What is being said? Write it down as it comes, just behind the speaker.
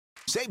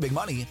Save big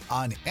money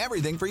on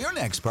everything for your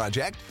next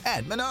project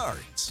at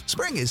Menards.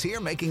 Spring is here,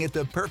 making it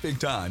the perfect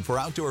time for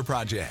outdoor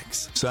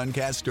projects.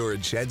 Suncast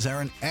storage sheds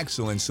are an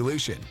excellent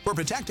solution for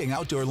protecting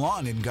outdoor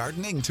lawn and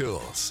gardening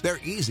tools. They're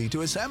easy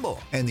to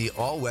assemble, and the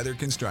all-weather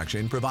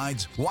construction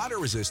provides water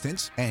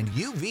resistance and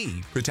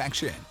UV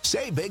protection.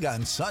 Save big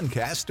on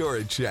Suncast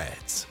storage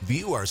sheds.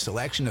 View our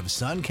selection of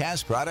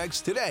Suncast products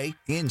today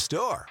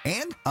in-store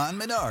and on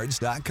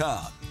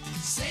Menards.com.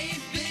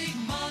 Save big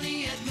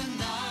money at Menards.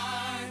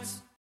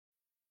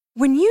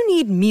 When you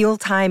need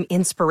mealtime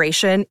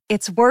inspiration,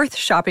 it's worth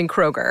shopping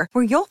Kroger,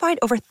 where you'll find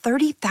over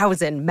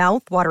 30,000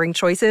 mouth-watering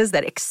choices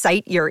that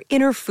excite your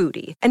inner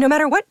foodie. And no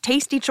matter what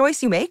tasty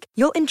choice you make,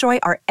 you'll enjoy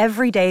our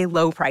everyday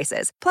low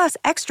prices, plus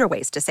extra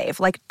ways to save,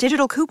 like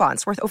digital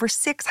coupons worth over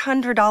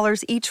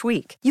 $600 each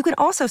week. You can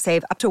also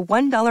save up to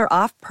 $1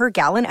 off per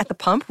gallon at the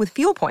pump with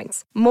fuel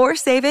points. More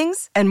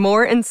savings and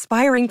more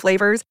inspiring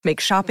flavors make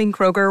shopping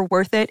Kroger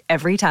worth it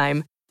every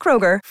time.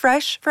 Kroger,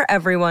 fresh for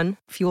everyone.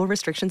 Fuel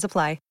restrictions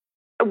apply.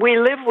 We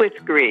live with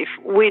grief.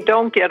 We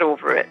don't get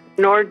over it,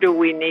 nor do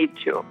we need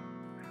to.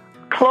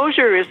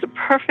 Closure is a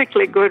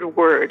perfectly good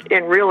word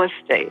in real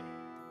estate.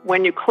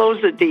 When you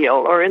close a deal,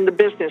 or in the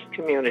business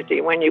community,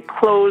 when you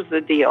close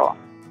the deal.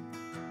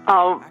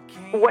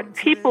 What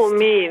people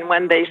mean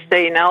when they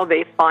say now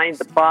they find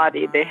the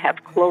body, they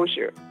have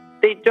closure.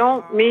 They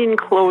don't mean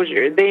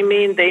closure. They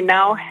mean they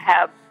now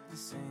have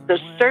the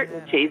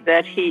certainty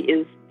that he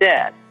is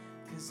dead.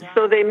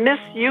 So they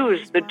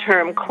misuse the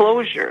term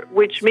closure,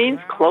 which means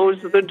close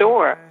the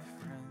door.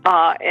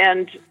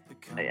 That's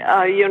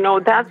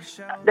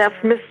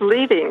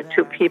misleading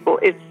to people.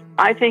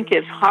 I think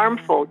it's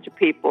harmful to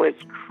people.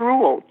 It's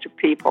cruel to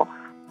people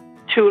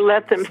to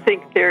let them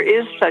think there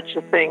is such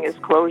a thing as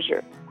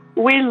closure.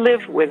 We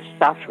live with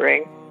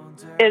suffering,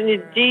 and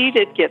indeed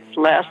it gets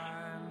less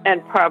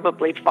and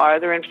probably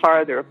farther and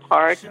farther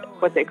apart,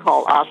 what they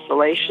call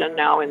oscillation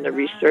now in the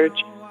research,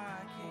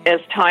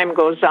 as time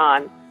goes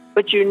on.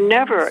 But you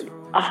never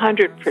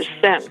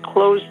 100%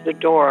 close the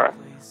door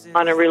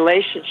on a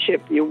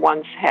relationship you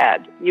once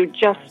had. You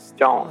just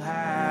don't.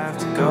 Have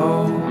to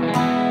go.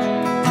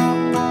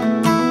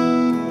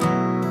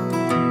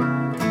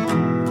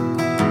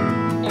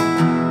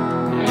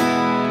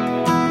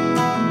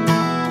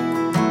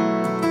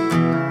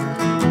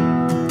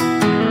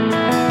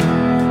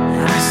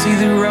 I see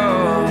the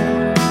road.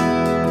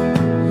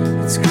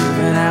 It's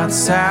curving out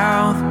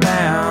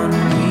southbound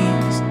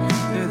east.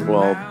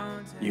 Well,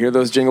 you hear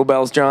those jingle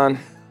bells, John?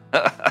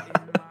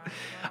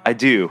 I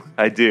do.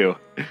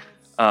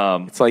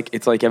 It's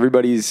like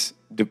everybody's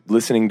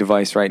listening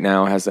device right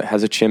now has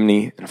a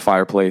chimney and a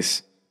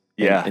fireplace.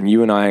 Yeah. And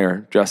you and I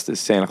are dressed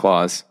as Santa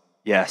Claus.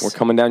 Yes. We're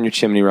coming down your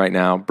chimney right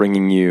now,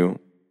 bringing you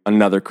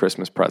another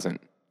Christmas present.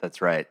 That's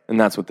right. And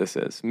that's what this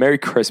is. Merry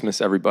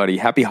Christmas, everybody.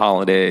 Happy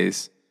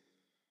holidays.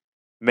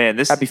 Man,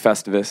 Happy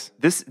Festivus.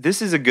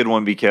 This is a good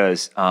one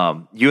because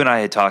you and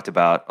I had talked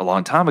about a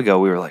long time ago.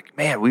 We were like,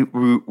 man,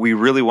 we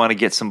really want to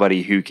get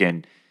somebody who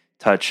can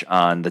touch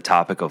on the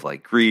topic of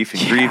like grief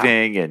and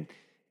grieving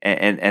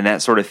and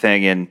that sort of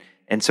thing.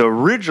 And so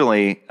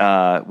originally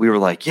we were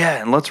like,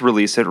 yeah, and let's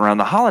release it around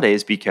the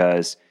holidays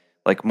because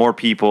like more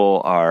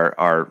people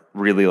are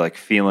really like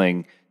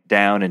feeling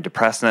down and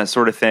depressed and that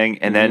sort of thing.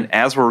 And then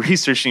as we're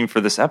researching for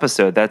this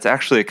episode, that's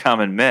actually a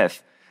common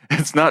myth.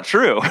 It's not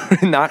true.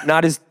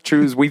 not as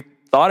true as we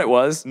thought it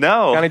was.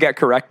 No. Kind of got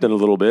corrected a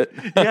little bit.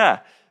 Yeah.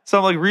 So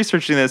I'm like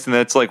researching this, and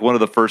that's like one of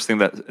the first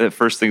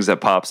things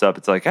that pops up.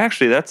 It's like,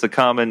 actually, that's a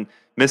common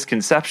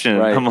misconception.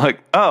 Right. I'm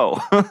like,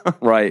 oh,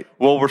 right.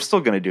 Well, we're still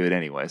going to do it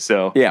anyway.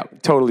 So yeah,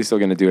 totally still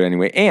going to do it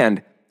anyway.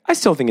 And I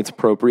still think it's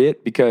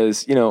appropriate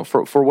because,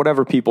 for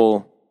whatever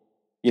people,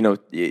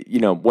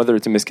 whether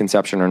it's a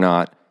misconception or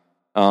not,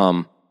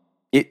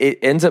 it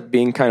ends up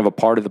being kind of a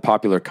part of the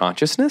popular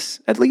consciousness,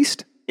 at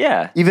least.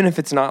 Yeah. Even if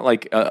it's not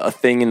like a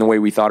thing in the way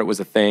we thought it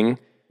was a thing.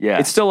 Yeah.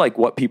 It's still like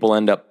what people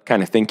end up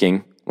kind of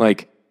thinking.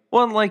 Like,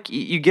 well, and like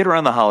you get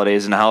around the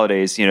holidays, and the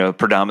holidays,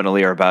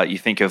 predominantly are about, you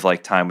think of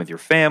like time with your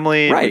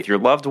family, and with your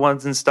loved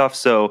ones and stuff.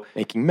 So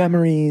making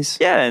memories.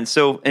 Yeah. And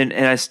so, and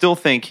I still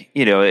think,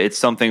 it's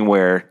something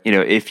where,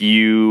 if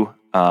you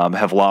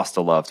have lost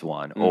a loved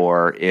one,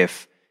 or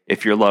if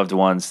your loved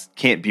ones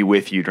can't be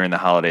with you during the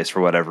holidays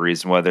for whatever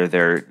reason, whether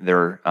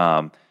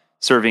they're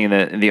serving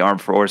in the armed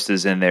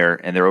forces and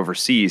they're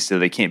overseas, so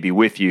they can't be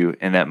with you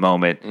in that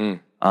moment.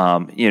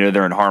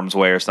 They're in harm's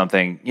way or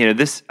something.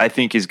 This I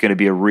think is going to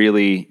be a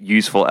really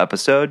useful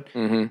episode.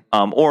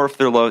 Or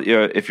if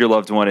if your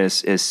loved one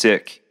is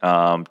sick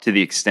to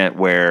the extent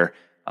where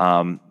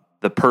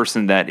the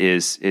person that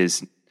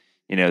is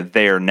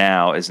there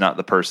now is not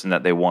the person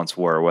that they once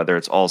were, whether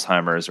it's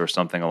Alzheimer's or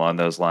something along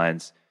those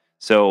lines.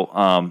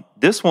 So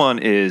this one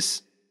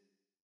is,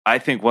 I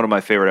think, one of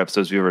my favorite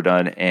episodes we've ever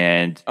done,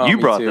 and you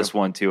brought this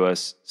one to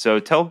us. So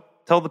tell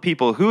the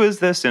people, who is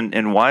this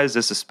and why is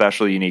this a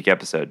special, unique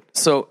episode?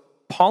 So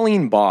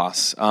Pauline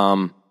Boss,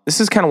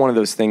 this is kind of one of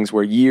those things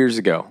where years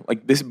ago,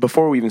 like this,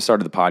 before we even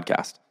started the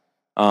podcast,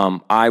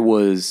 I'll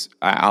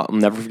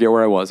never forget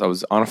where I was. I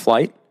was on a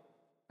flight.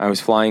 I was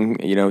flying,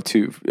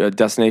 to a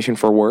destination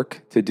for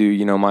work to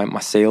do, my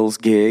sales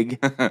gig.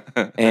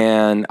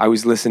 And I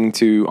was listening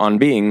to On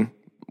Being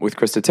with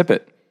Krista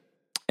Tippett.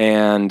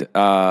 And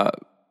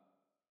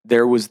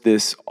there was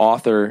this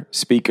author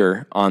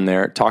speaker on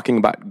there talking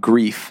about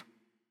grief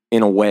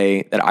in a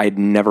way that I had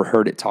never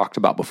heard it talked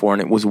about before.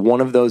 And it was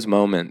one of those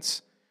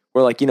moments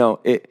where, like,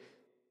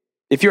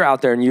 if you're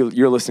out there and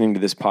you're listening to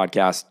this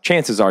podcast,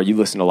 chances are you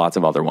listen to lots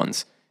of other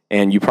ones.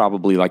 And you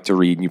probably like to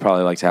read and you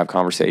probably like to have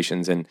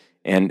conversations. And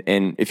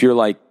if you're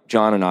like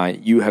John and I,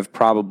 you have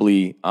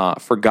probably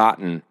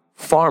forgotten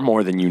far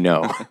more than you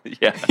know.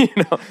 Yeah.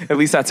 At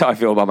least that's how I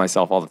feel about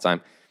myself all the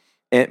time.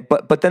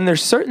 But then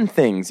there's certain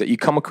things that you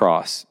come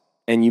across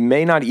and you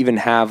may not even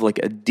have like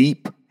a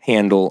deep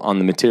handle on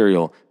the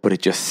material, but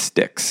it just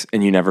sticks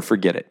and you never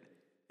forget it.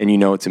 And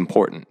it's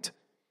important.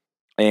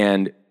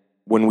 And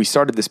when we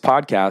started this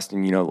podcast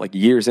and, like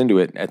years into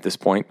it at this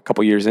point, a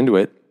couple years into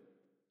it,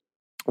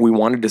 we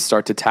wanted to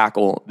start to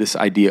tackle this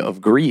idea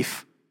of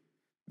grief,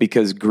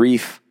 because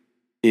grief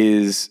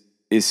is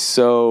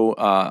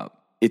so,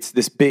 it's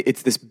this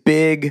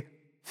big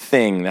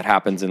thing that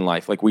happens in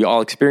life. Like, we all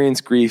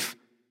experience grief.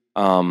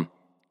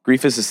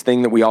 Grief is this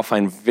thing that we all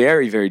find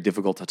very, very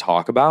difficult to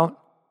talk about.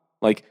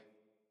 Like,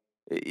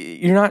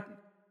 you're not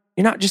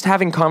just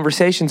having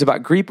conversations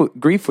about grief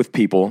with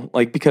people,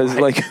 like, because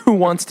like, who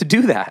wants to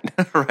do that?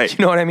 Right.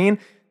 You know what I mean?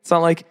 It's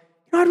not like,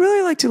 I'd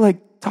really like to like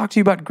talk to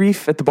you about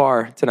grief at the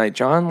bar tonight,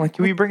 John. Like,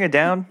 can we bring it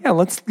down? Yeah,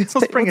 let's bring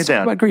it down.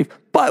 Talk about grief.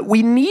 But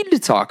we need to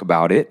talk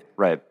about it,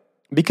 right?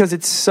 Because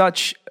it's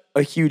such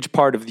a huge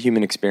part of the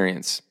human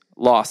experience.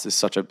 Loss is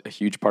such a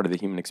huge part of the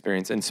human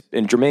experience.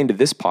 And germane to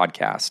this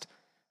podcast,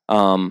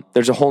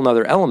 there's a whole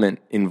nother element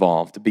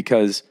involved,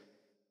 because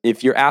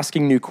if you're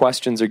asking new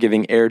questions or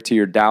giving air to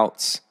your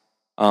doubts,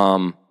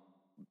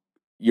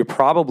 you're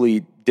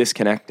probably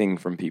disconnecting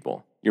from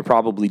people. You're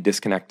probably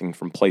disconnecting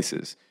from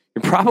places.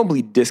 You're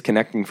probably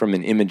disconnecting from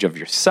an image of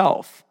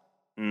yourself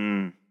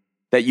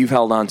that you've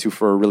held on to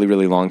for a really,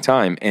 really long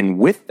time. And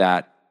with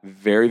that,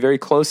 very, very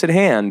close at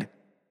hand,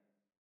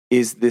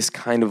 is this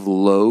kind of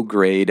low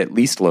grade, at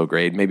least low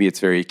grade, maybe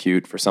it's very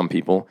acute for some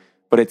people,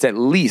 but it's at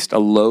least a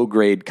low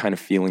grade kind of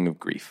feeling of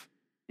grief.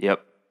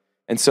 Yep.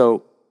 And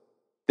so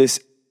this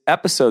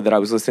episode that I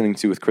was listening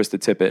to with Krista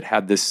Tippett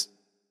had this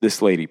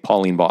lady,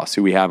 Pauline Boss,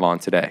 who we have on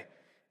today.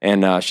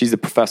 And she's a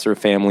professor of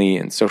family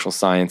and social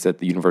science at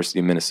the University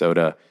of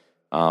Minnesota,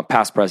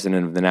 past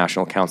president of the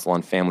National Council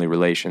on Family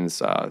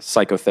Relations,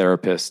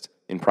 psychotherapist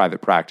in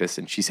private practice.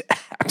 And she's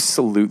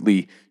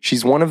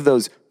one of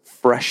those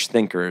fresh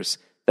thinkers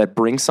that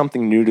brings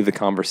something new to the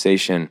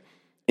conversation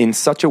in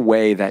such a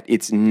way that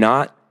it's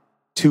not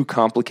too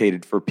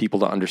complicated for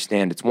people to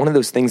understand. It's one of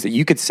those things that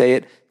you could say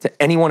it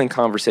to anyone in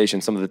conversation,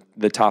 some of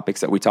the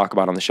topics that we talk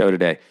about on the show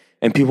today,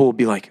 and people will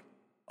be like,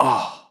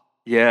 oh.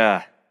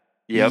 Yeah.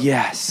 Yep.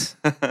 Yes.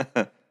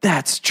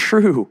 That's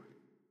true.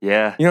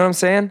 Yeah. You know what I'm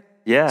saying?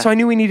 Yeah. So I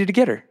knew we needed to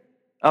get her.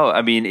 Oh,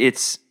 I mean,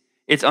 it's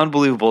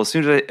unbelievable. As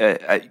soon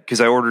as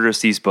because I ordered us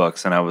these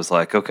books, and I was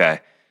like,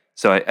 okay.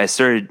 So I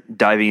started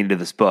diving into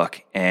this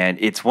book, and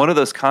it's one of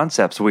those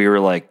concepts where you're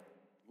like,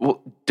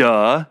 well,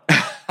 duh.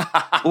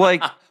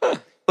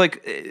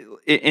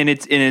 And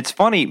it's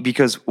funny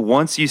because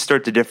once you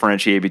start to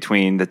differentiate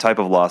between the type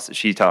of loss that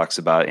she talks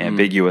about,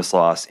 ambiguous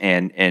loss,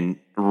 and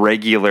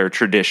regular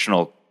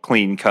traditional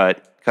clean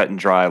cut and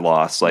dry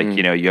loss, like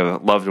you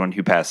have a loved one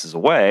who passes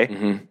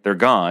away, they're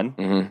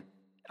gone.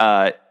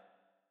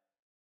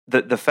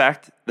 The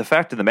fact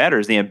of the matter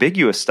is, the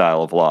ambiguous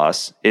style of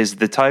loss is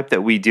the type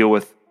that we deal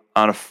with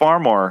on a far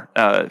more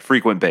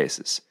frequent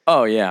basis.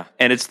 Oh yeah,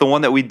 and it's the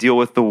one that we deal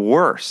with the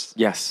worst.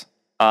 Yes.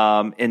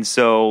 And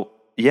so.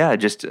 Yeah,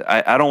 just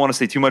I don't want to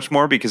say too much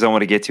more because I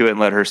want to get to it and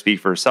let her speak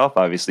for herself,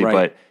 obviously.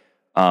 Right.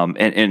 But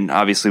and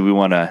obviously we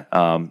want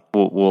to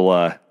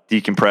we'll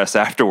decompress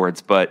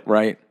afterwards. But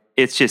right,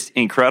 it's just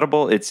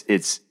incredible.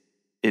 It's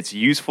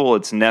useful.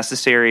 It's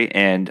necessary,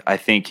 and I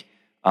think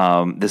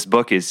this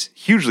book is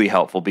hugely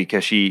helpful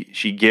because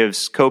she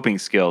gives coping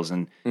skills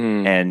and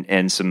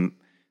some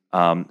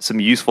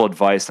useful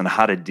advice on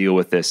how to deal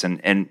with this,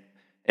 and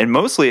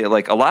mostly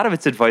like a lot of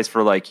it's advice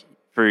for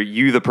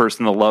you, the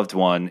person, the loved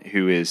one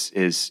who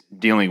is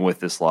dealing with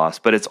this loss,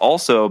 but it's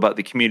also about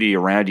the community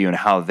around you and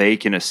how they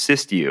can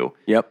assist you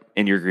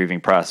in your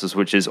grieving process,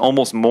 which is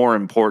almost more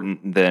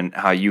important than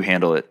how you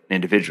handle it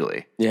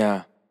individually.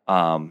 Yeah.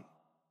 I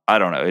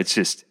don't know. It's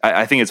just,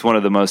 I think it's one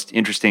of the most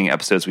interesting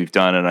episodes we've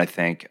done. And I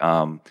think,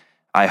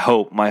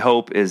 my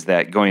hope is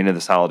that going into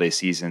this holiday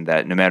season,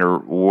 that no matter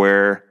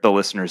where the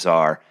listeners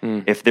are,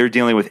 if they're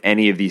dealing with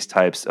any of these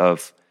types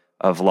of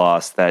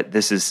loss, that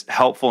this is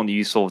helpful and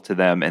useful to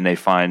them, and they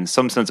find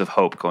some sense of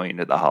hope going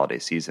into the holiday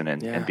season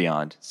and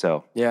beyond.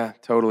 So yeah,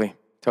 totally.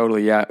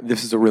 Yeah,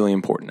 this is a really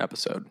important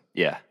episode.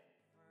 Yeah.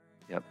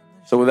 Yep.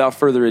 So without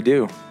further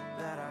ado,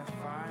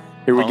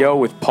 here we go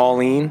with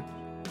Pauline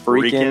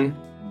freaking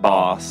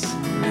Boss.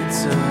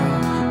 It's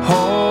a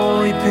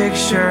holy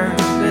picture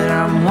that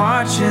I'm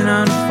watching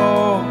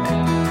unfold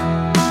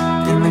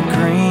in the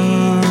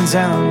greens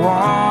and the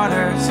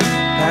waters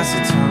past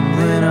the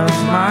tumbling of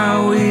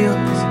my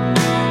wheels.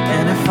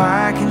 And if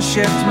I can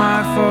shift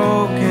my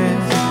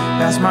focus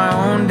past my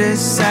own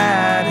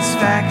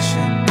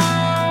dissatisfaction,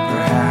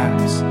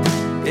 perhaps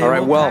it All right,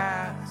 will well,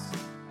 pass.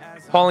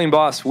 Pauline,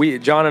 boss,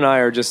 John and I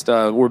are just,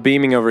 we're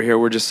beaming over here.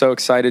 We're just so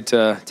excited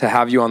to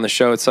have you on the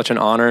show. It's such an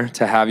honor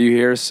to have you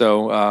here.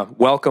 So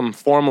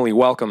formally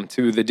welcome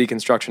to the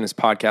Deconstructionist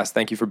podcast.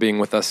 Thank you for being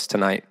with us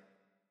tonight.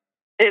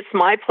 It's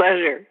my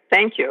pleasure.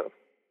 Thank you.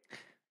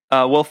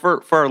 Well,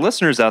 for our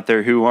listeners out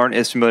there who aren't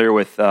as familiar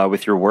with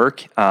your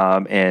work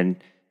and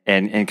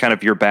kind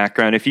of your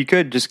background, if you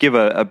could just give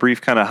a brief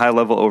kind of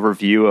high-level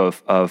overview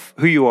of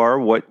who you are,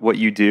 what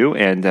you do,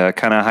 and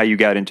kind of how you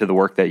got into the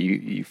work that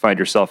you find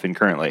yourself in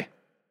currently.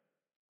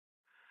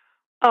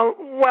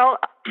 Well,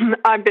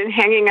 I've been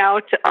hanging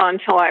out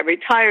until I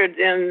retired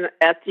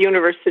at the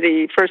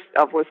University, first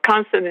of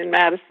Wisconsin in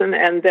Madison,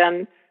 and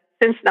then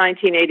since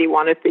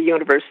 1981 at the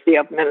University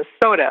of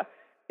Minnesota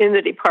in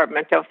the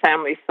Department of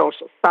Family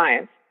Social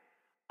Science.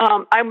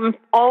 I've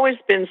always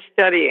been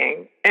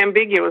studying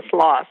ambiguous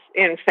loss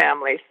in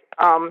families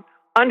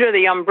under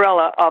the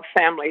umbrella of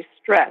family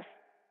stress.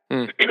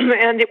 And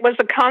it was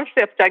a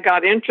concept I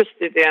got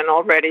interested in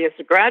already as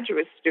a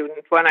graduate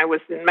student when I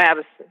was in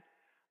Madison.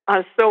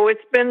 So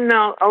it's been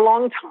a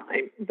long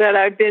time that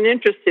I've been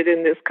interested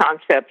in this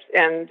concept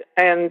and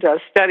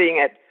studying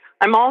it.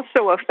 I'm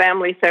also a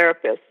family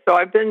therapist, so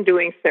I've been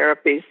doing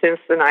therapy since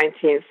the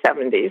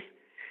 1970s.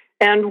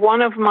 And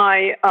one of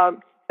my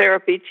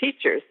therapy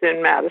teachers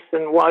in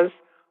Madison was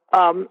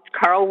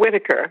Carl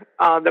Whitaker,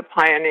 the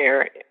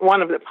pioneer,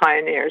 one of the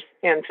pioneers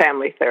in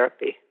family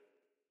therapy.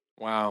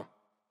 Wow.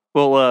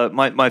 Well,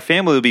 my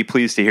family will be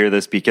pleased to hear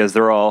this because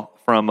they're all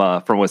from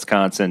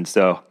Wisconsin.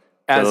 So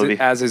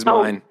as is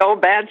mine. Go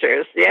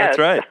Badgers! Yes, that's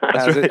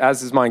right.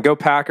 As is mine. Go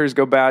Packers.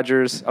 Go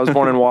Badgers. I was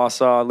born in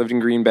Wausau. Lived in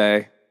Green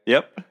Bay.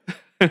 Yep.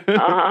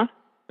 Uh-huh.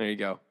 There you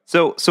go.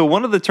 So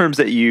one of the terms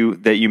that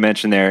you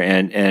mentioned there,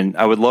 and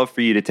I would love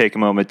for you to take a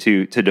moment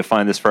to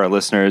define this for our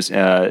listeners,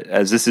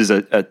 as this is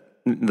the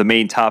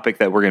main topic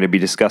that we're going to be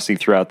discussing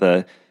throughout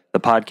the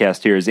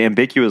podcast here, is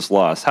ambiguous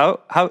loss.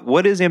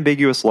 What is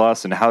ambiguous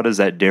loss, and how does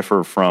that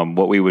differ from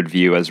what we would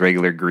view as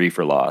regular grief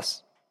or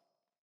loss?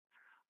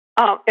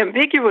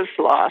 Ambiguous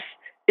loss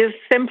is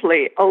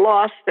simply a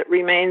loss that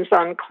remains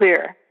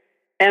unclear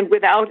and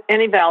without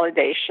any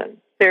validation.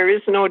 There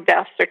is no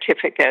death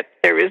certificate.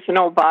 There is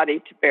no body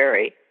to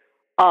bury.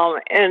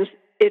 And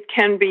it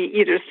can be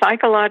either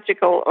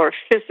psychological or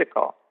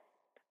physical.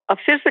 A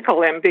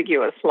physical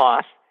ambiguous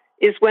loss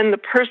is when the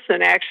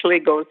person actually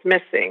goes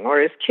missing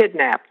or is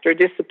kidnapped or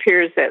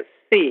disappears at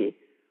sea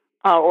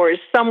or is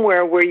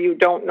somewhere where you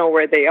don't know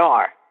where they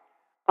are.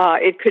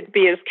 It could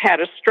be as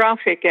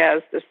catastrophic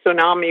as the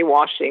tsunami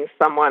washing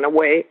someone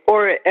away,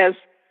 or as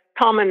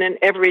common and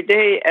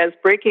everyday as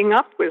breaking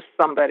up with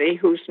somebody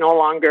who's no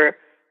longer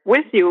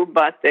with you,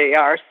 but they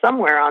are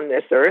somewhere on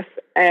this earth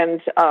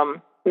and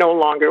no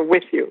longer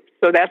with you.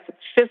 So that's a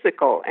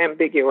physical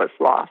ambiguous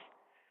loss.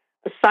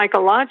 A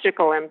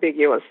psychological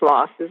ambiguous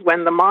loss is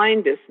when the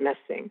mind is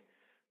missing,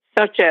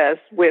 such as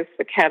with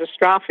the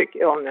catastrophic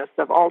illness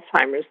of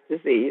Alzheimer's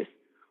disease,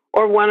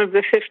 or one of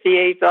the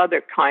 58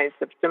 other kinds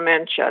of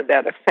dementia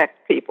that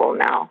affect people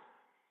now.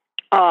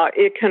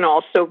 It can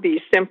also be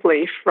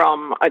simply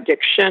from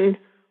addiction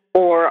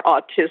or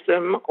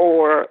autism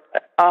or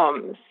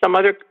some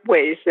other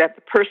ways that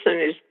the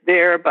person is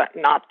there but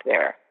not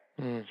there.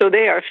 So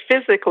they are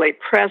physically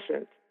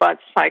present but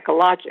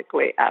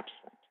psychologically absent.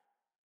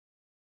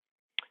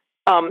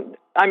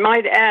 I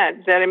might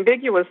add that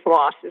ambiguous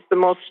loss is the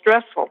most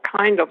stressful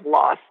kind of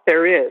loss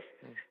there is,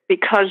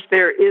 because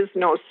there is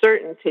no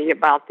certainty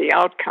about the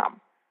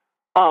outcome.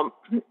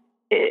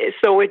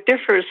 So it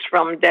differs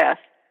from death.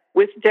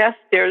 With death,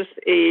 there's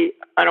an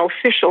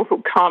official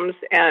who comes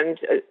and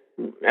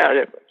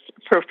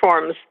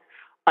performs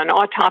an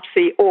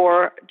autopsy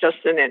or just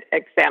an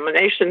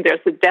examination. There's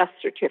a death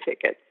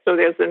certificate. So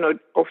there's an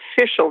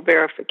official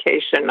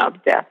verification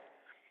of death.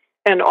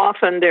 And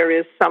often there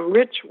is some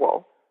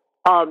ritual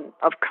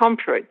of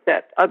comfort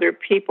that other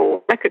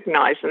people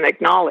recognize and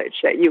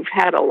acknowledge that you've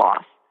had a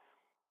loss.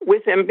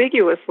 With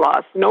ambiguous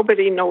loss,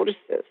 nobody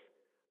notices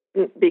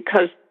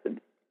because,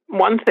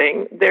 one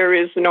thing, there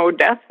is no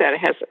death that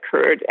has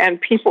occurred, and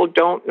people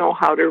don't know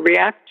how to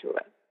react to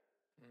it.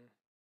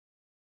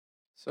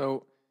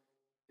 So,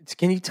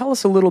 can you tell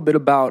us a little bit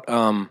about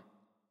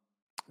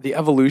the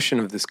evolution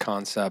of this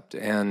concept,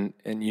 and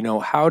you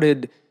know, how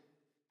did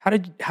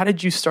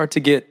you start to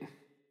get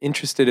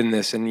interested in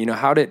this, and you know,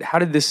 how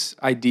did this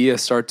idea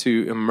start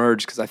to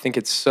emerge? Because I think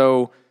it's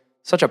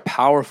such a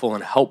powerful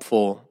and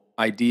helpful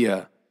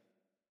idea.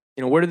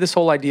 You know, where did this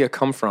whole idea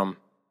come from?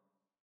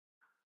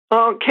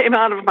 Well, it came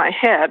out of my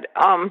head.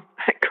 I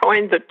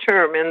coined the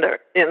term in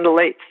the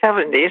late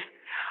 70s.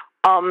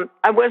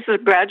 I was a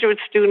graduate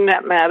student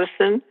at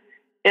Madison,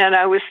 and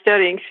I was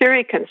studying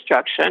theory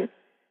construction,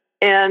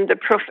 and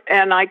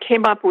I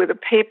came up with a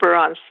paper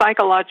on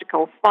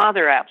psychological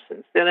father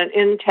absence in an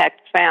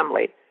intact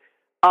family,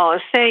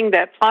 saying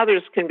that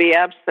fathers can be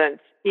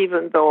absent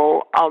even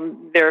though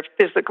they're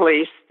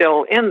physically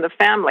still in the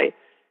family.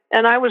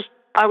 And I was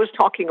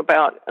talking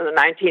about in the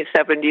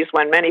 1970s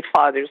when many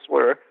fathers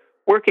were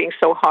working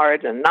so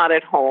hard and not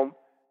at home.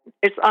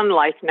 It's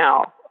unlike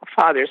now.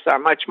 Fathers are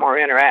much more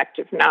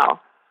interactive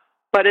now.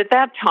 But at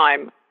that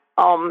time,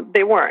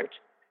 they weren't.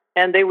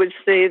 And they would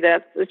say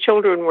that the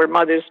children were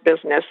mother's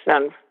business,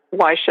 and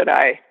why should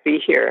I be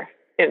here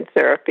in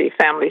therapy,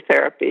 family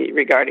therapy,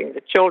 regarding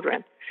the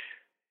children?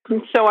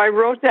 And so I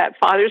wrote that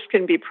fathers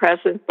can be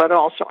present but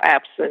also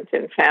absent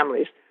in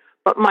families.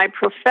 But my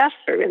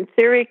professor in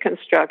theory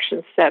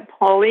construction said,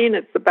 Pauline,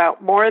 it's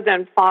about more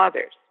than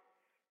fathers.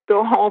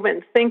 Go home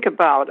and think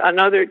about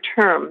another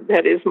term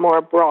that is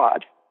more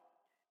broad.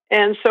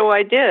 And so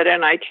I did,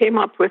 and I came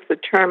up with the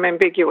term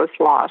ambiguous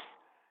loss,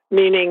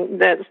 meaning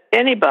that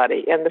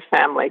anybody in the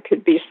family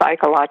could be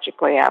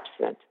psychologically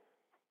absent.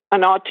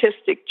 An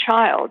autistic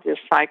child is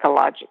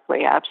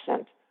psychologically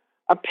absent.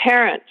 A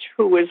parent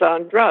who is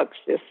on drugs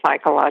is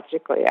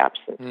psychologically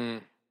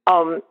absent.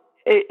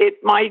 It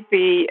might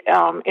be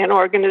in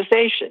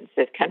organizations.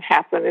 It can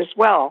happen as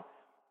well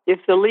if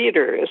the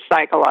leader is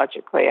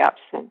psychologically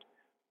absent.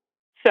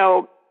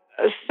 So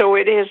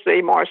it is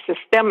a more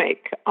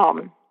systemic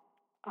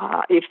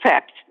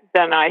effect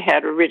than I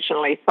had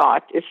originally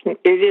thought. It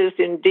is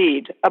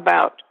indeed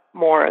about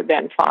more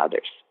than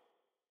fathers.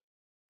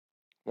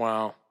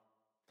 Wow.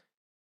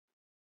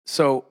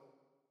 So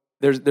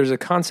there's a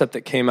concept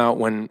that came out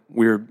when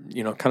we were,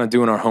 kind of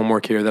doing our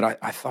homework here that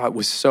I thought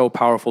was so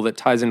powerful that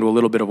ties into a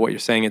little bit of what you're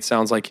saying. It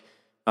sounds like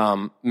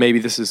maybe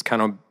this is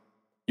kind of,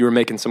 you were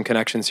making some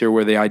connections here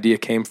where the idea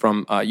came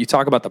from. You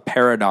talk about the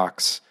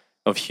paradox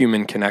of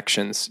human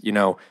connections,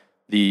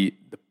 the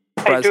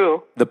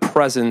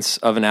presence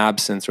of an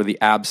absence or the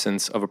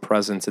absence of a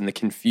presence and the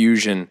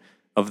confusion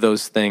of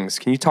those things.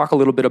 Can you talk a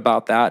little bit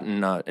about that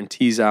and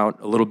tease out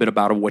a little bit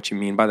about what you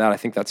mean by that? I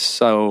think that's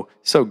so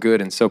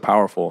good and so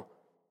powerful.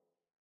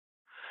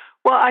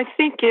 Well, I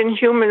think in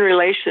human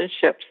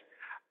relationships,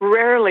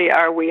 rarely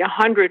are we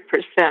 100%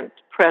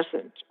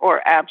 present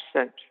or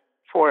absent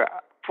for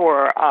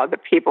the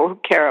people who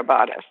care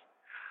about us.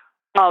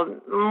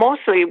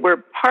 Mostly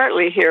we're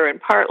partly here and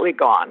partly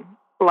gone.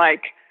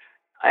 Like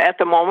at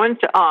the moment,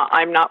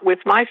 I'm not with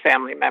my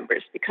family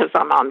members because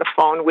I'm on the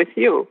phone with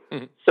you.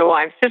 Mm-hmm. So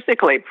I'm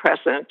physically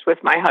present with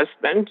my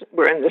husband.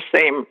 We're in the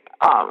same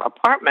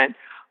apartment.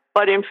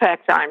 But in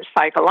fact, I'm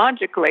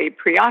psychologically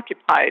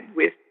preoccupied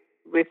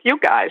with you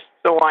guys,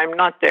 so I'm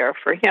not there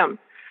for him.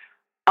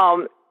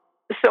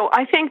 So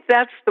I think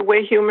that's the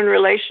way human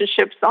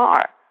relationships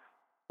are.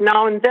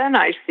 Now and then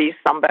I see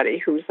somebody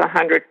who's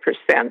 100%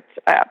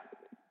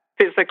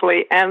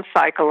 physically and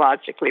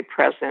psychologically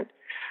present,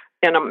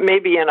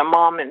 maybe in a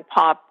mom and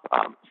pop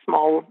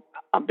small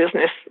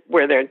business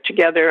where they're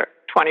together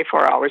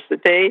 24 hours a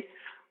day,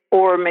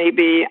 or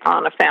maybe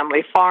on a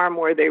family farm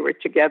where they were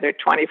together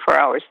 24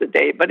 hours a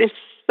day. But it's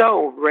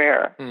so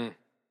rare. Mm.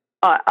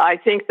 I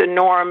think the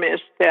norm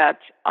is that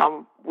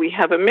we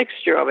have a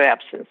mixture of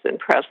absence and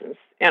presence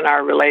in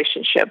our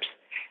relationships,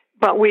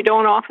 but we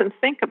don't often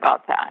think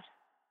about that.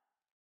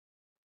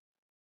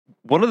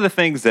 One of the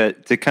things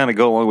that, to kind of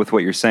go along with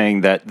what you're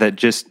saying, that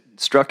just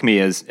struck me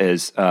as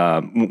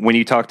when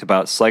you talked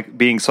about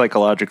being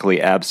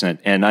psychologically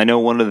absent, and I know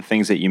one of the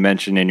things that you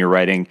mentioned in your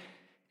writing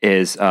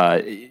is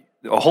a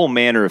whole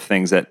manner of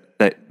things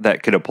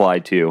that could apply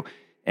to.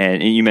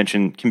 And you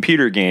mentioned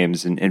computer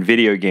games and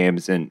video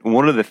games, and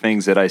one of the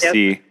things that I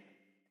see,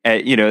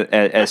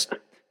 as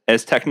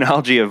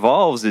technology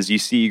evolves, is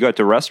you go out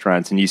to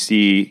restaurants and you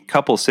see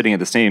couples sitting at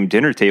the same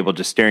dinner table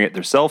just staring at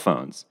their cell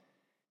phones,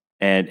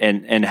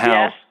 and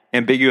how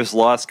ambiguous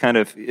loss kind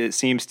of it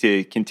seems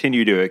to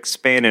continue to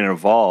expand and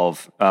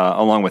evolve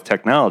along with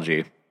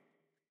technology.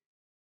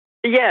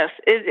 Yes,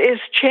 it is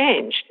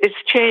changed. It's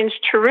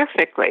changed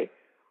terrifically.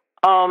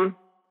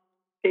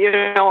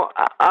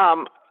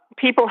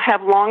 People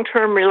have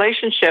long-term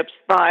relationships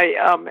by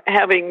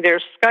having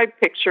their Skype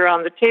picture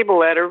on the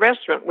table at a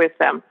restaurant with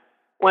them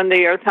when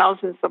they are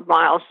thousands of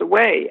miles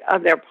away.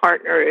 Their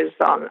partner is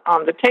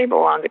on the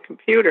table, on the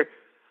computer.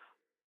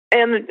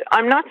 And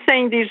I'm not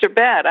saying these are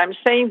bad. I'm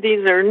saying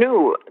these are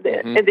new.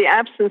 Mm-hmm. The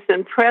absence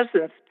and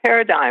presence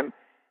paradigm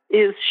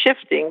is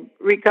shifting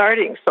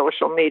regarding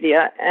social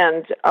media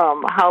and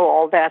how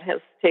all that has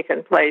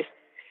taken place.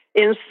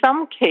 In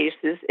some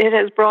cases, it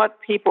has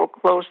brought people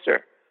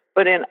closer.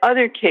 But in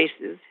other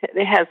cases,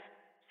 it has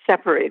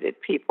separated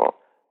people.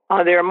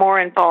 They're more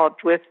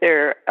involved with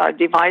their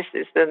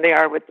devices than they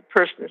are with the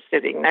person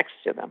sitting next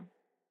to them.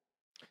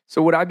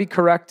 So would I be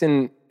correct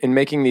in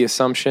making the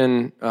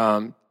assumption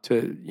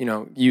to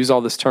use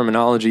all this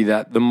terminology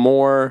that the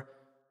more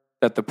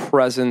that the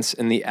presence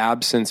and the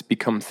absence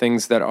become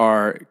things that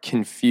are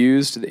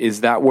confused,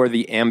 is that where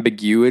the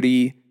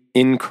ambiguity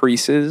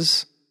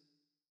increases?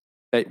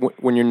 That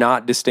when you're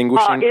not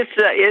distinguishing?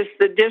 It's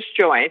the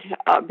disjoint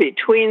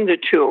between the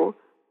two.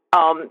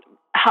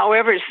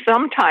 However,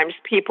 sometimes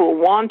people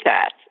want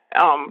that.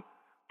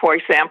 For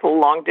example,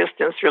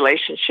 long-distance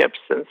relationships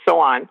and so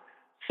on.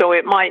 So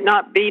it might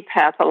not be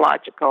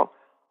pathological.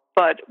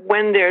 But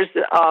when there's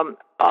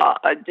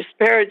a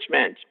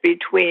disparagement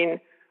between,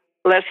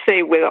 let's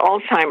say, with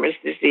Alzheimer's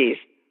disease,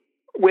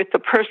 with the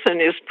person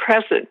is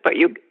present, but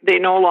they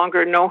no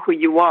longer know who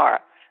you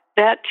are,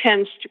 that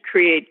tends to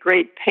create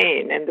great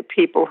pain in the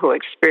people who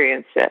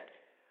experience it.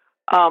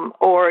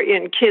 Or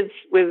in kids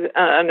with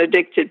an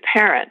addicted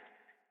parent,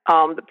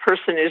 the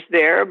person is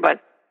there,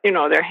 but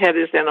their head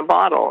is in a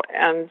bottle,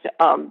 and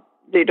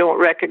they don't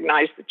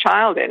recognize the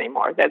child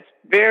anymore. That's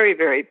very,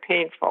 very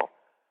painful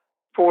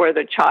for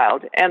the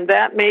child, and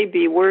that may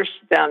be worse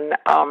than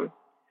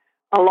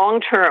a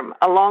long term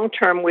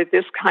with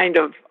this kind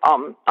of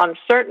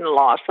uncertain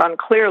loss,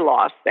 unclear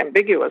loss,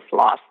 ambiguous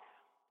loss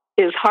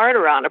is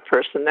harder on a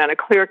person than a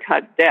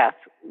clear-cut death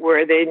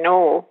where they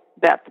know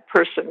that the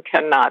person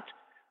cannot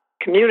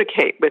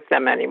communicate with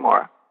them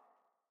anymore.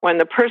 When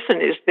the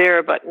person is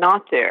there but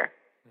not there,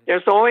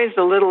 there's always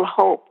a little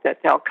hope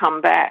that they'll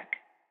come back.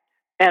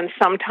 And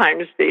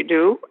sometimes they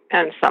do,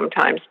 and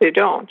sometimes they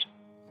don't.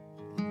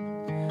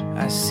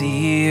 I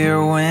see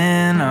her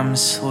when I'm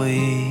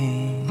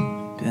sleeping,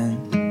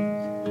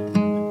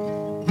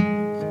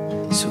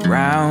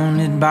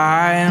 surrounded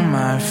by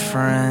my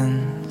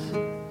friends,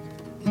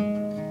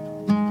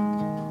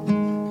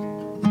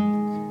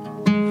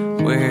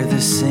 where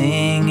the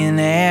singing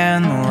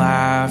and the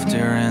laughter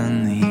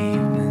and the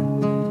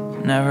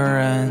evening never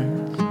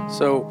ends.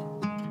 So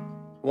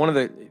one of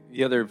the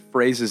other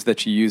phrases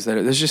that you use, that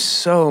there's just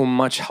so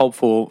much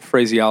helpful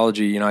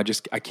phraseology. I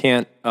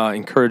can't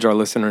encourage our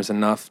listeners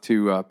enough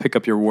to pick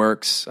up your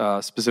works,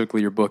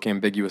 specifically your book,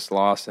 Ambiguous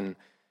Loss, and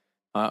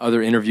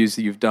other interviews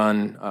that you've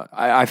done.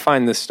 I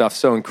find this stuff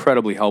so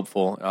incredibly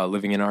helpful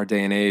living in our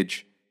day and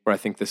age where I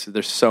think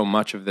there's so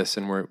much of this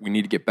and we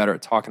need to get better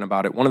at talking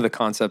about it. One of the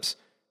concepts,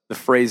 the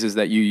phrases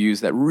that you use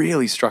that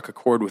really struck a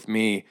chord with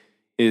me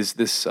is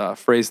this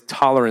phrase,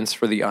 tolerance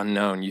for the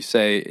unknown. You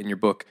say in your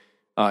book,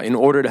 in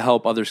order to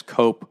help others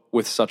cope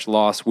with such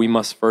loss, we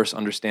must first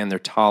understand their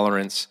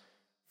tolerance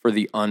for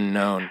the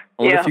unknown.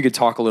 I wonder if you could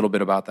talk a little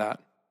bit about that.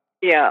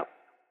 Yeah.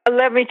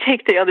 Let me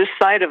take the other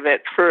side of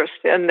it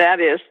first, and that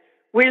is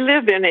we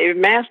live in a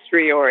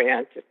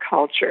mastery-oriented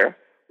culture,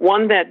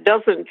 one that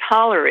doesn't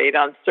tolerate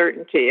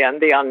uncertainty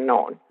and the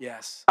unknown.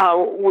 Yes.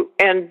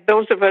 And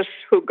those of us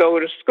who go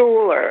to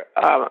school or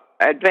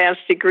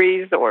advanced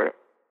degrees or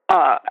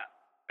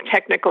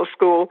technical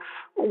school,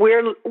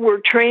 we're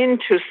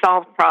trained to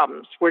solve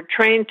problems. We're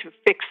trained to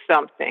fix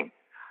something.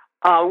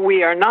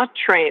 We are not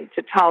trained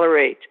to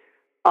tolerate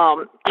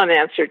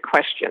unanswered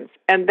questions.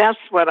 And that's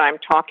what I'm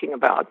talking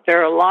about. There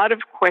are a lot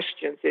of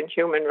questions in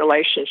human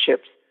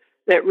relationships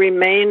that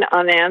remain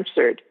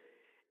unanswered.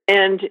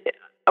 And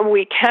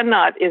we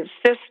cannot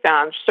insist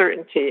on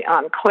certainty,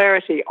 on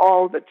clarity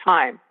all the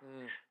time.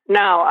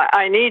 Now,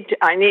 I need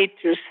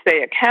to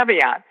say a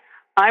caveat.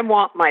 I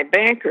want my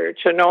banker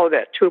to know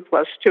that 2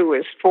 + 2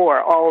 is 4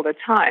 all the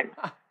time.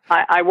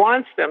 I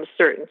want some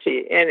certainty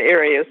in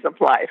areas of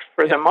life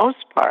for the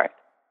most part.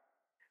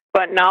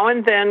 But now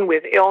and then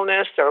with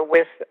illness or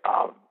with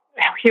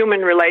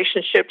human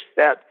relationships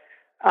that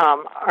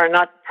are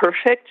not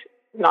perfect,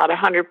 not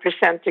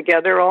 100%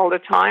 together all the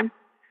time,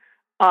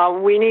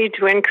 we need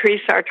to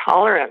increase our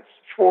tolerance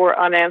for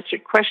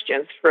unanswered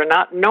questions, for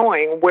not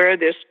knowing where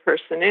this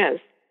person is.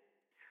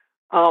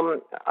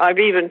 I've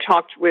even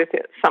talked with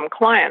some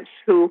clients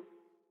who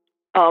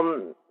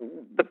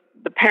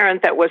the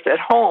parent that was at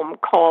home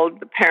called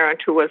the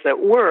parent who was at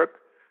work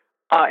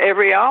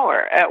every hour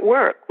at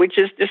work, which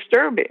is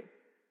disturbing.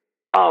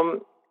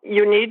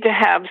 You need to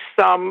have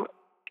some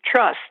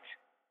trust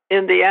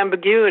in the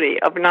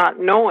ambiguity of not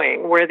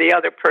knowing where the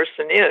other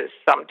person is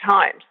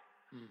sometimes.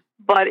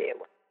 But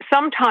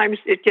sometimes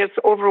it gets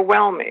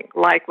overwhelming,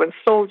 like when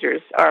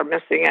soldiers are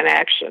missing in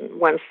action,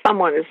 when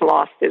someone is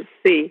lost at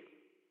sea.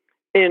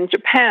 In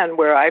Japan,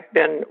 where I've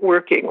been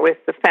working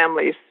with the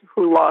families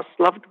who lost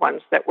loved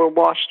ones that were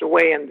washed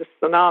away in the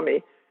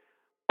tsunami,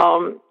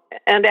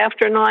 and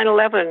after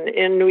 9/11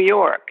 in New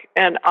York,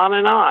 and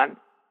on,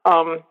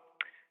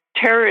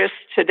 terrorists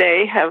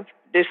today have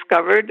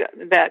discovered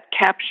that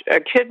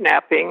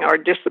kidnapping or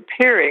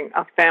disappearing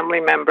a family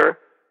member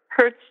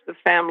hurts the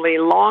family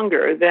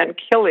longer than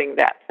killing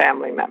that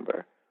family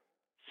member.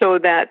 So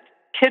that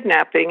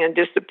kidnapping and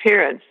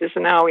disappearance is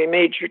now a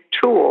major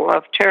tool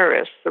of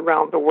terrorists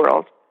around the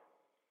world.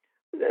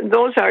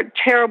 Those are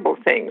terrible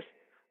things.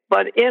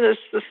 But in a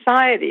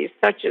society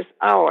such as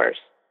ours,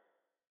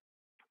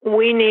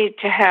 we need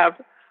to have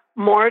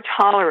more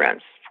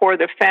tolerance for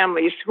the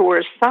families who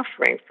are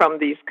suffering from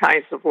these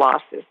kinds of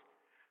losses.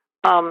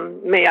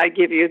 May I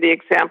give you the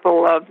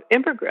example of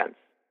immigrants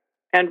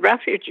and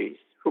refugees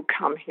who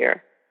come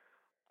here?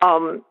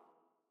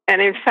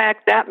 And in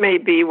fact, that may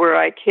be where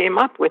I came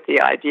up with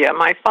the idea.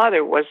 My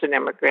father was an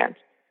immigrant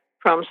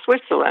from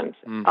Switzerland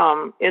in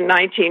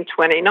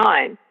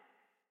 1929,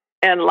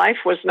 and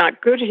life was not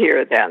good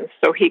here then,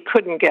 so he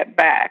couldn't get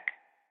back.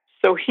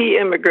 So he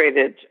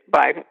immigrated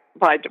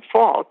by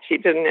default. He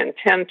didn't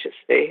intend to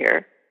stay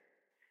here.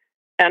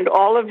 And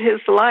all of his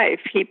life,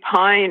 he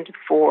pined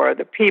for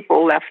the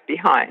people left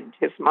behind,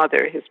 his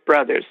mother, his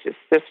brothers, his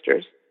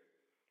sisters.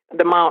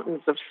 the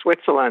mountains of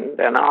Switzerland,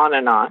 and on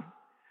and on.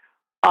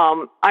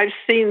 I've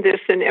seen this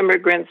in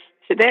immigrants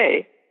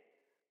today.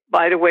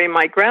 By the way,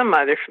 my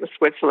grandmother from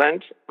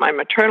Switzerland, my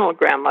maternal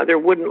grandmother,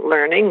 wouldn't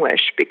learn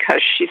English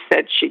because she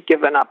said she'd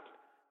given up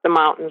the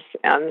mountains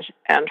and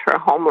her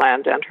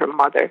homeland and her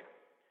mother.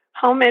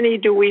 How many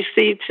do we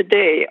see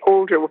today,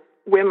 older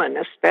women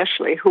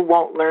especially, who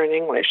won't learn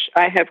English?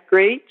 I have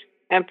great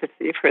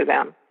empathy for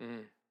them.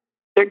 Mm.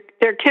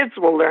 Their kids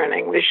will learn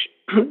English.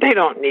 They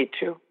don't need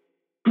to.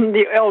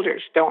 The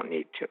elders don't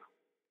need to.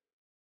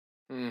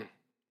 Mm.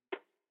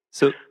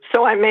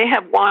 So I may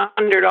have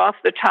wandered off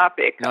the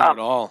topic. Not at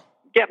all.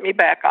 Get me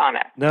back on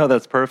it. No,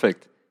 that's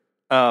perfect.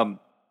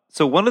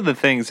 So one of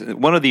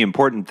the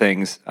important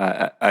things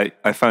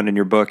I found in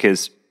your book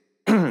is,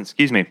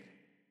 excuse me,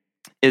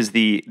 is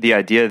the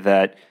idea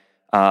that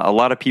a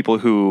lot of people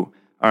who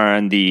are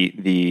on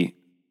the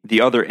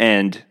other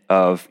end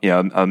of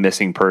a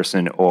missing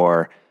person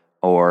or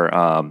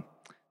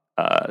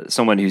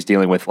someone who's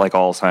dealing with like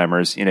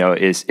Alzheimer's,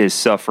 is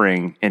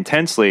suffering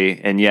intensely,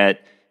 and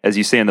yet, as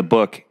you say in the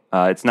book,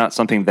 it's not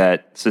something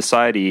that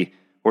society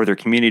or their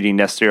community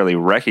necessarily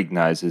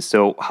recognizes.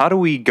 So how do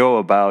we go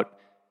about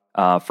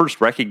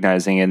first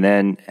recognizing and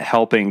then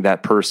helping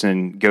that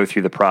person go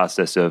through the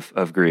process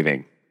of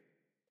grieving?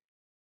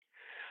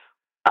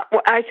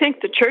 I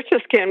think the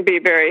churches can be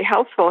very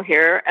helpful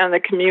here, and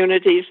the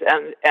communities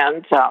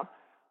and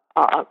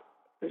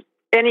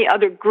any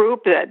other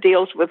group that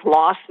deals with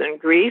loss and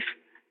grief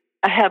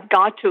have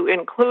got to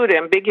include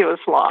ambiguous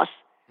loss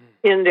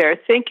in their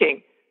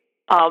thinking.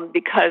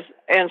 Because,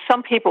 and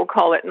some people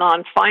call it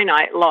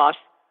non-finite loss,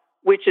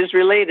 which is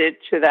related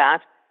to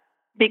that,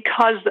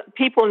 because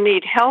people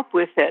need help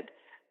with it.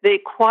 They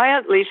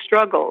quietly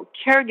struggle.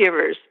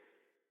 Caregivers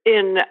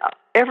in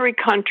every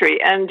country,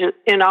 and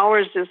in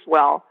ours as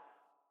well,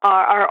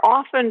 are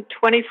often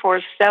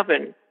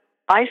 24/7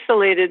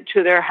 isolated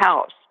to their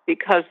house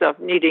because of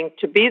needing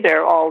to be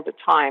there all the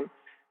time.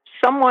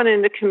 Someone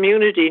in the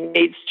community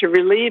needs to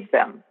relieve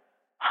them.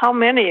 How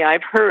many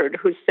I've heard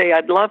who say,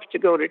 I'd love to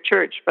go to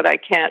church, but I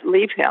can't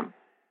leave him.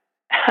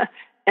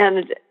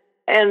 and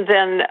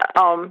then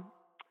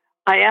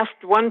I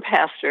asked one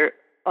pastor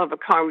of a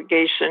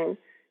congregation,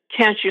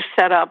 can't you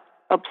set up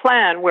a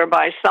plan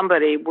whereby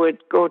somebody would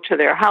go to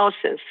their house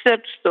and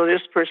sit so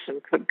this person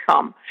could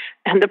come?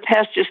 And the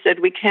pastor said,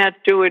 we can't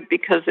do it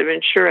because of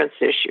insurance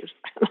issues.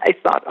 And I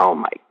thought, oh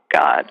my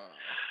God.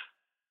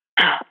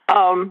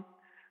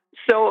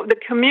 So the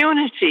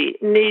community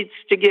needs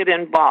to get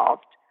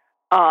involved.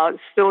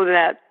 So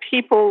that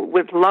people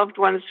with loved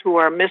ones who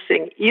are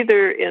missing,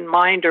 either in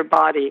mind or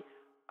body,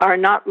 are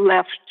not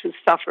left to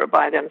suffer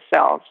by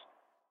themselves.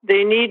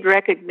 They need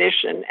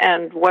recognition.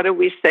 And what do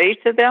we say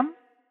to them?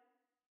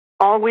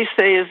 All we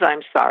say is,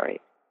 I'm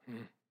sorry.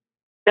 Mm.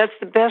 That's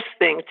the best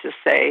thing to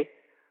say.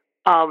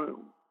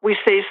 We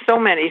say so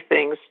many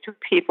things to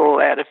people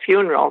at a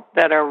funeral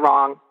that are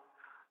wrong.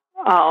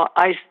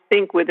 I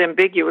think with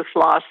ambiguous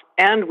loss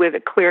and with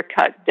a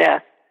clear-cut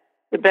death,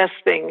 the best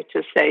thing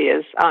to say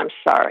is, I'm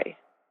sorry.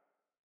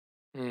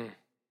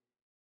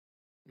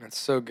 That's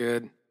so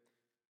good.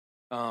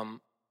 One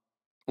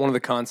of the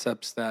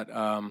concepts that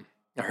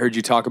I heard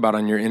you talk about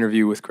on your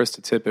interview with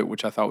Krista Tippett,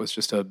 which I thought was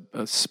just a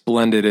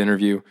splendid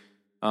interview,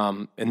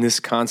 and this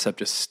concept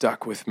just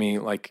stuck with me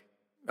like,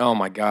 oh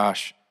my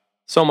gosh.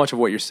 So much of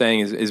what you're saying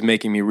is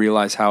making me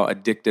realize how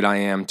addicted I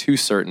am to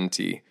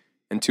certainty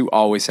and to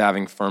always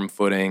having firm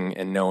footing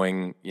and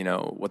knowing,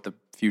 what the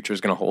future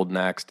is going to hold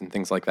next and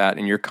things like that.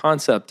 And your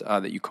concept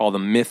that you call the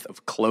myth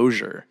of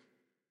closure,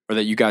 or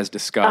that you guys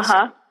discussed,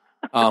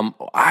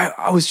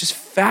 I was just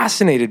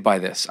fascinated by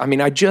this. I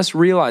mean, I just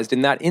realized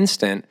in that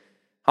instant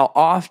how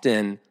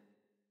often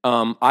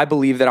I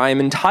believe that I am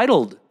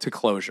entitled to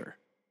closure,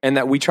 and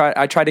that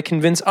I try to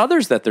convince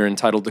others that they're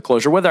entitled to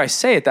closure, whether I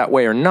say it that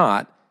way or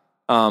not.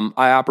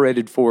 I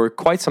operated for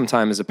quite some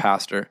time as a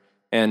pastor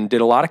and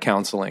did a lot of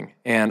counseling.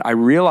 And I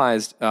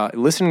realized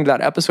listening to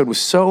that episode was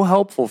so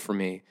helpful for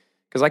me,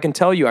 because I can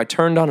tell you I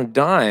turned on a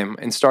dime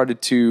and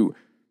started to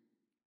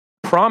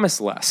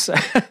promise less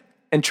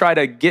and try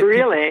to get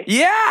Really?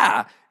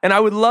 Yeah. And I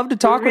would love to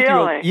talk with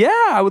you.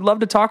 Yeah, I would love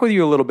to talk with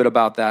you a little bit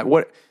about that.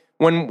 Well,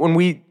 it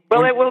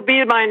will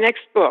be my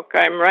next book.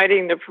 I'm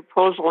writing the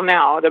proposal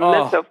now, The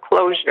Myth of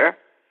Closure.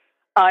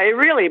 It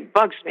really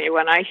bugs me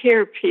when I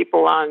hear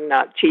people on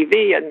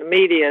TV and the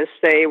media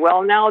say,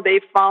 well, now they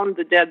found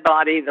the dead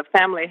body, the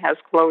family has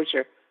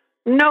closure.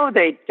 No,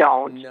 they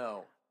don't.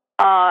 No.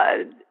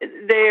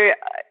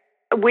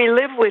 We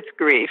live with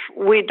grief.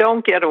 We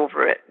don't get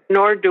over it,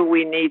 nor do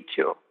we need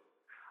to.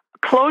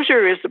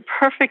 Closure is a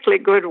perfectly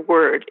good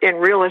word in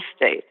real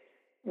estate.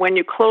 When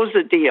you close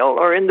a deal,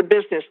 or in the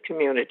business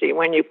community,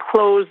 when you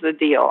close the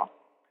deal,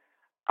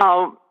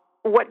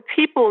 what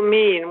people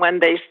mean when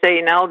they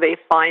say now they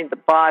find the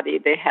body,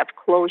 they have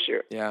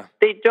closure. Yeah.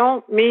 They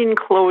don't mean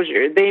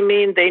closure. They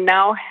mean they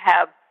now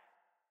have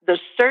the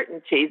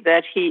certainty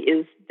that he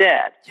is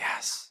dead.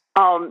 Yes.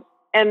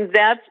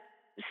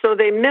 So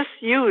they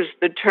misuse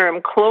the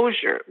term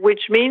closure,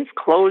 which means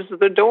close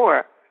the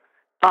door.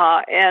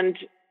 And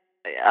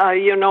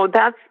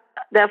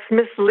that's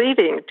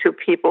misleading to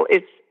people.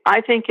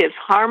 I think it's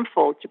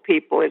harmful to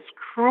people. It's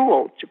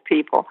cruel to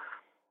people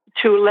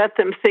to let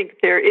them think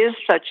there is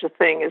such a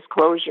thing as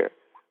closure.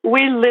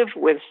 We live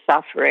with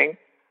suffering,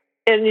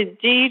 and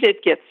indeed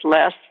it gets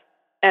less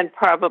and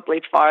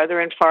probably farther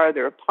and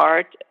farther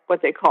apart,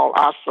 what they call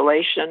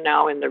oscillation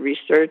now in the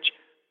research,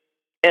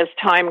 as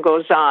time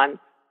goes on.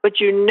 But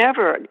you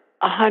never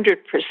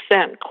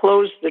 100%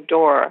 close the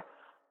door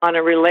on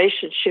a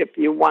relationship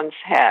you once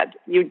had.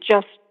 You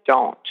just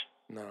don't.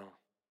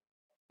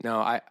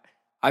 No,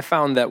 I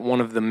found that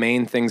one of the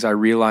main things I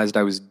realized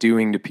I was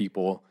doing to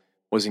people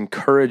was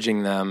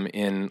encouraging them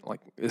in,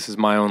 like, this is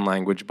my own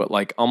language, but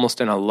like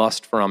almost in a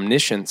lust for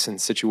omniscience in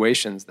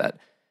situations that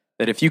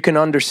if you can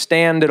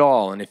understand it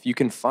all, and if you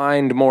can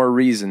find more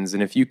reasons,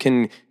 and if you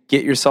can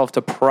get yourself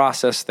to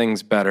process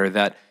things better,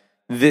 that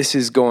this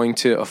is going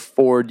to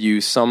afford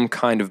you some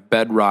kind of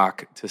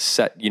bedrock to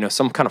set,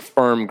 some kind of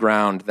firm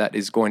ground that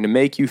is going to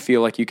make you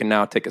feel like you can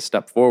now take a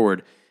step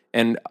forward.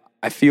 And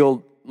I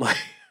feel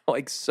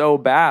like so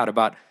bad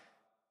about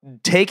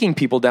taking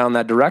people down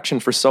that direction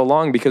for so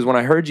long, because when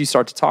I heard you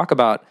start to talk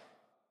about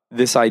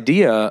this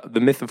idea, the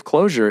myth of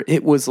closure,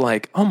 it was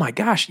like, oh my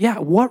gosh, yeah,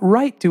 what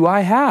right do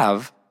I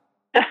have,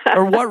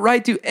 or what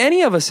right do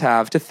any of us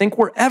have to think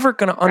we're ever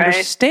going to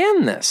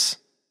understand this?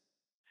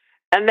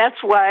 And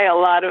that's why a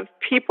lot of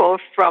people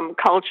from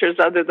cultures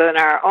other than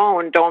our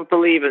own don't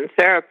believe in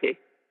therapy.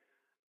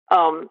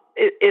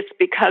 It's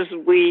because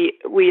we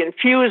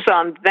infuse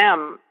on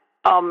them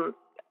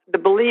the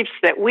beliefs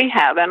that we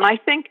have. And I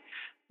think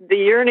the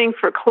yearning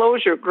for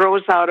closure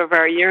grows out of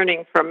our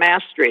yearning for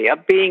mastery,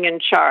 of being in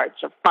charge,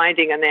 of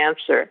finding an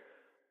answer,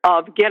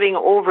 of getting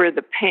over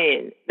the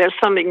pain. There's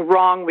something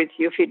wrong with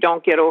you if you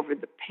don't get over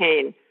the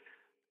pain.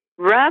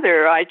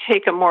 Rather, I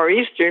take a more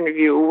Eastern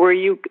view where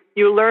you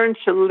learn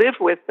to live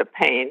with the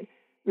pain,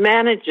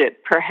 manage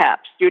it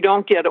perhaps. You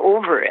don't get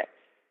over it.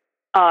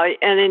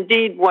 And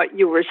indeed, what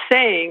you were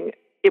saying,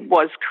 it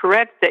was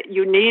correct that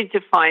you need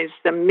to find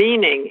some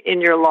meaning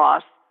in your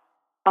loss,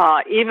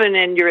 even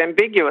in your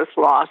ambiguous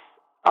loss,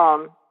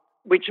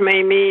 which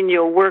may mean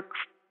you'll work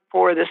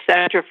for the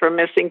Center for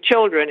Missing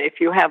Children if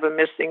you have a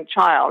missing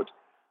child,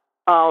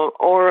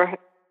 or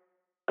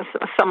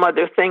some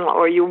other thing,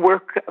 or you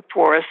work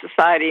for a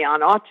society on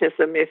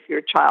autism if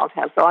your child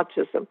has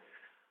autism.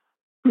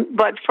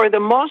 But for the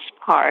most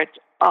part,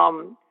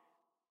 the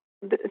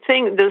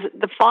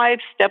 5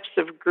 steps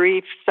of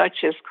grief,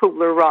 such as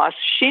Kubler-Ross,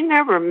 she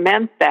never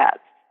meant that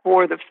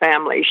for the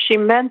family. She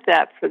meant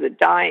that for the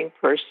dying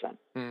person.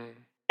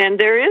 And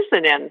there is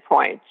an end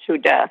point to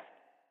death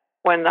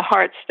when the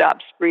heart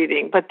stops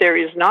breathing, but there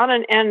is not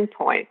an end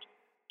point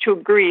to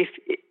grief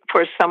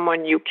for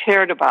someone you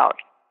cared about.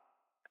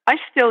 I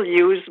still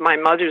use my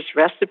mother's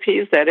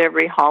recipes at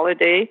every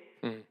holiday.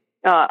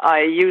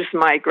 I use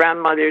my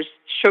grandmother's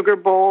sugar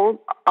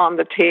bowl on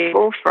the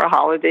table for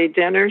holiday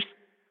dinners.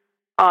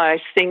 I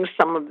sing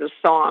some of the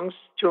songs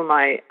to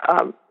my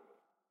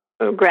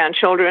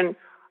grandchildren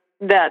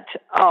that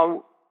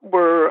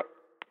were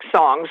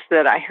songs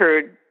that I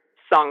heard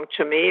sung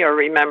to me or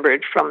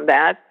remembered from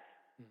that.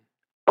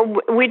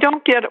 We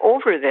don't get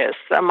over this.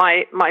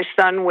 My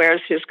son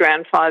wears his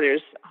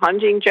grandfather's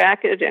hunting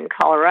jacket in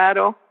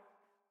Colorado.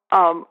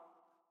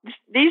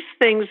 These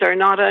things are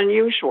not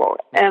unusual.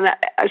 And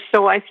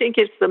so I think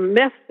it's the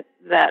myth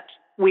that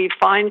we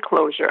find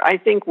closure. I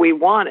think we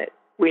want it.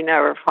 We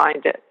never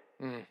find it.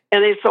 And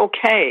it's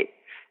okay.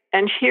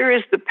 And here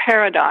is the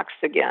paradox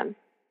again.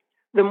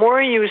 The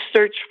more you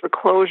search for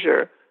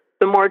closure,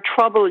 the more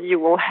trouble you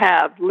will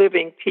have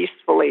living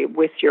peacefully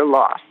with your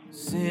loss.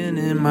 Sin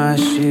in my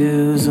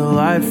shoes, a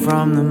light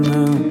from the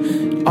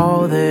moon.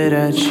 All that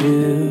I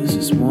choose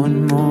is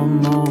one more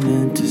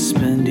moment to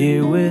spend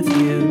here with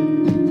you.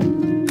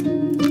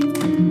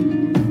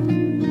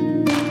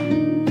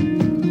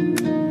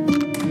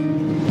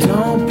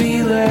 Don't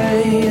be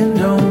late and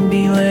don't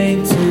be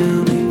late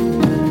to me.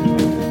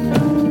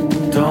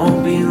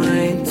 Don't be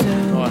late to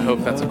me. Oh, I hope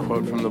that's a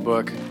quote from the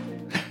book.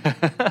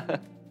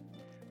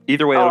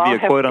 Either way, it'll be a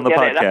quote on the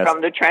podcast.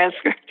 From the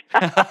transcript.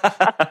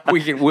 That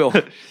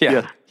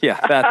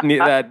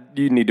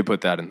you need to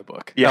put that in the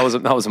book. Yeah,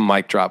 that was a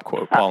mic drop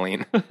quote,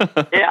 Pauline.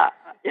 Yeah.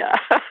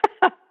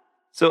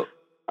 So,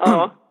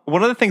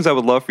 one of the things I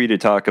would love for you to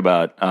talk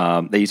about,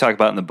 that you talk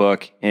about in the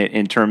book,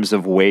 in terms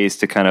of ways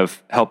to kind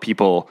of help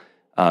people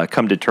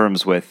come to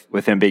terms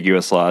with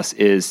ambiguous loss,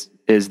 is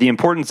the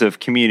importance of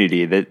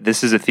community. That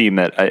this is a theme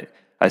that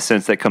I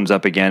sense that comes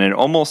up again, and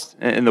almost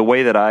in the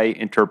way that I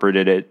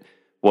interpreted it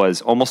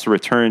was almost a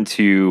return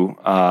to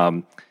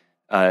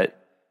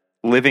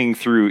living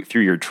through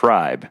your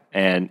tribe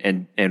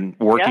and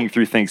working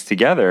through things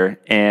together.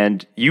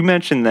 And you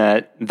mentioned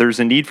that there's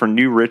a need for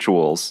new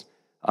rituals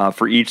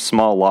for each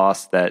small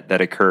loss that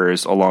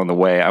occurs along the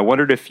way. I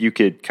wondered if you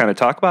could kind of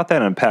talk about that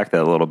and unpack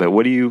that a little bit.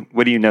 What do you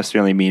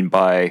necessarily mean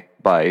by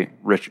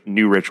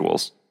new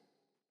rituals?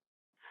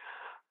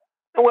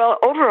 Well,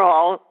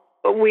 overall,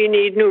 we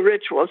need new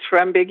rituals for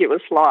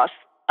ambiguous loss.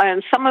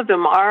 And some of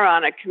them are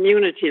on a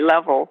community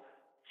level,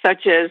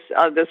 such as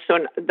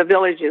the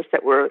villages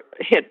that were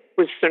hit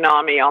with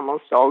tsunami.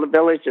 Almost all the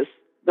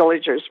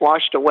villagers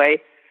washed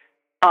away,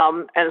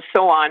 and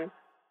so on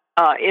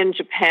in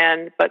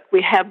Japan. But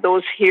we have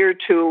those here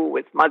too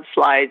with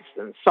mudslides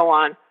and so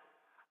on.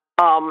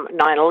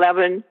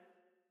 9/11.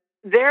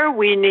 There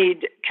we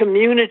need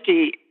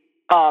community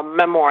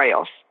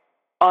memorials.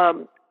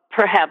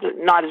 Perhaps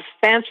not as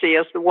fancy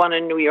as the one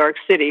in New York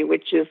City,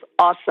 which is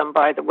awesome,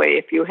 by the way,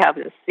 if you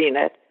haven't seen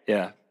it.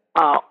 Yeah.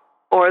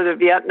 Or the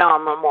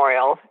Vietnam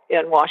Memorial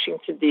in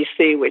Washington,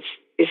 D.C., which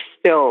is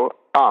still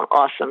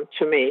awesome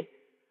to me.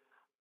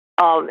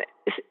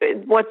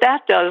 What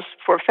that does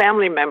for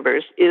family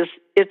members is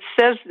it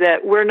says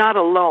that we're not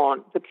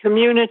alone. The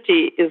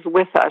community is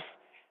with us.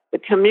 The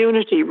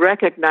community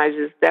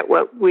recognizes that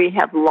we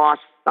have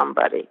lost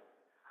somebody.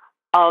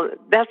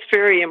 That's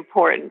very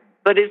important.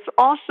 But it's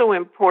also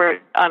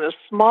important on a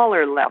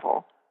smaller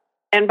level.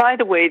 And by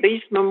the way,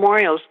 these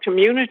memorials,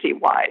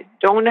 community-wide,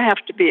 don't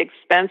have to be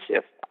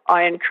expensive.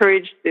 I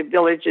encourage the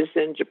villages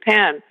in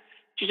Japan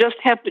to just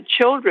have the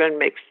children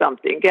make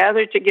something,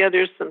 gather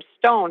together some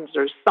stones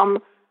or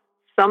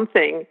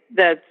something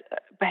that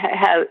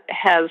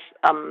has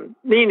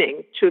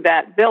meaning to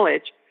that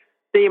village.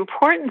 The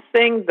important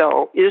thing,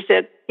 though, is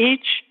that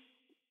each,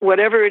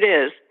 whatever it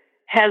is,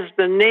 has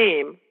the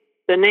names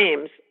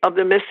of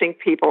the missing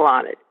people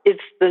on it.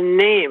 It's the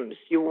names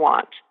you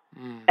want.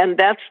 And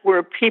that's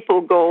where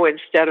people go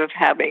instead of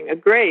having a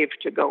grave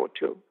to go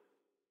to.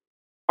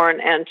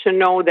 And to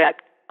know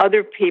that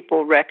other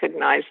people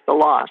recognize the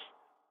loss.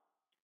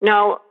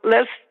 Now,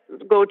 let's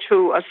go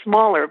to a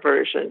smaller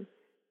version.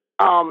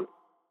 And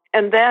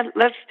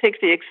let's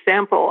take the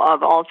example of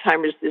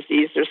Alzheimer's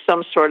disease or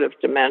some sort of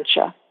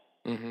dementia.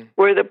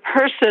 Where the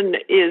person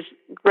is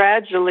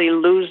gradually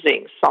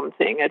losing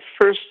something. At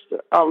first,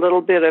 a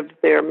little bit of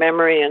their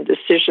memory and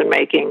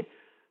decision-making.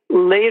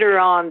 Later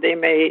on, they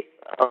may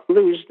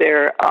lose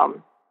their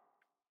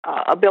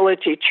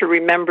ability to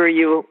remember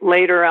you.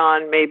 Later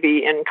on,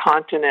 maybe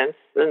incontinence.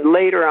 And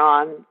later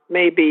on,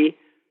 maybe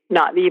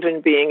not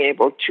even being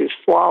able to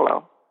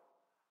swallow.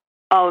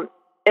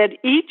 At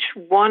each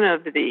one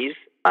of these,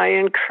 I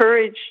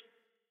encourage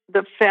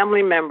the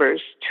family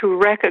members to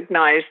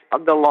recognize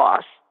the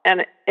loss.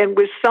 And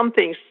with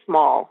something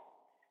small.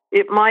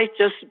 It might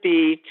just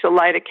be to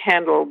light a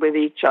candle with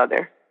each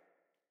other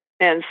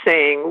and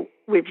saying,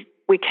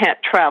 we can't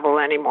travel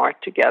anymore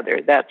together.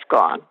 That's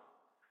gone.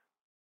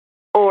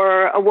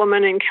 Or a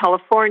woman in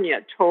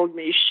California told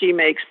me she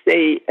makes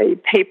a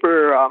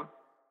paper,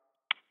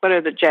 what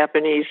are the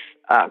Japanese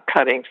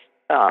cuttings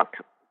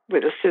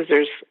with the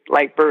scissors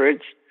like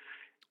birds?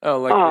 Oh,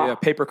 like the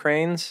paper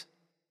cranes?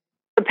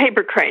 The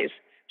paper cranes.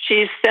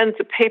 She sends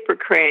a paper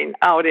crane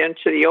out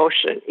into the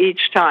ocean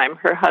each time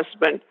her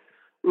husband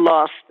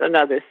lost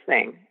another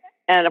thing.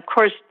 And, of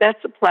course, that's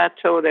a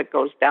plateau that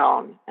goes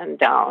down and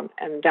down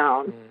and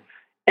down.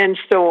 And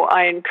so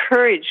I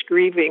encourage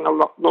grieving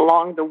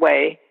along the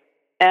way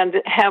and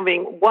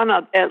having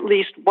at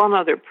least one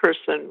other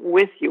person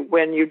with you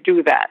when you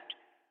do that.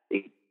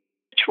 The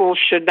ritual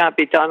should not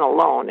be done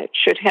alone. It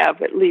should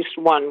have at least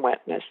one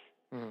witness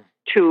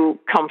to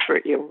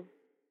comfort you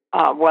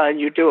while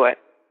you do it.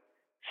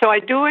 So I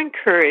do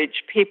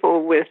encourage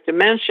people with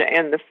dementia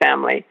in the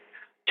family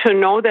to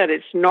know that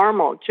it's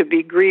normal to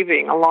be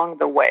grieving along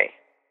the way.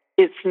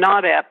 It's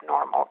not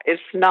abnormal.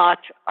 It's not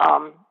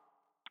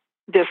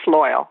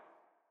disloyal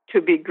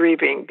to be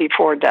grieving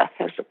before death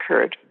has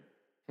occurred.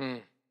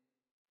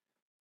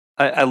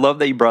 I love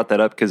that you brought that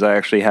up because I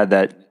actually had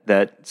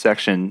that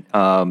section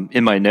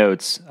in my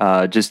notes.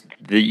 Just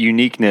the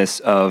uniqueness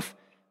of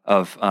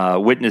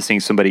witnessing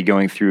somebody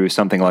going through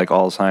something like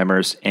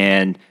Alzheimer's,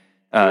 and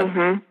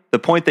the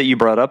point that you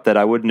brought up that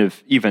I wouldn't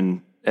have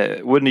even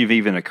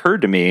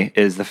occurred to me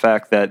is the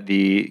fact that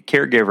the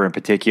caregiver in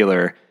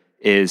particular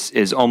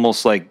is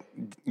almost like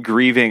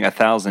grieving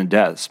 1,000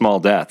 deaths, small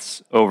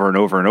deaths, over and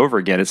over and over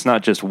again. It's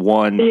not just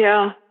one.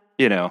 Yeah.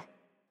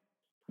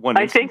 One.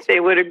 I think they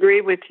would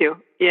agree with you.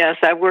 Yes,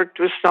 I've worked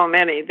with so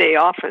many. They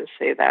often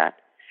say that.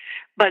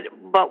 But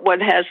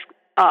what has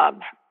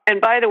and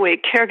by the way,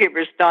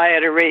 caregivers die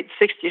at a rate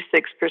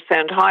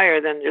 66% higher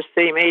than their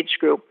same age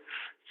group.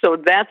 So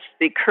that's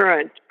the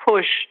current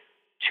push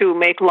to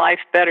make life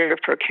better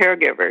for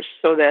caregivers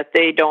so that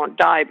they don't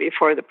die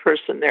before the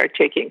person they're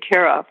taking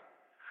care of.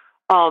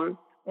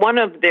 One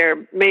of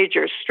their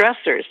major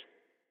stressors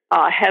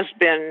has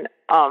been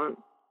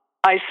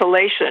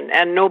isolation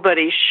and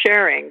nobody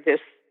sharing this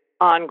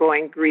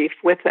ongoing grief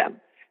with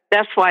them.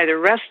 That's why the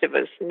rest of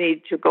us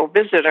need to go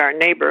visit our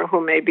neighbor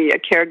who may be a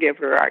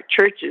caregiver. Our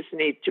churches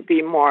need to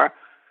be more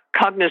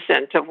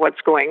cognizant of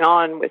what's going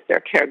on with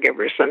their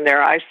caregivers and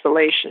their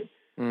isolation.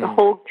 The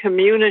whole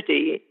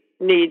community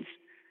needs,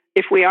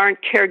 if we aren't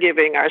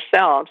caregiving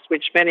ourselves,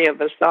 which many of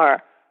us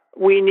are,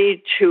 we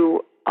need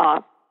to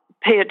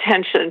pay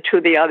attention to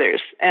the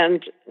others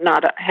and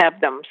not have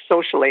them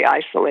socially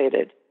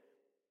isolated.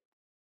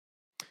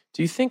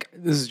 Do you think,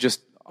 this is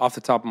just off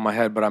the top of my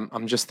head, but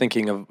I'm just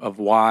thinking of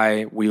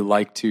why we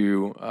like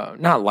to,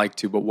 not like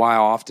to, but why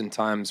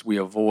oftentimes we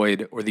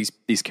avoid, or these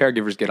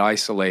caregivers get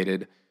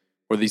isolated,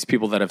 or these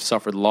people that have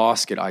suffered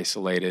loss get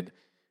isolated.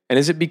 And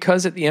is it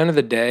because at the end of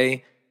the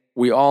day,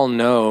 we all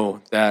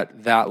know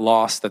that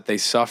loss that they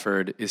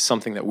suffered is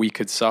something that we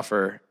could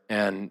suffer,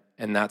 and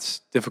that's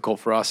difficult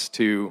for us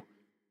to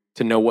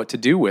know what to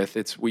do with?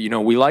 We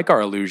like our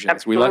illusions.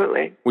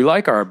 Absolutely. We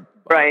like our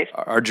right.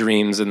 our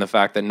dreams and the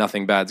fact that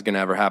nothing bad's going to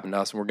ever happen to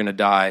us and we're going to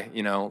die,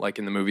 like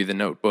in the movie The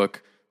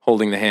Notebook,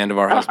 holding the hand of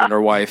our husband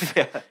or wife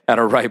at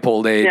a ripe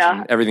old age,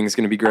 and everything's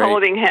going to be great.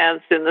 Holding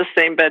hands in the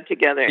same bed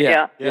together.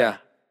 Yeah.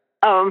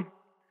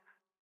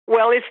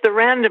 Well, it's the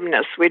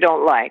randomness we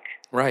don't like.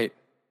 Right.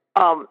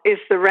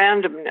 It's the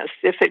randomness.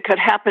 If it could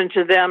happen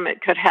to them,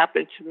 it could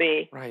happen to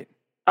me. Right.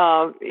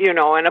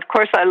 And of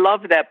course I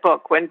love that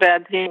book, When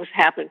Bad Things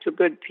Happen to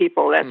Good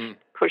People. That's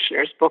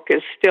Kushner's book,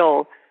 is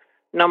still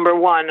number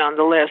one on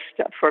the list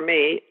for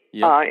me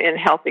in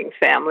helping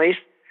families.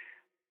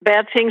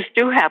 Bad things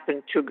do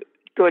happen to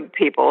good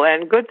people,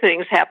 and good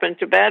things happen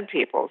to bad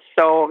people.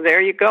 So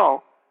there you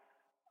go.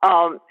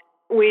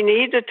 We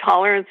need a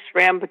tolerance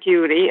for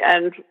ambiguity,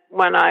 and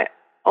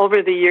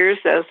over the years,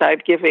 as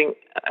I've given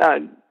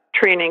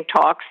training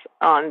talks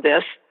on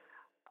this,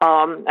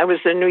 I was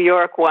in New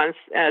York once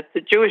at the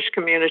Jewish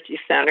Community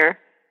Center,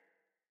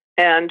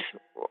 and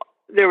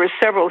there were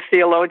several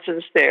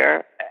theologians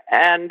there,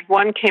 and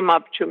one came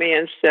up to me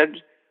and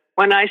said,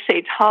 when I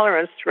say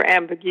tolerance for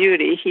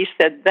ambiguity, he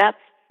said, that's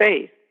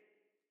faith.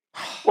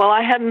 Well,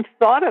 I hadn't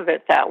thought of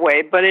it that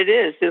way, but it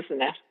is,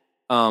 isn't it?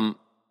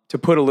 To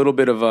put a little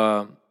bit of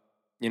a,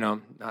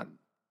 not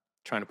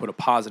trying to put a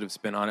positive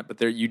spin on it, but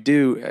there you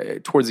do,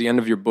 towards the end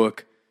of your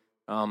book,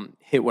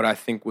 hit what I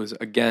think was,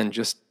 again,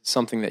 just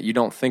something that you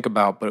don't think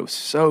about, but it was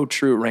so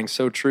true, it rang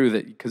so true,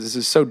 that because this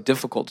is so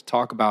difficult to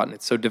talk about and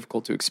it's so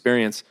difficult to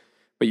experience.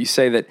 But you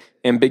say that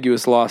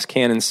ambiguous loss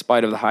can, in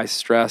spite of the high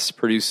stress,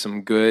 produce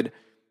some good.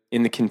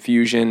 In the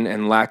confusion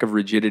and lack of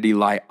rigidity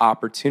lie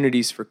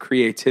opportunities for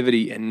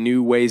creativity and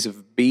new ways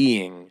of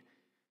being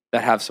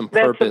that have some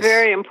purpose. That's a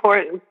very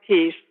important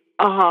piece.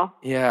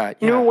 Yeah.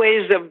 New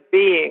ways of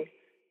being.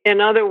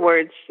 In other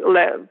words,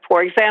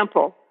 for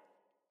example,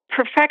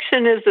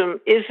 perfectionism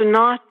is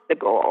not the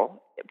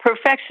goal.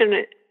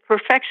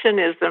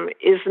 Perfectionism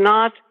is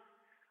not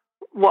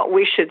what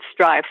we should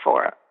strive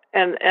for.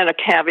 And a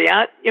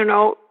caveat,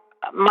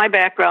 my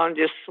background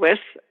is Swiss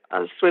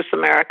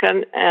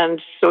American,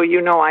 and so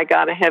I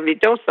got a heavy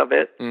dose of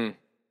it.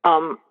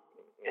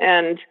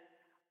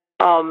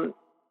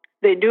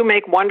 They do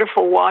make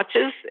wonderful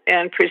watches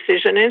and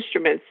precision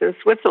instruments in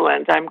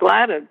Switzerland. I'm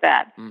glad of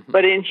that.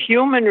 But in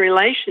human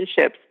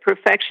relationships,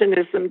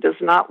 perfectionism does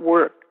not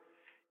work.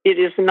 It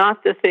is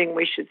not the thing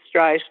we should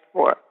strive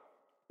for.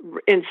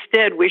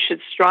 Instead, we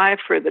should strive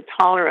for the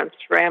tolerance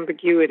for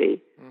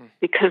ambiguity,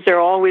 because there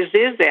always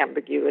is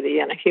ambiguity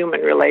in a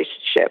human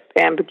relationship,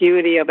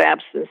 ambiguity of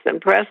absence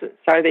and presence.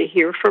 Are they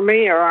here for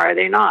me or are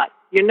they not?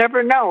 You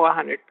never know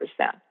 100%.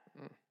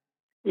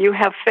 You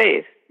have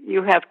faith.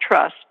 You have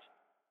trust.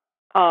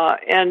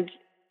 And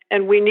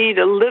we need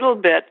a little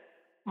bit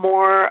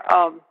more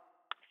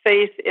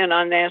faith in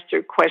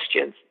unanswered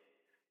questions.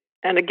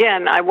 And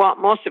again, I want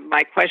most of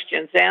my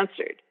questions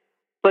answered,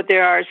 but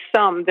there are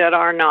some that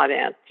are not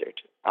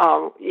answered.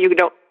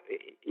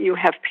 You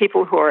have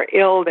people who are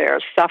ill, they're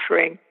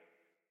suffering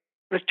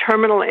with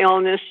terminal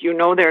illness.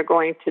 They're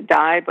going to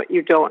die, but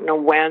you don't know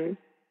when.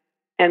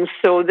 And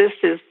so this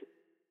is,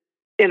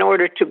 in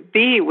order to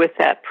be with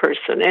that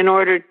person, in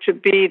order to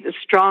be the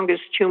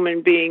strongest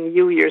human being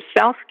you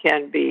yourself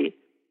can be,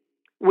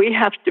 we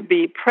have to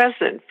be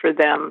present for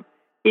them,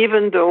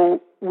 even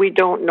though we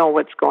don't know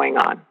what's going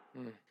on.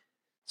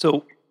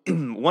 So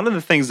one of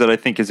the things that I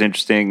think is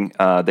interesting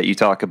that you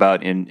talk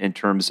about in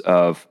terms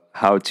of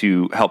how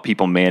to help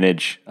people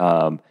manage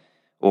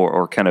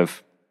or kind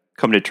of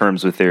come to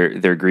terms with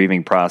their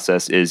grieving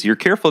process is you're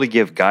careful to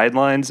give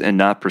guidelines and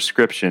not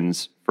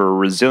prescriptions for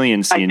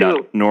resiliency,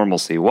 not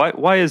normalcy.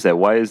 Why is that?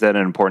 Why is that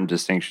an important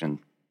distinction?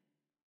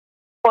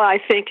 Well, I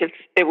think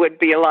it would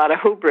be a lot of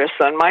hubris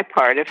on my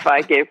part if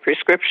I gave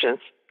prescriptions.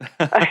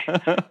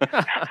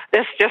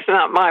 That's just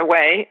not my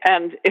way.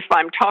 And if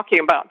I'm talking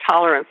about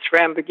tolerance for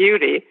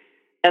ambiguity,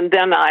 and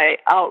then I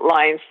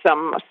outline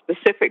some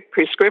specific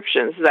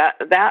prescriptions,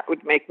 that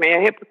would make me a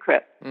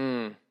hypocrite.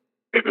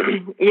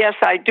 Yes,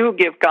 I do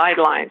give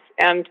guidelines,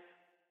 and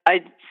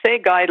I say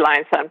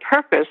guidelines on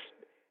purpose,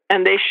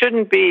 and they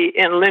shouldn't be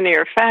in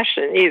linear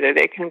fashion either.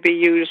 They can be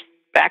used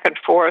back and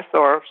forth,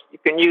 or you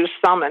can use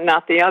some and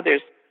not the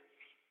others.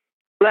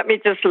 Let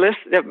me just list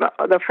them.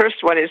 The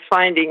first one is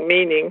finding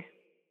meaning,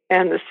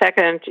 and the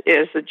second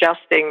is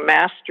adjusting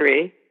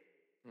mastery.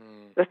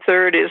 The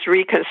third is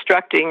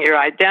reconstructing your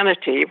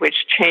identity,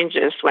 which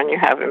changes when you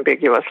have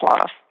ambiguous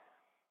loss.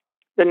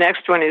 The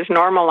next one is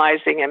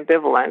normalizing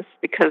ambivalence,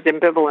 because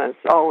ambivalence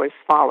always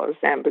follows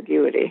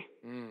ambiguity.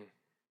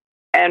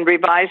 And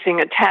revising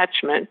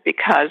attachment,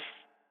 because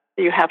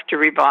you have to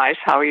revise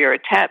how you're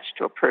attached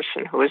to a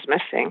person who is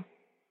missing.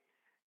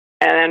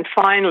 And then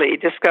finally,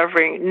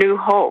 discovering new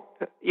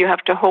hope. You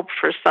have to hope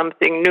for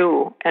something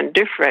new and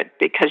different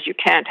because you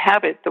can't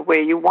have it the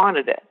way you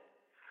wanted it.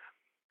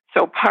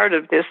 So part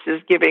of this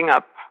is giving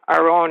up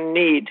our own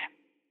need,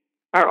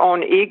 our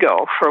own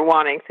ego for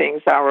wanting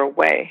things our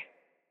way.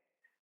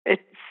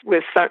 It's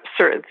with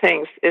certain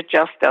things, it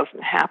just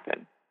doesn't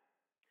happen.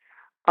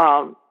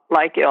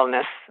 Like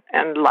illness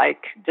and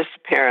like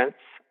disappearance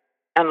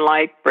and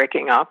like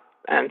breaking up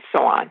and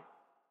so on.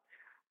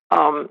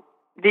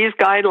 These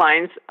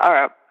guidelines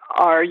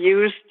are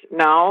used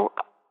now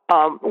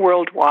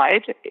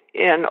worldwide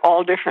in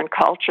all different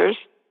cultures,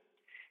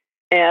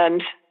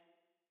 and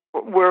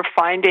we're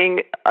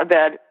finding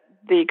that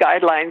the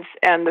guidelines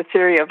and the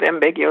theory of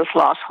ambiguous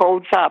loss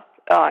holds up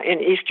in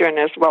Eastern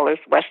as well as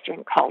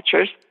Western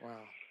cultures.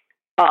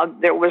 Wow.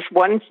 There was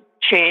one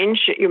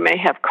change, you may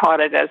have caught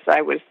it as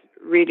I was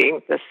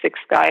reading the 6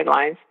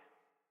 guidelines.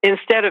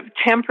 Instead of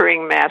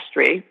tempering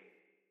mastery,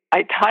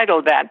 I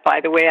titled that,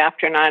 by the way,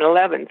 after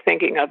 9/11,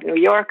 thinking of New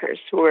Yorkers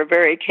who were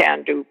very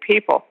can-do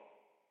people.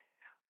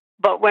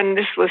 But when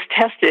this was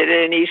tested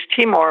in East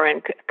Timor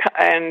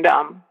and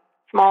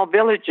small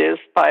villages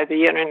by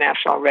the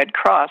International Red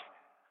Cross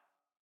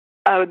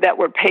that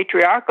were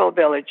patriarchal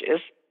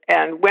villages,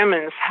 and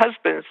women's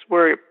husbands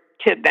were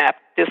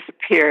kidnapped,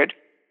 disappeared,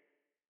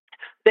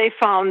 they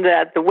found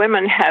that the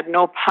women had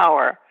no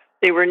power.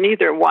 They were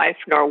neither wife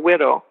nor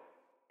widow.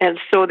 And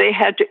so they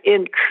had to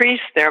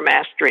increase their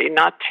mastery,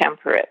 not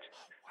temper it,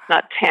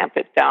 not tamp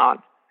it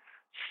down.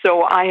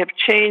 So I have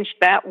changed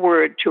that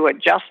word to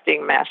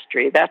adjusting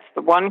mastery. That's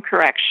the one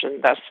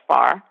correction thus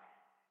far.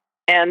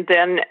 And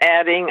then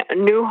adding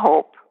new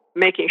hope,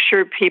 making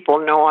sure people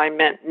know I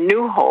meant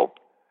new hope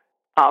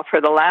for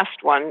the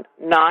last one,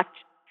 not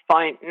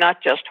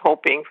just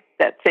hoping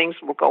that things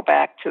will go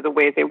back to the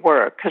way they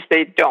were, because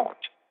they don't.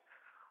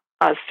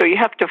 So you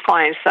have to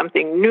find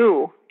something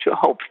new to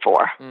hope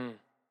for. Mm.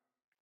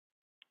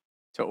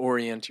 To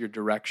orient your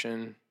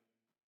direction.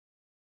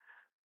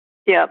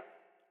 Yeah,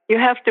 you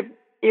have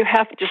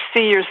to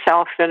see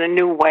yourself in a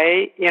new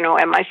way. You know,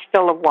 am I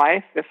still a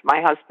wife if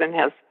my husband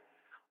has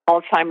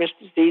Alzheimer's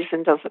disease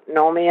and doesn't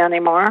know me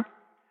anymore?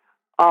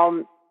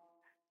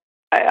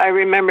 I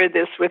remember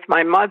this with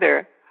my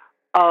mother.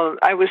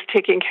 I was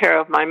taking care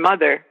of my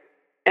mother,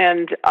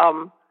 and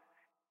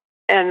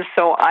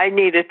so I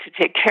needed to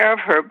take care of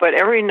her. But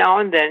every now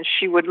and then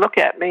she would look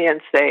at me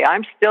and say,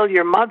 "I'm still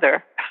your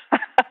mother."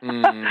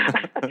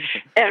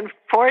 And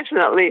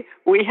fortunately,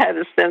 we had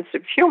a sense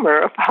of humor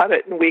about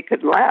it, and we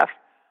could laugh.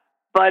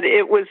 But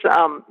it was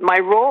my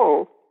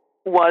role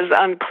was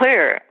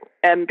unclear,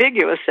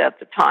 ambiguous at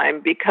the time,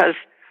 because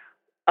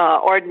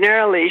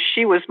ordinarily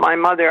she was my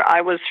mother,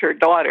 I was her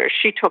daughter.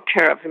 She took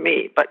care of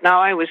me, but now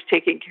I was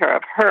taking care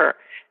of her,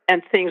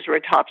 and things were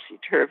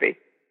topsy-turvy.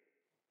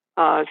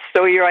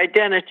 So your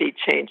identity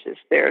changes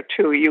there,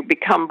 too. You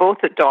become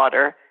both a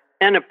daughter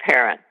and a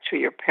parent to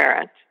your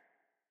parent.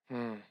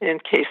 In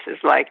cases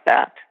like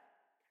that.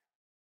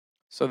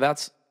 So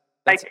that's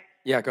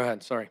yeah, go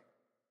ahead. Sorry.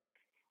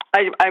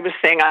 I was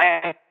saying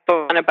I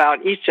thought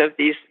about each of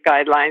these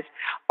guidelines.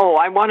 Oh,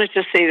 I wanted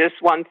to say this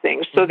one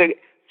thing. So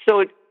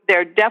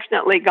they're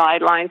definitely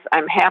guidelines.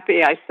 I'm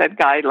happy I said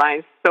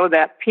guidelines so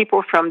that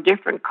people from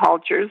different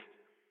cultures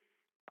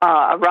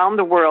around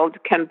the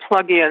world can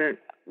plug in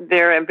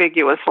their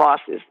ambiguous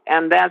losses.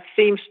 And that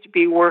seems to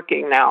be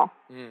working now.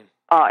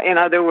 In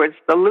other words,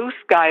 the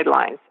loose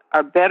guidelines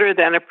are better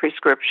than a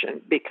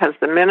prescription, because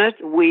the minute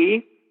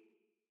we,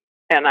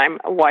 and I'm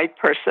a white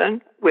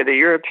person with a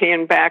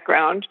European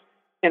background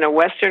in a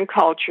Western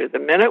culture, the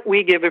minute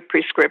we give a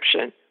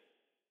prescription,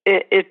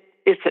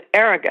 it's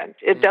arrogant.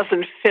 It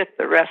doesn't fit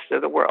the rest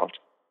of the world.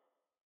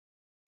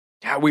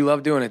 Yeah, we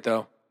love doing it,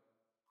 though.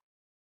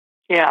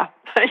 Yeah.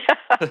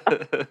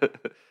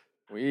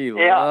 We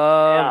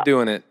love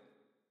doing it.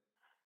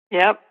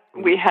 Yep,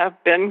 we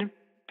have been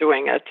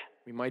doing it.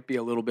 We might be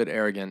a little bit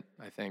arrogant,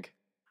 I think.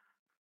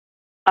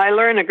 I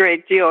learn a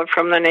great deal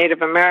from the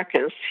Native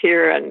Americans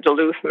here in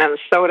Duluth,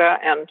 Minnesota,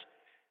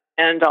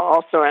 and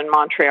also in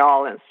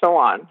Montreal and so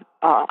on,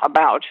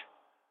 about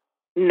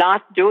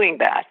not doing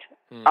that.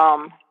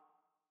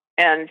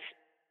 And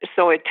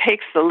so it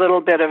takes a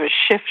little bit of a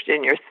shift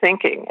in your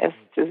thinking as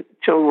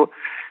to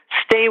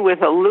stay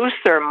with a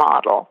looser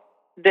model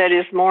that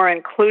is more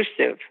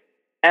inclusive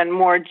and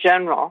more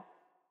general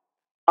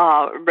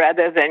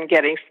rather than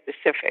getting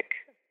specific.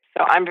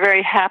 So I'm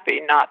very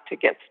happy not to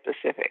get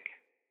specific.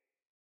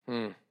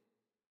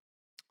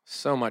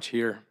 So much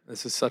here.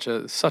 This is such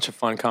a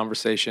fun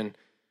conversation.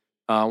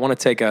 I want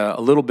to take a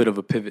little bit of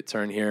a pivot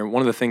turn here.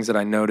 One of the things that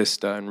I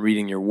noticed in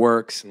reading your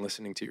works and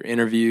listening to your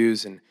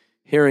interviews and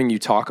hearing you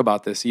talk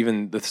about this,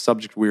 even the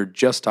subject we were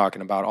just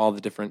talking about, all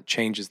the different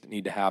changes that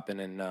need to happen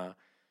and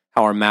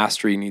how our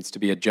mastery needs to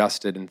be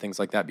adjusted and things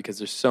like that, because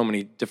there's so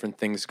many different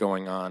things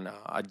going on,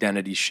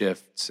 identity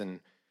shifts and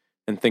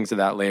things of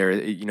that layer.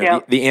 You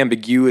know, the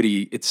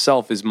ambiguity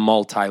itself is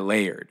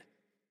multi-layered.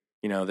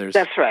 You know,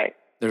 that's right.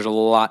 There's a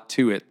lot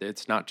to it.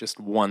 It's not just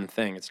one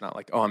thing. It's not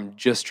like, oh, I'm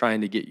just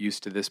trying to get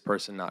used to this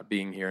person not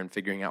being here and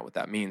figuring out what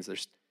that means.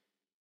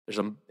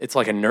 it's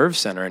like a nerve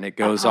center, and it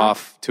goes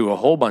off to a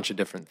whole bunch of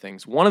different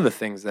things. One of the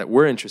things that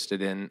we're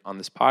interested in on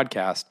this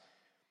podcast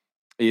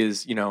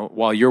is,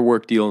 while your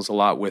work deals a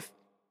lot with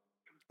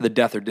the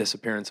death or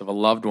disappearance of a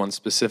loved one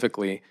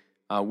specifically,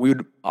 we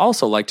would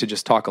also like to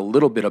just talk a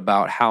little bit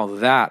about how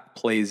that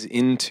plays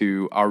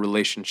into our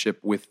relationship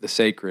with the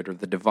sacred or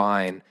the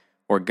divine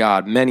or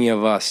God. Many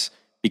of us,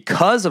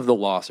 because of the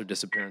loss or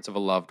disappearance of a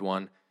loved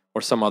one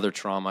or some other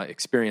trauma,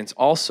 experience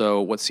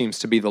also what seems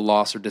to be the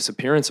loss or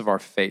disappearance of our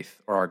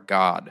faith or our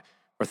God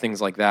or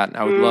things like that.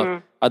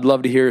 And I'd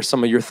love to hear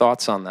some of your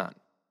thoughts on that.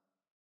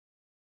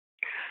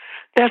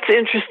 That's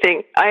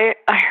interesting. I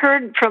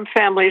heard from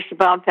families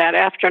about that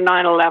after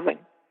 9/11,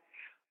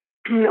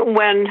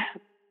 when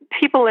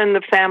people in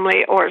the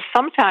family or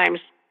sometimes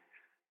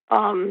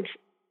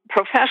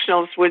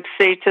professionals would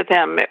say to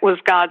them, it was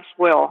God's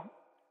will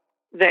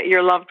that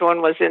your loved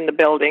one was in the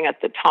building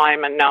at the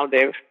time and now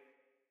they've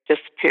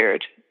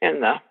disappeared in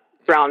the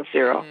ground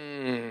zero.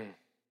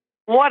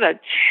 What a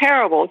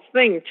terrible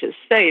thing to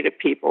say to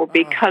people,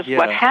 because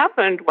what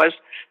happened was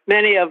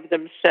many of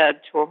them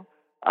said to,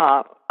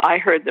 I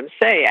heard them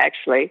say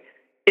actually,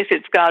 if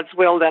it's God's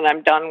will, then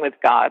I'm done with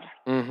God.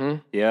 Mm-hmm.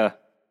 Yeah.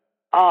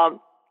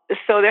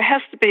 So there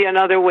has to be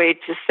another way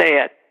to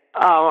say it.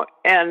 I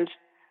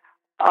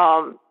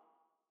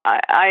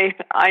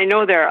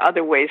know there are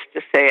other ways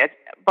to say it,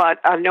 but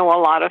I know a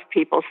lot of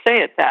people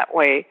say it that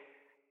way.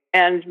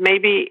 And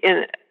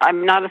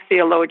I'm not a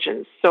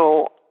theologian,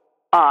 so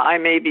I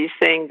may be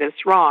saying this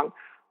wrong,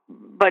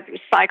 but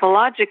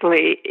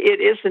psychologically, it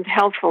isn't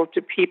helpful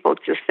to people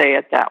to say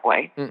it that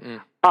way.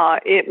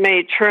 It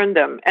may turn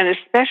them, and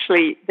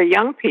especially the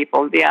young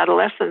people, the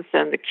adolescents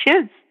and the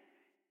kids,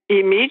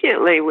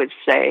 immediately would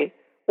say,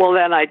 well,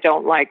 then I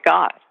don't like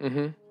God.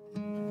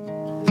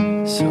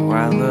 So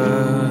I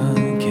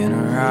look in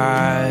her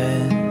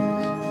eyes,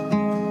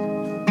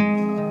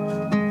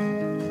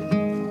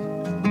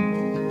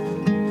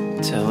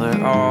 tell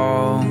her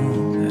all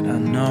that I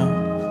know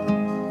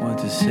what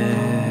to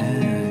say.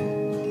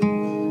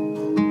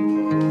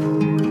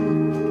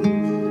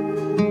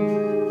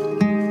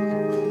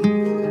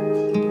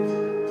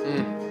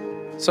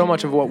 So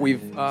much of what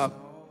we've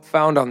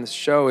found on this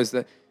show is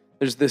that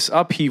there's this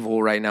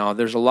upheaval right now.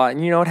 There's a lot,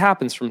 and it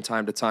happens from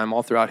time to time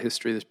all throughout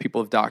history. There's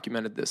people have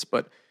documented this,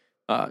 but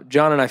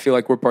John and I feel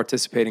like we're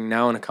participating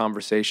now in a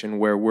conversation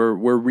where we're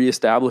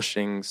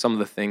reestablishing some of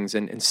the things,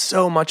 and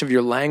so much of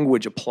your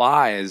language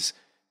applies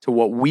to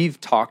what we've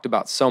talked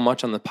about so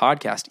much on the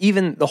podcast.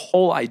 Even the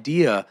whole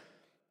idea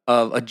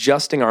of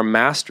adjusting our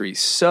mastery.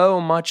 So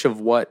much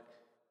of what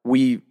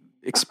we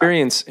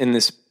experience in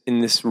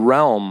this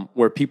realm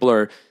where people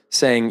are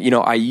saying,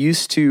 I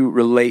used to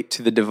relate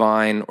to the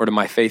divine or to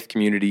my faith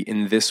community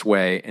in this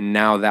way, and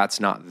now that's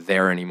not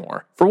there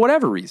anymore. For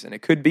whatever reason.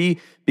 It could be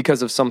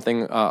because of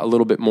something a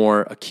little bit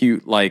more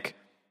acute, like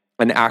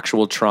an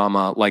actual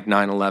trauma like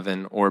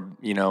 9/11, or,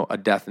 a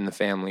death in the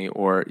family,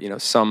 or,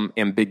 some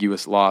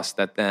ambiguous loss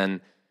that then,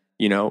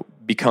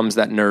 becomes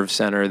that nerve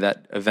center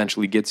that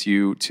eventually gets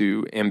you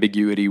to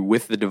ambiguity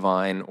with the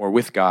divine or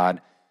with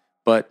God.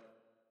 But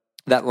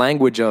that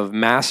language of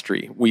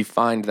mastery, we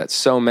find that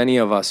so many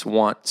of us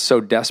want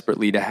so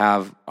desperately to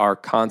have our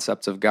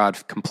concepts of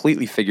God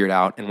completely figured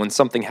out. And when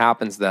something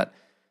happens that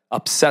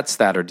upsets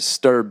that or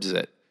disturbs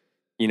it,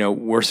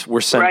 we're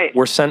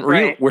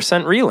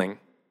sent reeling,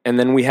 and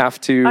then we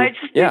have to. I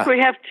just think we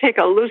have to take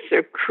a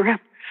looser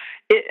grip.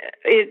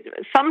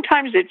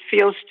 Sometimes it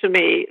feels to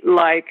me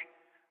like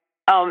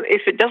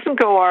if it doesn't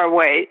go our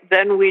way,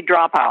 then we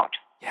drop out.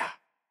 Yeah.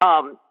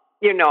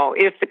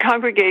 If the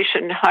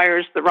congregation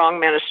hires the wrong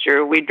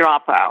minister, we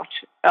drop out.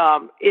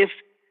 If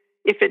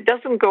it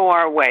doesn't go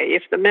our way,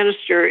 if the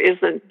minister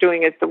isn't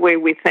doing it the way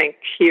we think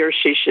he or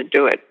she should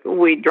do it,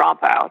 we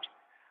drop out.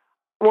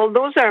 Well,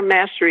 those are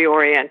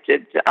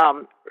mastery-oriented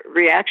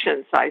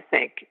reactions, I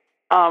think.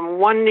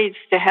 One needs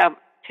to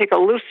take a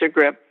looser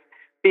grip,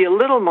 be a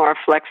little more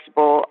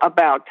flexible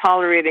about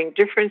tolerating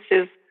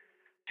differences,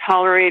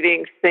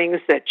 tolerating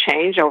things that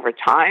change over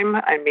time.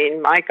 I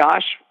mean, my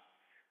gosh,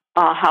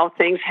 how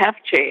things have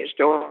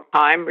changed over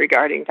time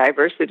regarding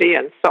diversity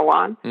and so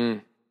on.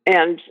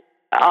 And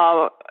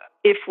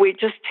if we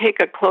just take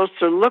a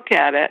closer look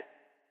at it,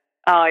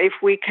 if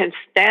we can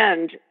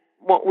stand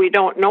what we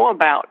don't know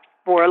about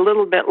for a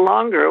little bit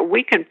longer,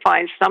 we can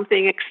find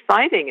something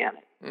exciting in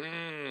it.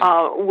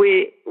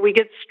 We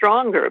get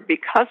stronger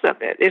because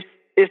of it.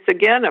 It's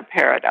again a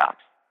paradox.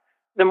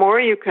 The more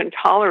you can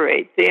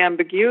tolerate the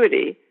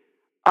ambiguity,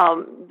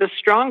 the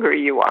stronger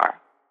you are.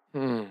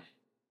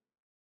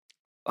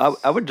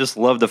 I would just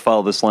love to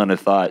follow this line of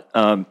thought,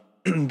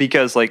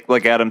 because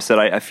like Adam said,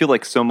 I feel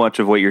like so much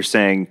of what you're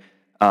saying,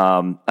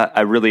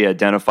 I really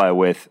identify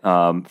with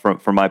from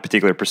my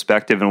particular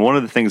perspective. And one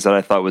of the things that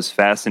I thought was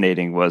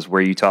fascinating was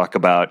where you talk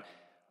about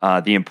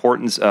the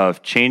importance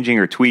of changing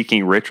or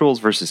tweaking rituals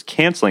versus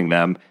canceling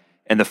them.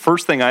 And the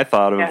first thing I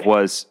thought of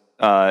was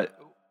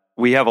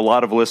we have a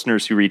lot of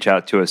listeners who reach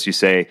out to us who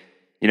say,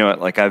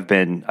 like I've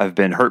been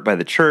hurt by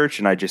the church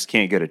and I just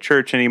can't go to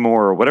church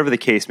anymore, or whatever the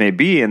case may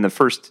be. And the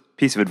first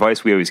piece of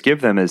advice we always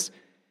give them is,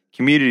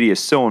 community is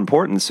so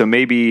important. So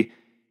maybe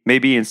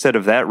instead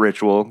of that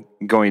ritual,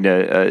 going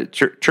to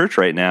church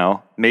right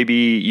now, maybe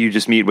you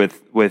just meet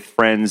with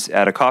friends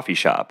at a coffee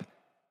shop,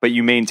 but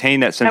you maintain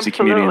that sense of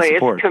community and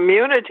support. It's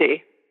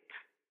community.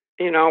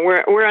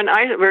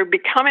 We're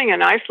becoming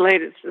an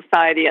isolated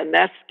society, and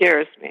that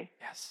scares me.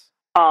 Yes.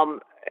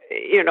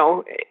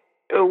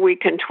 We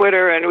can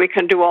Twitter and we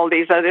can do all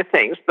these other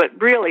things, but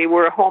really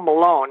we're home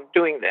alone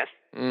doing this.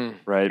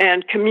 Right.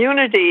 And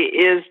community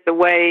is the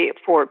way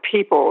for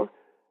people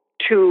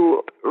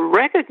to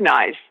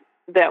recognize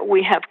that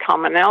we have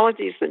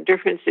commonalities and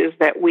differences,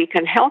 that we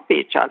can help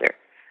each other.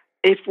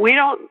 If we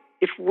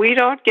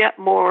don't get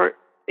more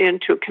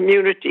into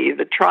community,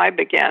 the tribe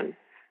again,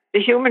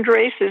 the human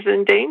race is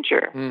in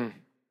danger.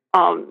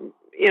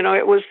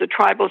 It was the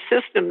tribal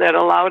system that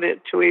allowed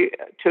it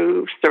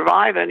to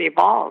survive and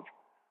evolve.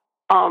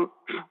 And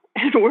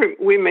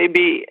we may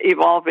be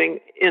evolving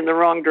in the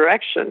wrong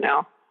direction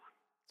now.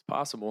 It's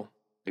possible.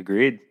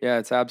 Agreed. Yeah,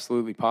 it's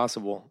absolutely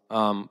possible.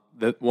 One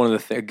of the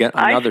things,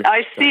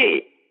 I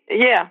see.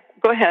 Yeah,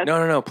 go ahead.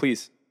 No,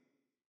 please.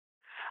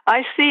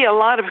 I see a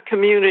lot of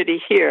community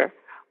here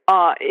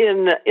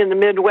in the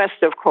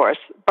Midwest, of course,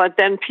 but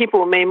then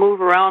people may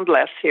move around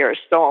less here,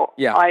 so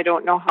yeah. I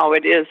don't know how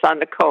it is on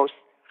the coast.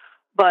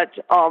 But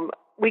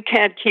we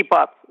can't keep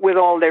up with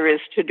all there is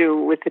to do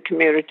with the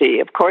community.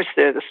 Of course,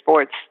 there are the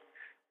sports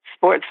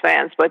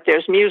fans, but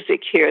there's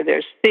music here,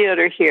 there's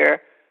theater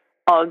here,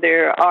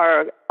 there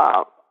are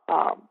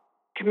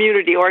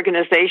community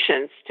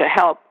organizations to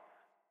help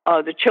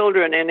the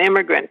children in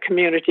immigrant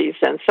communities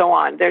and so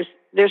on. There's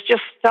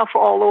just stuff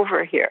all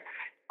over here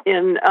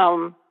in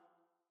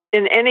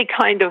any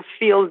kind of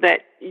field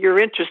that you're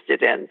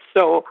interested in.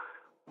 So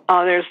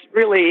there's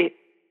really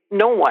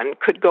no one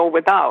could go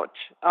without.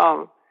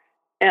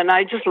 And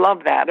I just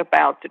love that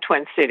about the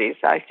Twin Cities.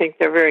 I think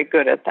they're very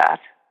good at that.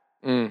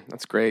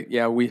 That's great.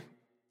 Yeah,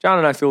 John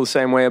and I feel the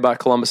same way about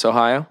Columbus,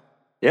 Ohio.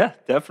 Yeah,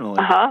 definitely.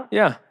 Uh-huh.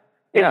 Yeah.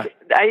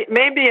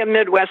 Maybe a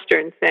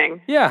Midwestern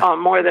thing. Yeah.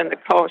 More than the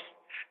coast.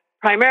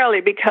 Primarily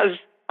because,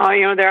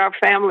 there are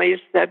families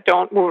that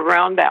don't move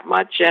around that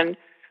much. And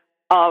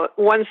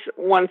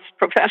once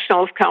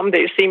professionals come,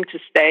 they seem to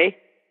stay.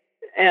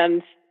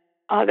 And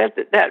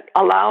that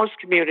allows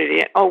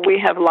community. We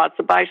have lots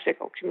of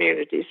bicycle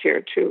communities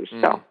here too.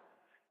 So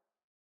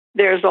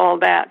there's all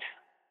that.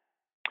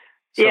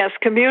 So, yes,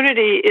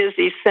 community is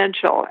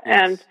essential.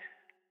 Yes.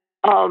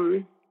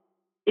 And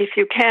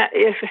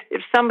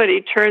if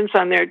somebody turns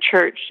on their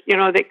church,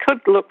 they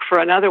could look for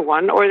another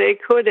one, or they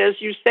could, as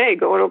you say,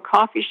 go to a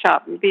coffee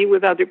shop and be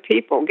with other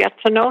people, get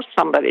to know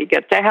somebody,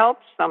 get to help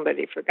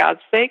somebody. For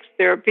God's sakes,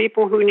 there are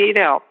people who need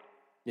help.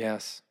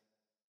 Yes.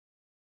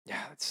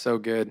 Yeah, it's so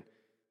good.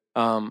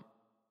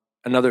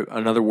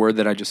 Another word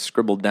that I just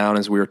scribbled down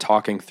as we were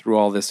talking through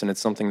all this, and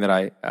it's something that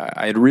I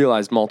had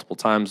realized multiple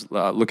times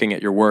looking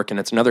at your work, and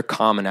it's another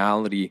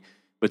commonality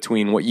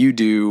between what you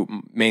do,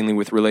 mainly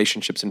with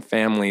relationships and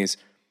families,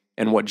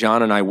 and what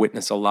John and I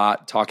witness a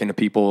lot talking to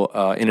people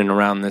in and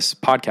around this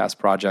podcast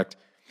project.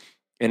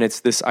 And it's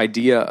this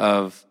idea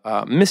of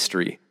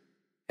mystery,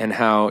 and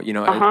how,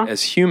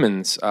 as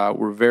humans,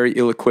 we're very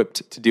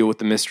ill-equipped to deal with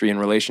the mystery in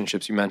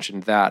relationships. You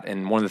mentioned that.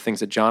 And one of the things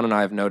that John and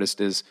I have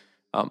noticed is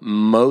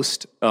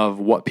most of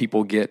what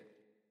people get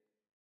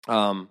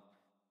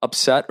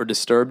upset or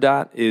disturbed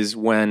at is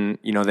when,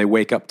 they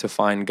wake up to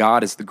find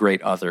God as the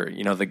great other,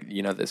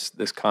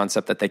 this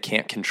concept that they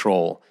can't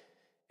control.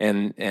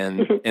 And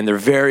they're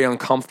very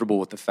uncomfortable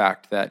with the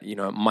fact that,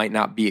 it might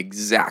not be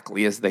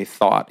exactly as they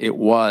thought it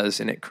was,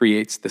 and it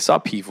creates this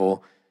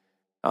upheaval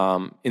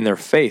in their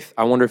faith.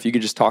 I wonder if you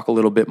could just talk a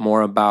little bit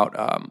more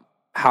about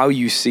how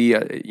you see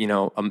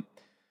a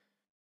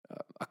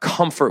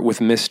comfort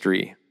with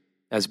mystery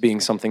as being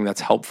something that's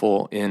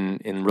helpful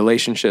in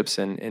relationships,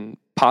 and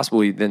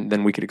possibly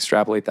then we could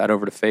extrapolate that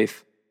over to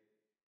faith.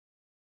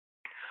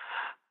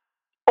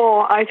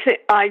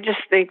 I just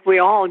think we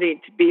all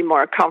need to be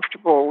more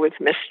comfortable with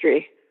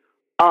mystery.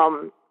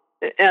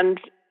 And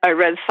I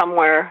read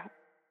somewhere,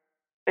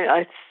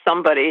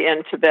 somebody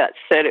in Tibet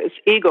said it's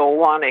ego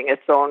wanting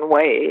its own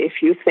way.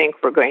 If you think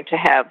we're going to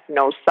have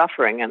no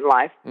suffering in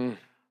life,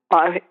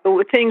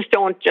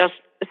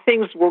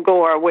 things will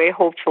go our way,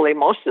 hopefully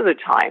most of the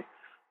time,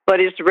 but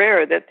it's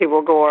rare that they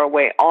will go our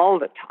way all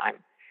the time.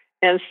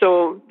 And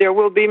so there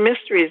will be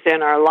mysteries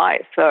in our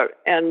life,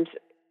 and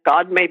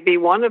God may be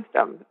one of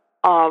them.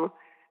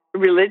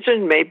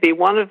 Religion may be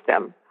one of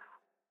them.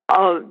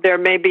 There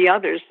may be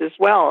others as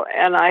well.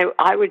 And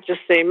I would just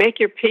say, make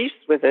your peace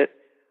with it.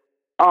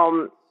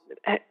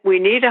 We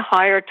need a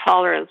higher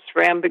tolerance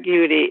for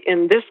ambiguity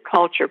in this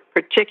culture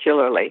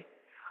particularly.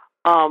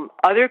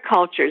 Other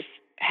cultures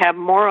have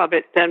more of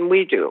it than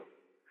we do.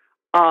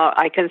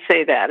 I can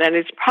say that. And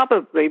it's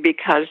probably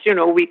because,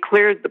 we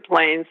cleared the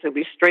plains and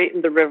we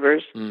straightened the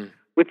rivers.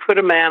 We put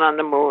a man on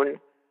the moon.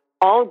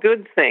 All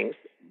good things.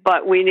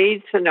 But we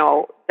need to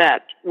know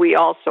that we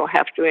also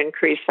have to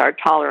increase our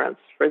tolerance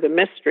for the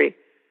mystery.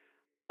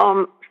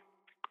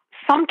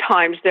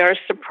 Sometimes there are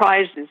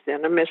surprises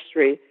in a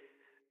mystery.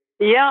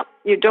 yeah,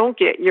 you don't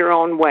get your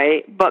own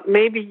way, but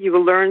maybe you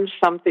learn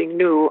something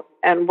new.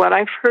 And what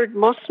I've heard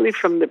mostly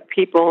from the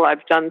people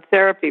I've done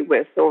therapy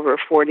with over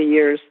 40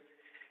 years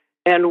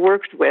and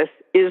worked with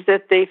is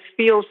that they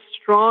feel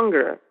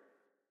stronger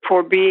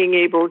for being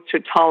able to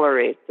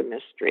tolerate the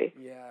mystery.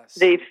 Yes.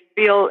 They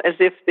feel as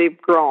if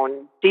they've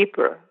grown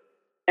deeper.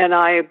 And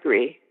I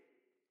agree.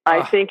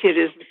 I think it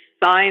is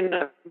a sign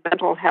of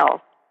mental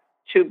health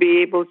to be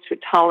able to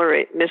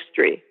tolerate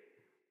mystery,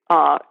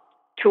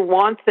 to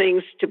want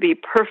things to be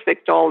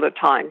perfect all the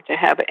time, to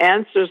have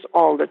answers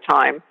all the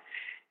time,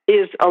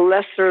 is a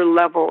lesser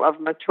level of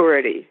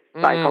maturity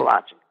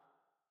psychologically.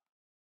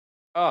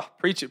 Oh,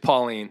 preach it,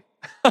 Pauline.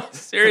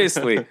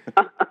 Seriously.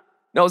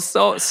 No,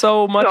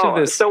 so much of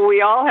this. So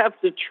we all have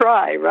to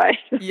try, right?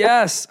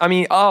 Yes. I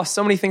mean,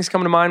 so many things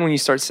come to mind when you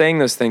start saying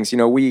those things. You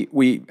know,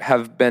 we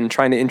have been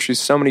trying to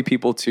introduce so many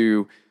people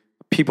to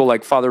people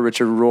like Father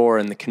Richard Rohr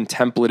and the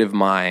contemplative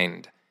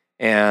mind.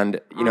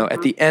 And, you know,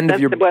 at the end of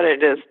your... That's what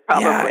it is,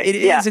 probably. Yeah, it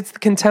is. It's the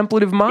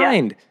contemplative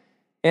mind.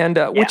 Yeah.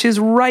 And which is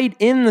right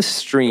in the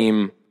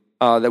stream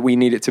that we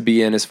need it to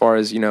be in as far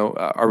as, you know,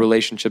 our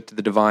relationship to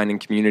the divine and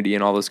community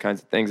and all those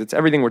kinds of things. It's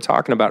everything we're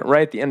talking about.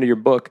 Right at the end of your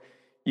book,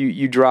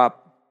 you drop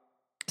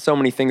so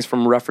many things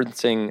from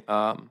referencing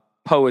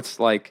poets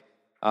like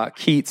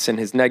Keats and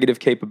his negative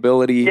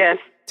capability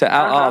to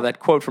that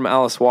quote from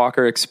Alice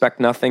Walker, expect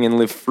nothing and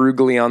live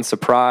frugally on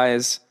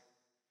surprise.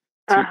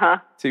 To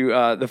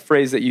the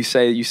phrase that you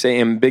say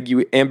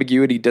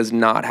ambiguity does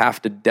not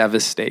have to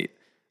devastate.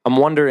 I'm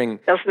wondering.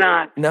 Does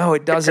not. No,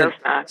 it doesn't. It does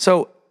not.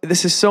 So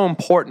this is so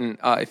important.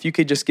 If you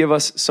could just give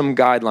us some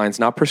guidelines,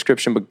 not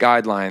prescription, but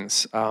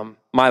guidelines.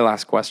 My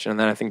last question, and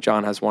then I think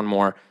John has one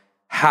more.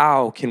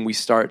 How can we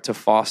start to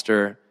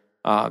foster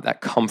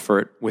that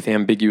comfort with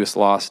ambiguous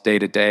loss day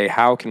to day?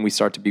 How can we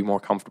start to be more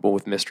comfortable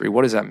with mystery?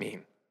 What does that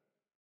mean?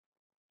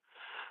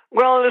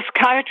 Well, the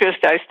psychiatrist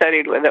I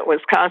studied with at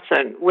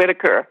Wisconsin,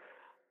 Whitaker,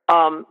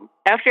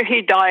 after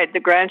he died, the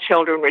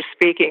grandchildren were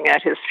speaking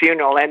at his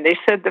funeral, and they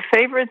said the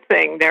favorite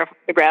thing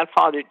the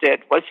grandfather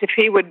did was if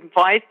he would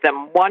invite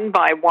them one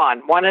by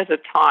one at a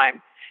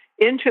time,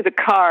 into the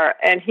car,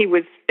 and he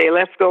would say,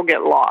 let's go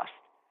get lost.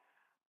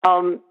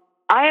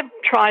 I have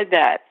tried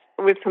that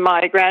with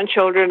my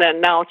grandchildren, and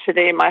now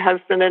today my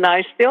husband and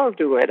I still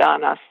do it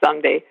on a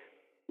Sunday.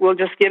 We'll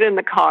just get in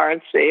the car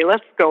and say,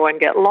 let's go and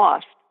get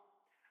lost.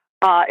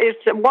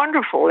 It's a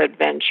wonderful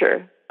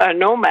adventure.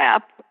 No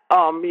map.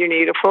 You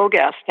need a full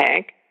gas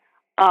tank.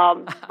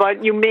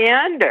 But you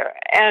meander.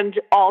 And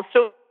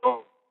also,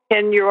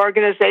 can your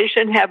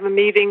organization have a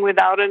meeting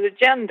without an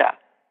agenda?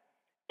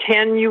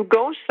 Can you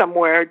go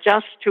somewhere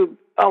just to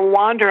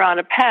wander on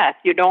a path?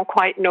 You don't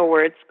quite know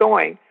where it's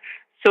going.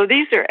 So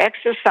these are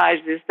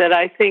exercises that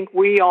I think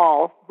we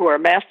all who are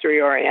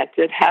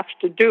mastery-oriented have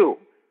to do.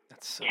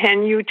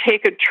 Can you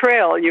take a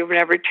trail you've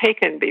never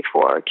taken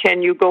before?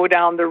 Can you go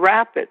down the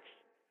rapids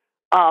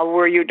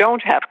where you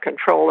don't have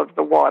control of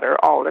the water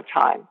all the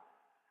time?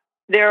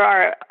 There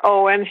are,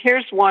 and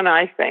here's one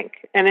I think,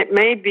 and it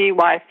may be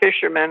why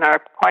fishermen are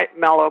quite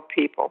mellow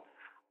people.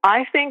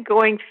 I think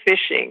going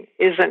fishing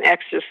is an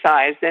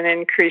exercise in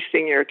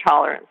increasing your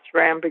tolerance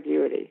for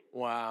ambiguity.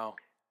 Wow.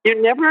 You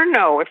never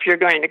know if you're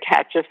going to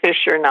catch a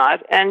fish or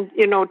not. And,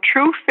 you know,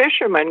 true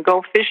fishermen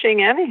go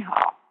fishing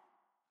anyhow.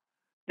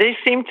 They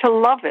seem to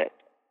love it.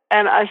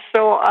 And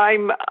so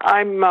I'm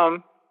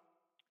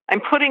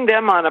putting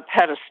them on a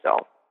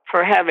pedestal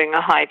for having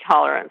a high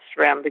tolerance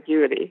for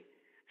ambiguity.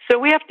 So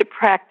we have to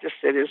practice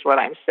it, is what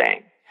I'm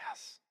saying.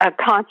 Yes.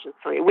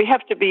 Consciously. We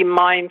have to be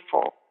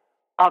mindful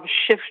of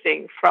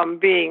shifting from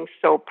being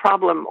so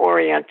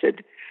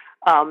problem-oriented,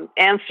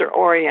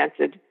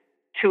 answer-oriented,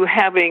 to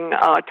having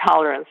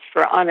tolerance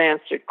for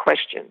unanswered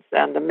questions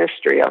and the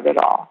mystery of it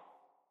all.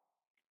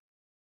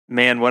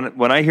 Man,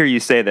 when I hear you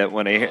say that,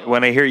 when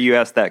I hear you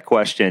ask that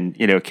question,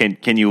 you know,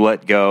 can you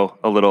let go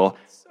a little?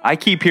 I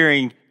keep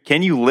hearing,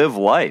 can you live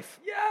life?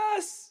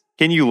 Yes.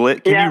 Can you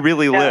you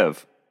really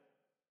live?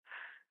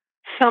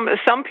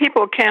 Some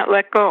people can't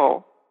let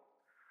go.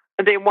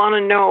 They want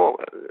to know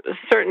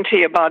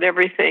certainty about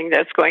everything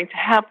that's going to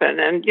happen,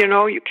 and you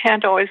know you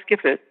can't always give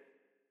it.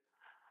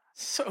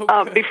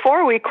 So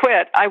before we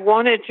quit, I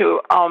wanted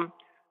to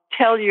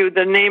tell you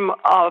the name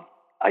of,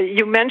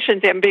 you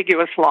mentioned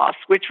Ambiguous Loss,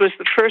 which was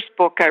the first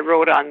book I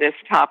wrote on this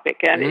topic,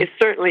 and it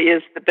certainly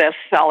is the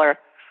bestseller.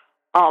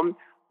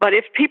 But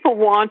if people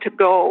want to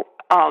go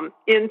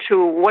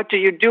into what do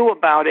you do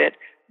about it,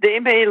 they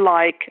may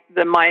like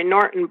the My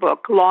Norton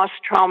book, Loss,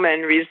 Trauma,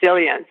 and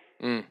Resilience.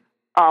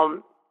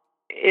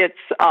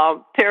 It's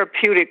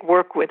therapeutic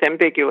work with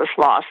ambiguous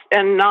loss,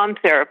 and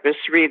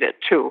non-therapists read it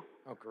too.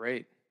 Oh,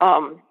 great.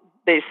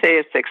 They say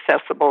it's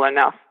accessible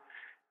enough.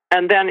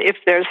 And then if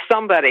there's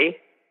somebody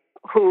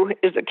who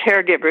is a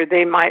caregiver,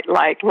 they might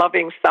like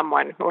Loving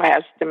Someone Who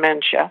Has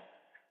Dementia,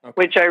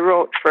 which I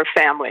wrote for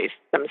families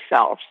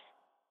themselves.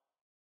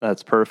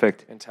 That's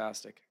perfect.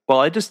 Fantastic.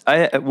 Well,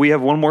 we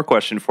have one more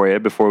question for you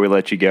before we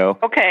let you go.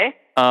 Okay.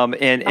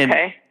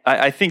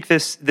 I think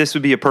this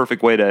would be a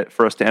perfect way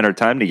for us to end our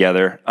time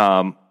together.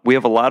 We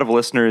have a lot of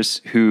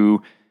listeners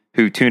who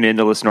who tune in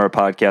to listen to our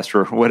podcast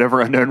for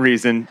whatever unknown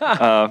reason.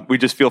 We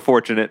just feel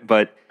fortunate,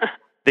 but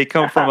they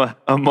come from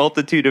a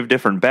multitude of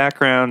different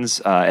backgrounds,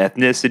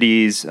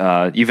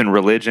 ethnicities, even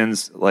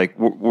religions. Like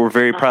we're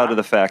very proud of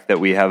the fact that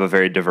we have a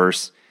very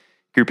diverse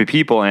group of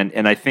people.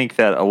 And I think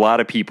that a lot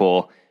of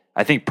people,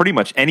 I think pretty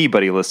much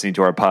anybody listening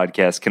to our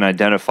podcast can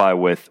identify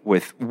with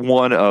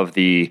one of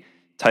the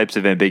types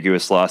of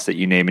ambiguous loss that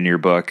you name in your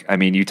book. I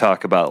mean, you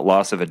talk about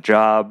loss of a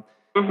job,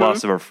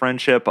 loss of a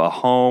friendship, a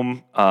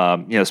home,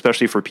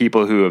 especially for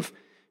people who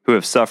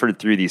have suffered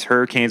through these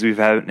hurricanes we've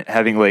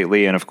having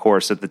lately. And of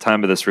course, at the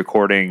time of this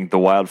recording, the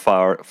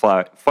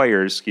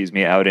fires,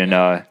 out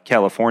in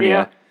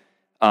California,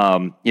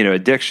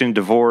 addiction,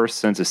 divorce,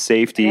 sense of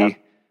safety.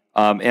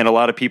 And a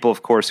lot of people,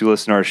 of course, who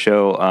listen to our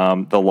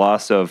show, the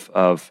loss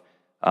of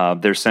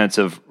their sense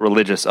of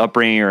religious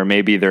upbringing or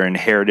maybe their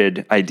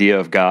inherited idea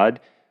of God.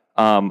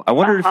 I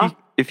wondered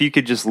if you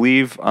could just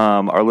leave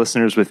our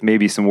listeners with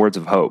maybe some words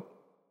of hope.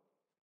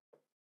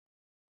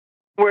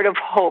 Word of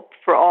hope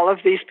for all of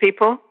these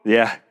people?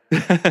 Yeah.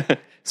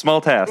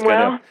 Small task.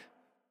 Well,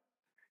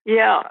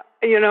 yeah,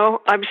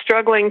 I'm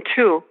struggling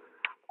too.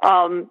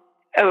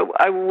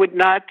 I would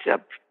not...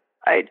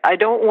 I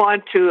don't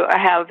want to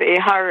have a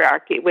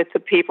hierarchy with the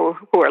people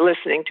who are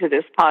listening to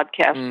this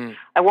podcast.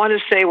 I want to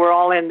say we're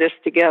all in this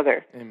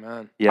together.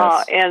 Amen.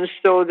 Yes. And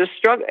so the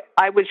struggle,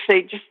 I would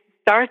say just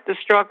start the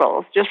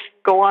struggle. Just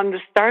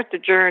start the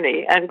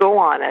journey and go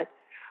on it.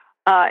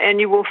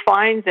 And you will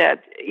find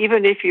that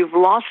even if you've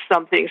lost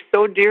something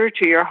so dear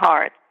to your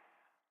heart,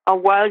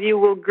 while you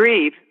will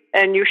grieve,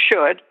 and you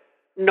should,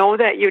 know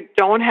that you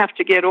don't have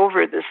to get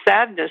over the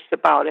sadness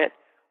about it.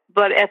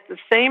 But at the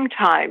same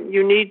time,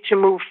 you need to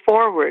move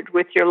forward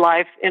with your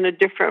life in a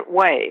different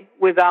way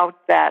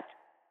without that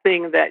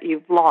thing that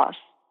you've lost.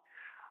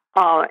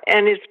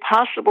 And it's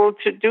possible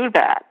to do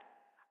that.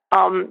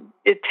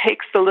 It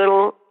takes a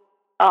little,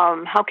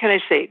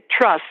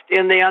 trust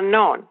in the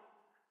unknown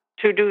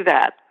to do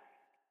that.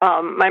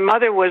 My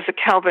mother was a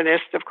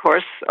Calvinist, of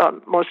course.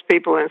 Most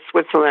people in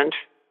Switzerland,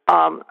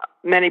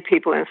 many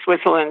people in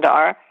Switzerland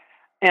are.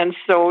 And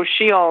so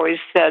she always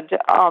said,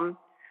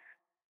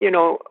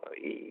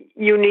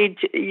 you need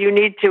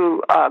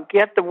to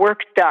get the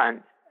work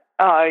done.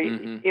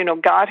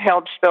 God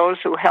helps those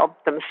who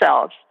help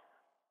themselves.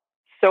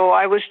 So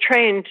I was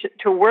trained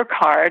to work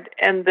hard,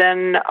 and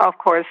then, of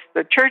course,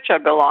 the church I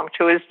belong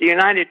to is the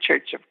United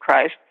Church of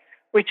Christ,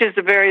 which is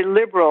a very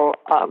liberal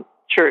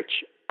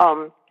church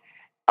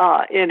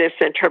in its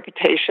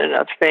interpretation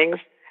of things,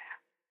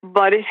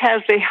 but it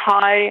has a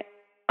high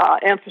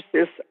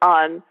emphasis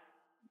on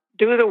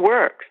do the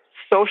work,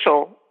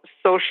 social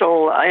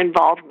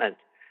involvement,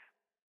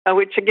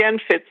 which again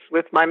fits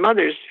with my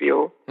mother's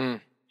view.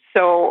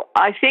 So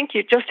I think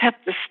you just have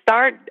to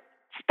start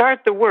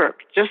the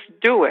work. Just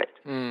do it.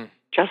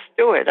 Just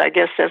do it. I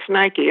guess that's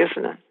Nike,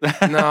 isn't it?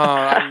 No,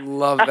 I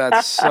love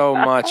that so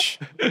much.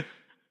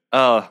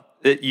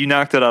 You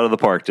knocked it out of the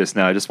park just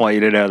now. I just want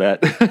you to know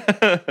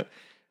that.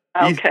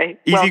 Okay.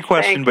 Easy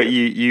question, but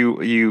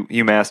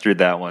you mastered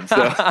that one.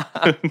 So.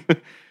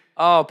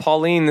 Oh,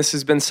 Pauline, this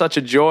has been such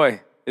a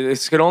joy.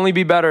 This could only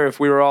be better if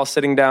we were all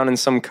sitting down in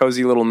some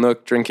cozy little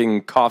nook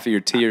drinking coffee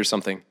or tea or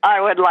something. I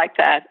would like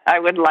that.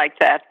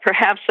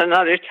 Perhaps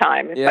another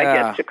time if I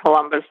get to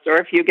Columbus or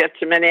if you get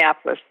to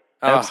Minneapolis.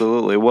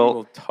 Absolutely. Well,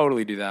 we'll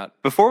totally do that.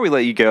 Before we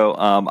let you go,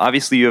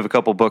 obviously you have a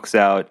couple books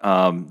out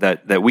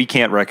that we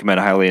can't recommend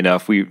highly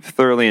enough. We've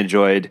thoroughly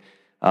enjoyed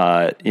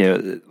a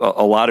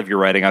lot of your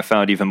writing. I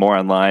found even more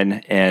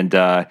online. And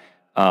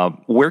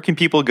where can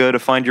people go to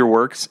find your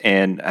works,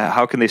 and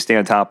how can they stay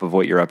on top of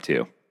what you're up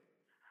to?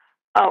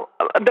 Oh,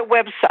 the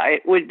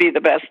website would be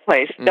the best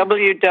place,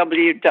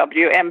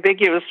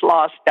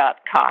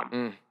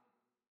 www.ambiguousloss.com.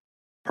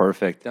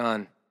 Perfect.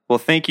 Done. Well,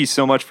 thank you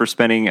so much for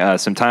spending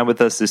some time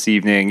with us this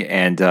evening,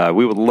 and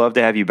we would love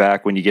to have you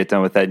back when you get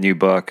done with that new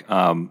book.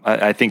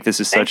 I think this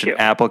is such an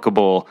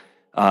applicable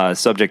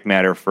subject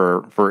matter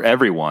for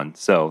everyone,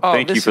 so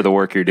thank you for the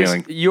work you're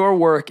doing. Your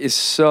work is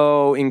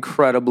so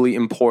incredibly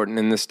important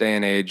in this day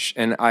and age,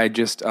 and I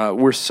just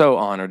we're so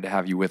honored to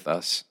have you with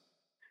us.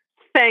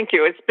 Thank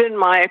you. It's been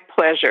my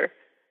pleasure.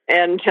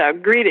 And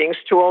greetings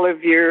to all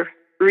of your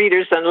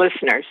readers and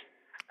listeners.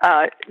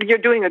 You're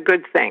doing a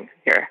good thing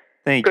here.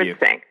 Thank you. Good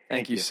thing.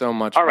 Thank you so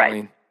much, all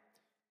Pauline. Right.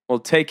 Well,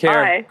 take care.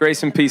 Right.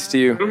 Grace and peace to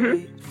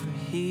you.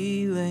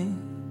 Healing.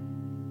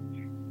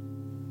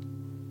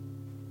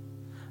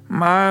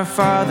 My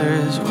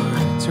father's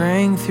words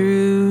rang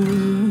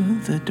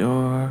through the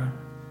door.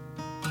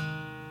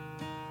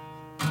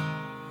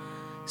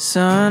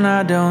 Son,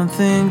 I don't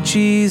think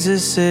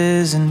Jesus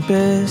is in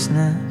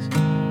business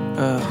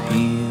of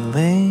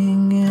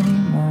healing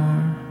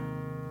anymore.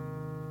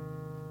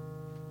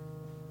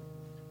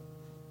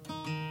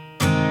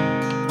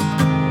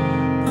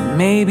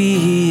 Maybe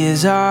he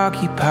is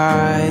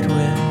occupied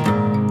with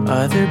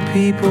other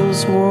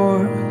people's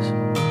wars,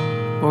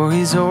 or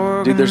he's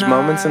organized. Dude, there's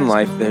moments in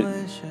life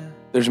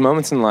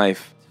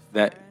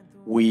that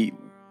we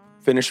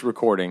finish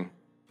recording,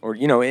 or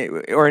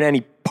in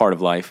any part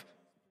of life,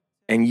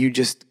 and you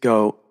just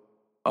go,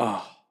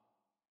 oh,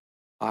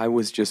 I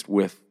was just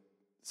with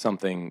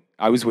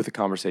a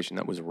conversation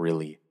that was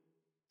really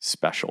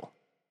special.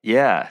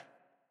 Yeah.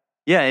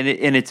 Yeah,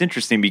 and it's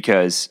interesting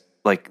because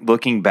like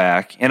looking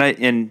back,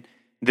 and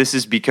this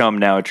has become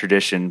now a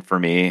tradition for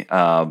me.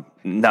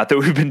 Not that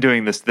we've been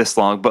doing this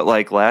long, but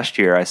like last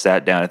year I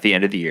sat down at the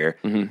end of the year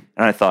and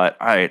I thought,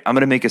 all right, I'm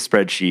going to make a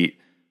spreadsheet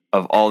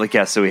of all the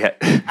guests that we had.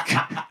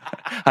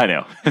 I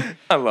know.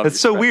 I love it's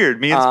so weird.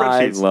 Me and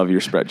spreadsheets. I love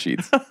your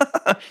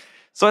spreadsheets.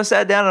 So I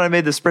sat down and I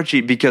made the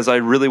spreadsheet because I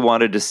really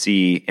wanted to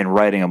see in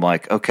writing. I'm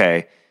like,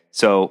 okay,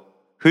 so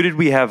who did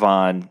we have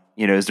on?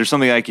 You know, is there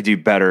something I could do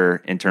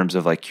better in terms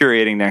of like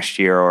curating next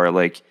year or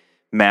like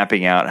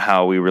mapping out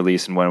how we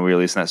release and when we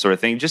release and that sort of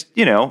thing? Just,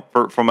 you know,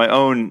 for my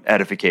own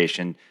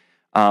edification.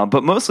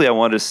 But mostly I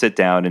wanted to sit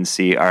down and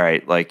see, all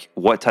right, like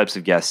what types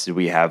of guests did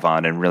we have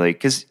on? And really,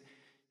 because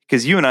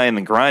you and I in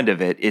the grind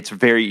of it, it's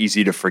very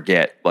easy to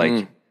forget,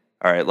 like,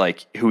 all right,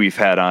 like who we've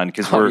had on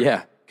because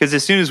because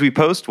as soon as we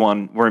post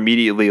one, we're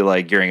immediately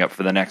like gearing up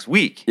for the next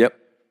week. Yep.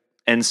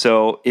 And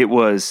so it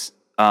was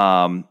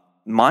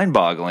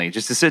mind-boggling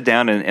just to sit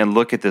down and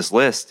look at this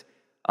list.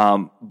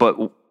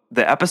 But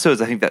the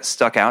episodes I think that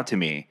stuck out to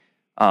me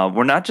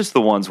were not just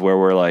the ones where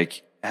we're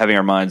like having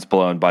our minds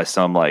blown by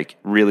some like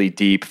really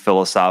deep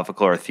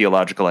philosophical or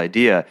theological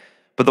idea,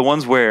 but the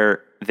ones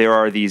where there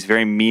are these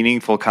very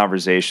meaningful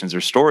conversations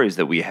or stories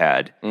that we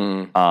had,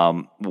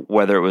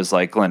 whether it was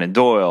like Glennon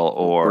Doyle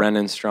or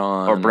Brennan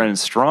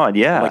Strawn.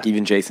 Yeah. Like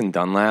even Jason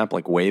Dunlap,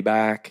 like way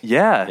back.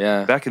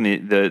 Yeah. Back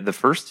in the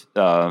first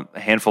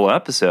handful of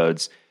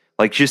episodes,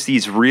 like just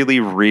these really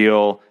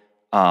real,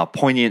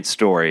 poignant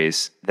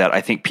stories that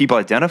I think people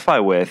identify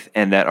with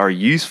and that are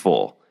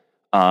useful.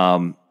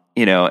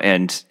 You know,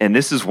 and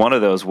this is one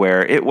of those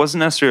where it wasn't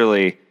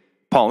necessarily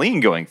Pauline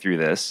going through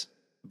this,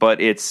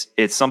 but it's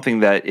something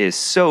that is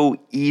so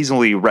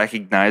easily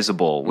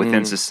recognizable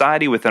within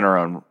society, within our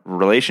own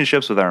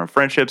relationships, with our own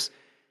friendships.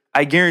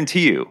 I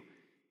guarantee you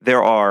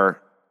there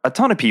are a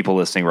ton of people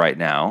listening right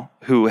now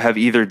who have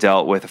either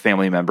dealt with a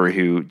family member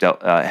who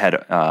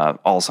had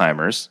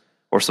Alzheimer's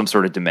or some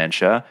sort of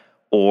dementia,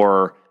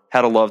 or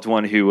had a loved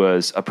one who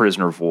was a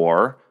prisoner of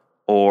war,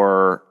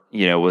 or,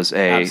 you know, was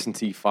a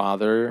absentee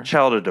father,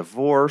 child of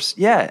divorce.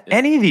 Yeah,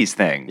 any of these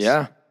things.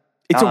 Yeah.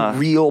 It's a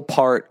real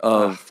part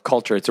of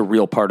culture. It's a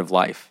real part of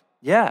life.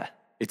 Yeah.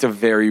 It's a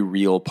very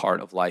real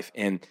part of life.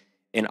 And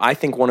I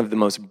think one of the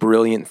most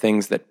brilliant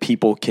things that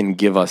people can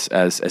give us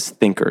as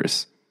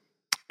thinkers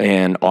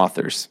and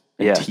authors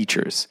and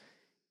teachers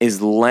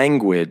is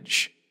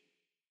language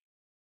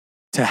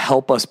to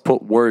help us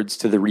put words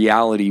to the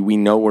reality we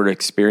know we're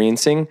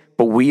experiencing,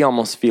 but we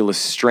almost feel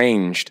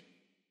estranged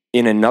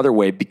in another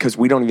way because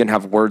we don't even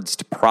have words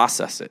to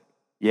process it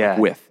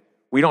with.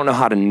 We don't know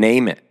how to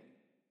name it.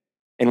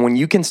 And when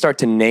you can start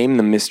to name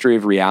the mystery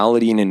of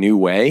reality in a new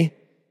way,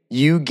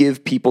 you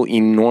give people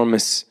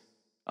enormous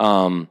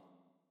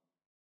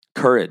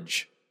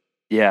courage,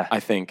 I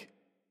think,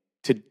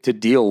 to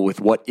deal with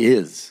what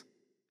is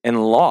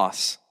and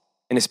loss,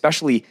 and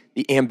especially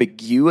the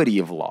ambiguity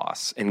of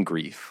loss and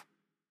grief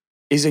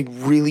is a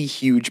really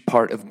huge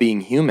part of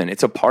being human.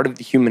 It's a part of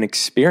the human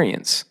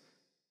experience.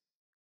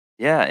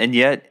 Yeah, and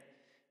yet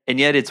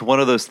it's one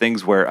of those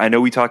things where I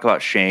know we talk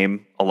about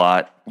shame a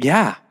lot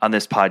on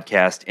this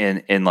podcast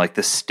and like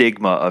the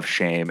stigma of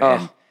shame.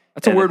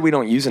 That's a word we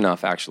don't use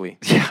enough, actually.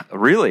 Yeah,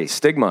 really?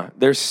 Stigma.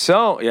 There's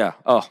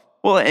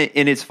Well,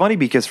 and it's funny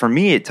because for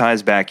me it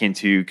ties back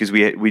into, because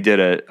we did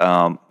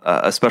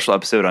a special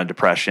episode on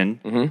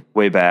depression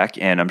way back,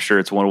 and I'm sure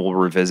it's one we'll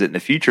revisit in the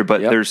future.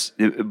 But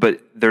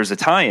there's a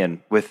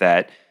tie-in with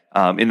that.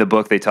 In the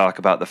book, they talk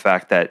about the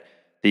fact that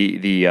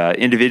the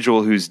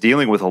individual who's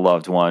dealing with a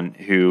loved one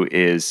who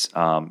is,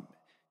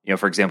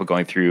 for example,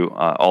 going through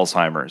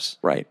Alzheimer's,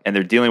 right, and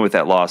they're dealing with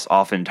that loss,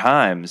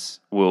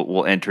 oftentimes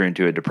will enter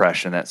into a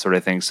depression, that sort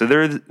of thing. So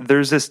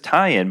there's this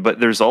tie-in,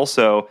 but there's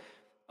also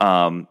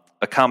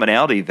a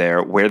commonality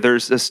there where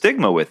there's a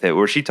stigma with it,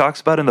 where she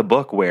talks about in the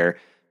book where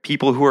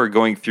people who are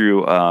going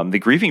through the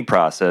grieving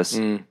process,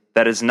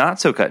 that is not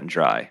so cut and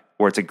dry,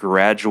 where it's a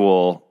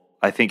gradual.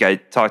 I think I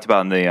talked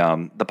about in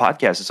the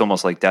podcast, it's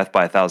almost like death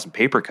by 1,000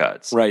 paper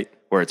cuts. Right.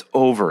 Where it's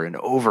over and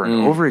over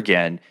and over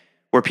again,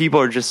 where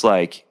people are just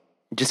like,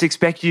 just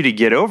expect you to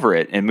get over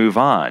it and move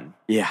on.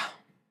 Yeah.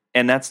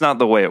 And that's not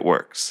the way it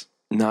works.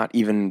 Not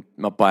even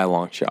by a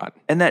long shot.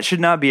 And that should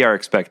not be our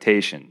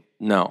expectation.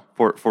 No.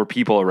 For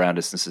people around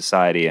us in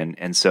society.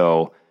 And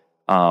so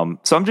I'm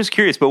just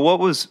curious, but what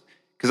was,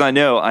 because I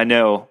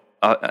know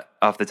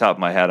off the top of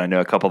my head, I know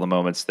a couple of the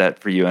moments that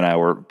for you and I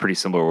were pretty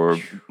similar,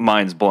 where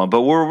minds blown.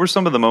 But what were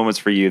some of the moments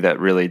for you that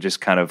really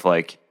just kind of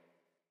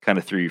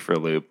threw you for a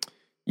loop?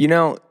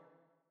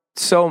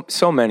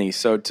 So many.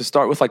 So to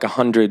start with like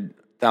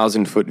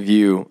 100,000 foot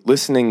view,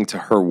 listening to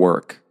her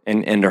work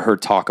and to her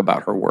talk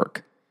about her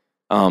work,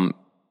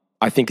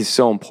 I think is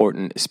so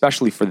important,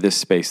 especially for this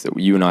space that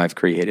you and I have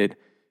created,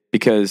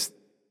 because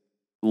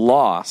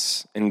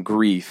loss and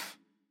grief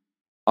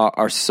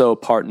are so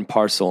part and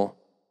parcel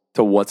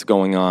to what's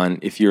going on.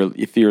 If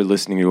you're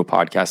listening to a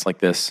podcast like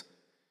this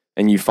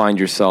and you find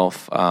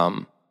yourself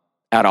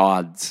at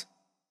odds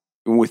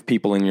with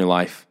people in your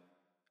life.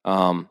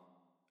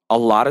 A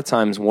lot of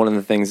times, one of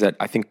the things that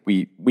I think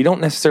we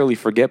don't necessarily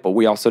forget, but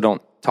we also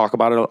don't talk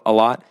about it a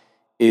lot,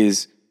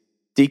 is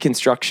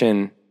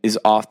deconstruction is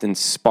often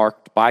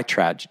sparked by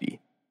tragedy.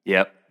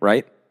 Yep.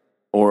 Right?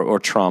 Or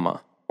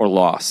trauma or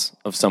loss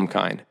of some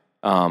kind.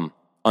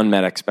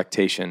 Unmet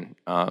expectation.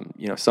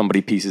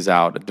 Somebody pieces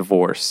out, a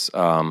divorce,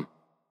 a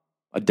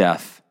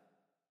death,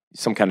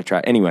 some kind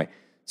of Anyway,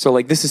 so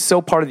like this is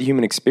so part of the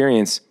human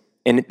experience,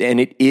 and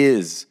it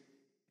is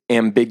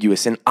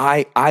ambiguous. And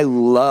I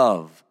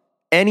love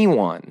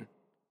anyone,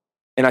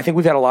 and I think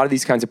we've had a lot of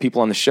these kinds of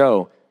people on the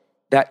show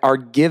that are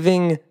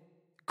giving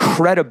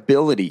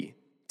credibility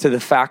to the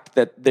fact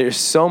that there's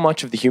so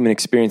much of the human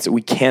experience that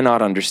we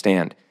cannot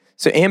understand.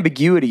 So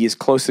ambiguity is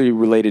closely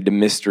related to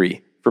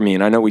mystery for me,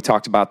 and I know we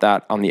talked about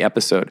that on the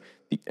episode,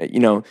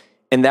 and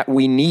that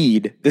we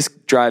need, this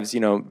drives,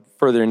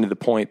 further into the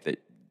point that,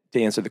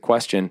 to answer the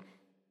question,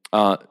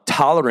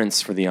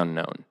 tolerance for the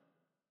unknown,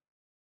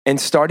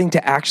 and starting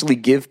to actually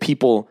give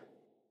people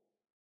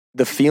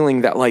the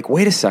feeling that, like,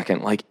 wait a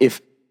second, like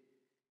if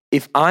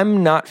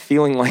I'm not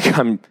feeling like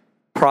I'm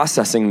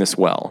processing this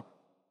well,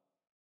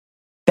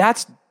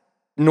 that's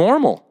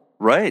normal.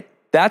 Right.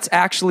 That's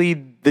actually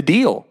the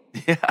deal.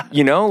 Yeah.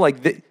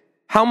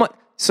 How much,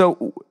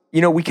 so,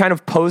 we kind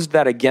of posed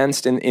that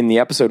against in the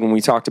episode when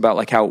we talked about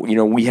like how,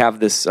 we have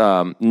this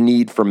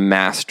need for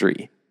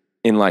mastery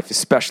in life,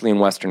 especially in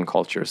Western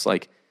cultures.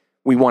 Like,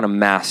 we want to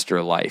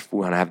master life. We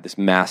want to have this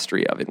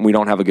mastery of it. And we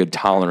don't have a good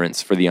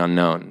tolerance for the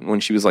unknown. When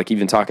she was like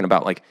even talking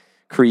about like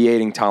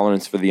creating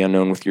tolerance for the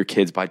unknown with your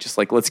kids by just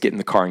like, let's get in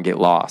the car and get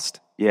lost.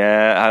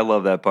 Yeah, I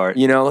love that part.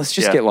 Let's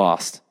just get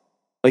lost.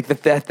 Like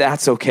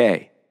that's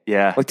okay.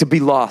 Yeah. Like to be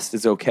lost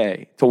is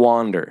okay. To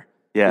wander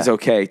is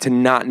okay. To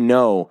not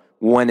know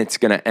when it's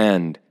going to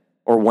end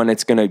or when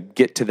it's going to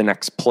get to the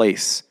next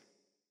place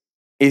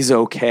is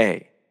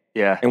okay.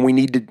 Yeah. And we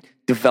need to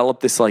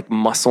develop this like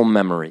muscle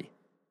memory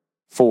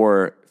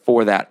for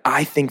that.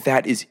 I think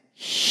that is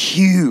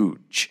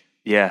huge.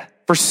 Yeah.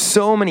 For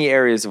so many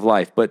areas of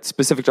life, but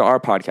specific to our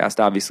podcast,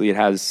 obviously it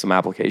has some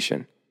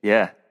application.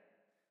 Yeah.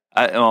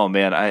 I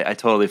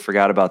totally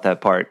forgot about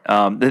that part.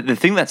 The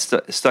thing that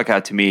stuck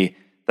out to me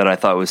that I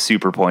thought was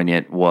super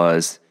poignant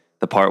was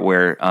the part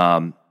where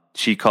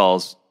she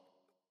calls,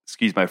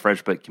 excuse my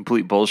French, but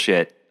complete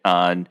bullshit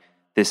on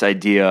this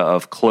idea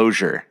of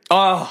closure.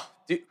 Oh,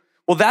 dude.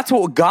 Well, that's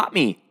what got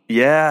me.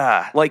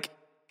 Yeah. Like,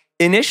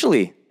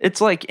 initially.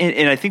 It's like,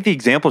 and I think the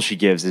example she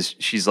gives is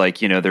she's like,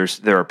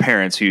 there are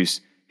parents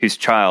whose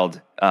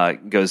child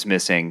goes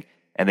missing,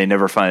 and they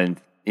never find,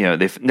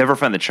 they never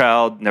find the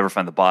child, never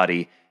find the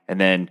body,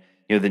 and then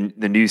the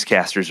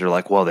newscasters are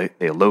like, well,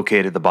 they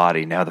located the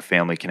body, now the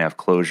family can have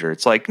closure.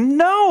 It's like,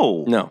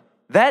 no,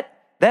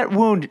 that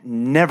wound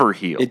never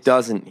heals. It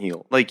doesn't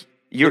heal. Like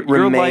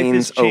your life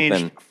is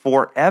changed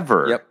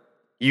forever. Yep.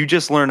 You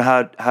just learn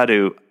how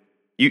to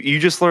you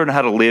just learn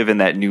how to live in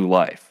that new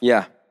life.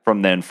 Yeah.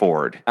 From then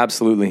forward.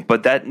 Absolutely.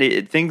 But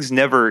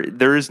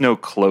there is no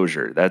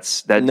closure.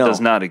 That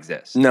does not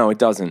exist. No, it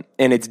doesn't.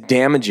 And it's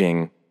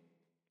damaging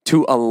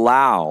to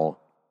allow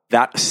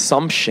that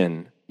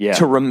assumption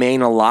to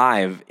remain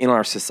alive in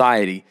our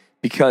society,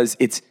 because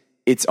it's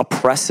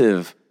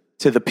oppressive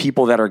to the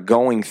people that are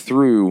going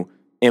through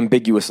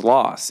ambiguous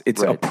loss.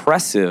 It's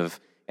oppressive.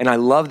 And I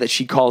love that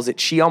she calls it,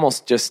 she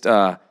almost just,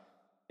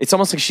 it's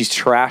almost like she's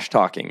trash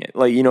talking it.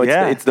 Like,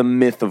 it's the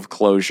myth of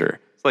closure.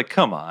 It's like,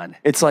 come on.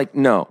 It's like,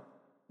 no,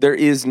 there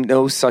is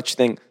no such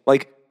thing.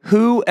 Like,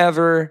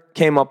 whoever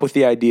came up with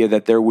the idea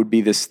that there would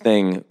be this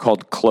thing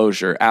called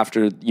closure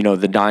after,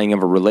 the dying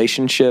of a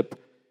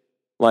relationship?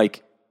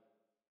 Like,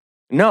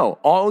 no,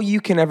 all you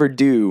can ever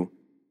do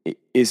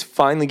is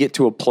finally get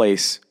to a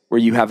place where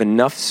you have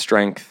enough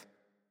strength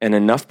and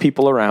enough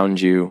people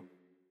around you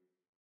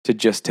to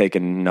just take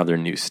another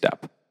new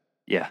step.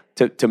 Yeah.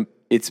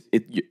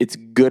 It's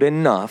good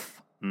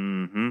enough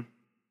to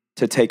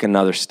take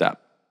another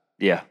step.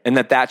 Yeah. And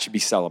that should be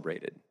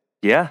celebrated.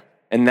 Yeah.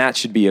 And that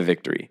should be a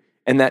victory.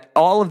 And that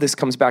all of this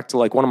comes back to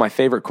like one of my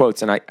favorite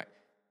quotes, and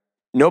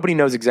nobody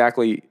knows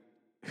exactly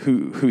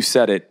who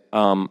said it.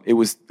 It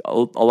was a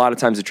lot of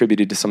times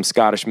attributed to some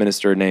Scottish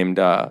minister named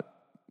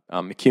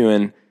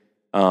McEwen.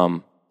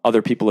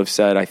 Other people have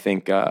said, I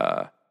think,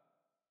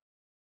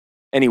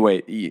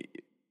 anyway,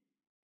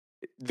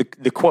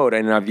 the quote,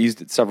 and I've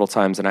used it several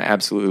times and I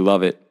absolutely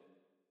love it,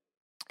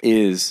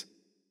 is,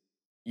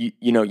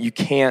 you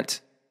can't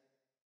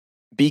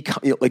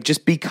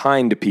just be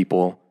kind to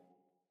people,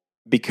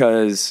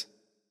 because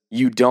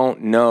you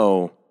don't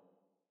know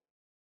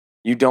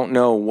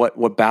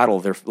what battle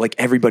they're, like,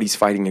 everybody's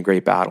fighting a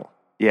great battle.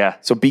 Yeah.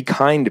 So be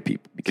kind to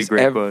people, because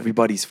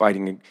everybody's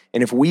fighting.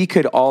 And if we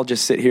could all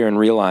just sit here and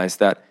realize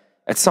that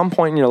at some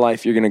point in your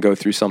life, you're going to go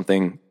through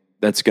something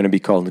that's going to be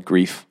called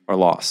grief or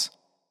loss.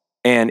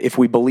 And if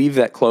we believe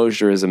that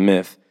closure is a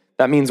myth,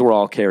 that means we're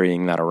all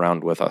carrying that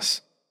around with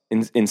us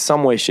in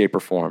some way, shape, or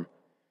form.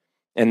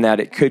 And that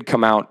it could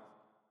come out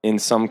in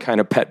some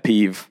kind of pet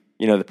peeve.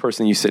 The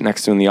person you sit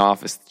next to in the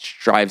office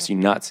drives you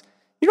nuts.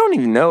 You don't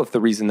even know if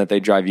the reason that they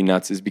drive you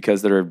nuts is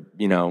because they're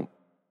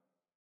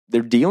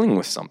dealing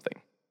with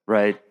something.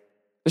 Right.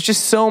 There's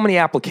just so many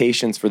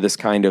applications for this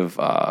kind of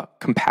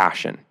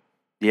compassion.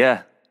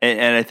 Yeah.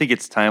 And I think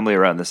it's timely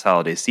around this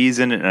holiday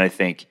season. And I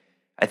think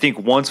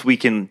once we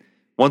can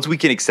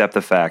accept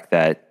the fact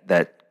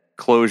that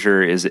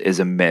closure is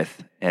a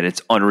myth and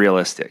it's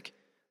unrealistic,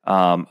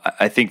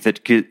 I think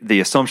that the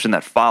assumption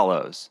that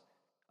follows,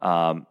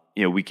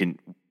 we can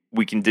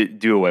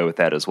do away with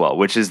that as well,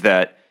 which is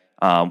that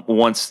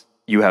once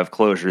you have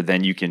closure,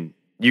 then you can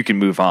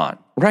move on.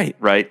 Right.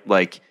 Right.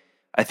 Like,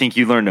 I think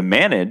you learn to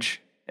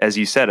manage, as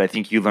you said. I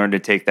think you learn to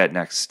take that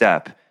next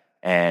step,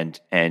 and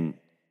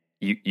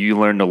you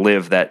learn to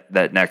live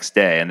that next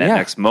day and that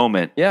next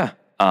moment. Yeah.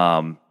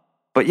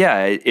 But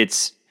yeah,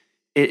 it's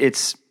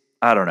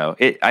I don't know.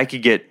 I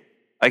could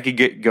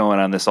get going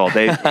on this all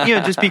day.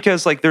 Just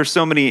because like there's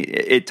so many.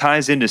 It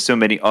ties into so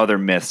many other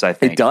myths. I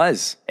think it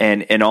does,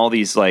 and all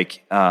these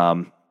like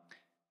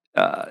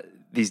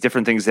these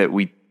different things that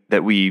we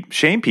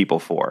shame people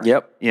for.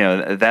 Yep.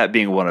 That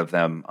being one of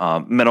them.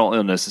 Mental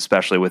illness,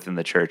 especially within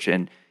the church,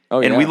 and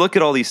we look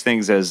at all these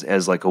things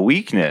as like a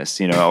weakness,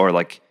 or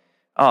like,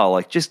 oh,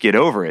 like just get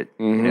over it.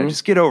 Mm-hmm.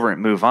 Just get over it,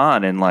 and move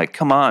on, and like,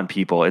 come on,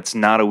 people, it's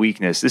not a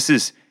weakness. This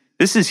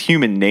is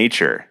human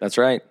nature. That's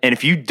right. And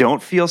if you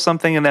don't feel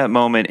something in that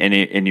moment,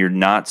 and you're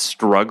not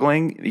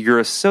struggling, you're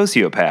a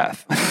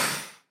sociopath.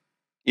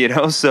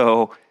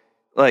 So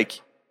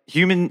like.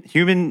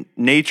 Human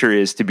nature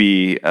is to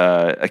be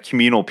a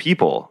communal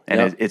people,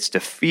 and it's to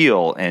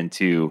feel and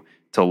to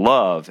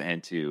love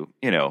and to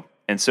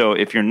And so,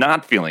 if you're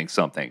not feeling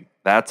something,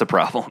 that's a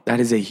problem.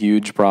 That is a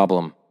huge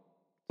problem.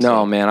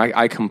 No, man,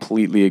 I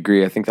completely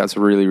agree. I think that's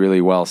really,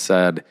 really well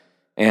said,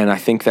 and I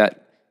think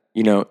that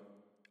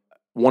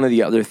one of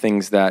the other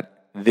things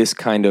that this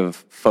kind of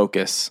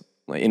focus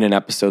in an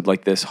episode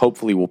like this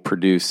hopefully will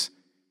produce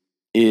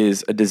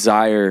is a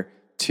desire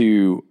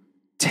to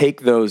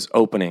take those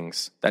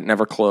openings that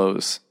never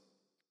close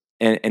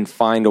and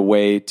find a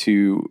way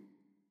to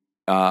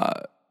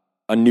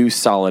a new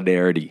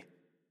solidarity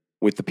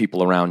with the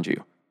people around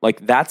you.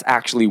 Like that's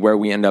actually where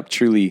we end up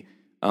truly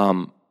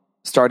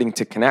starting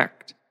to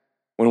connect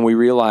when we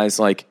realize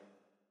like,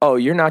 oh,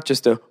 you're not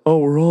just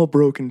we're all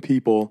broken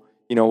people,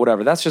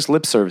 whatever. That's just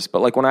lip service.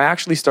 But like when I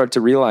actually start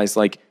to realize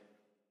like,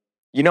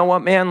 you know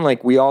what, man,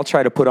 like we all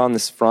try to put on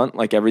this front,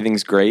 like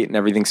everything's great and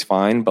everything's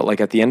fine. But like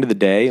at the end of the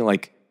day,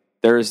 like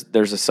there's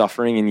a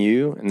suffering in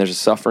you and there's a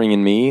suffering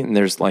in me and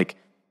there's like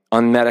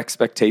unmet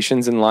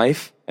expectations in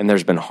life and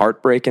there's been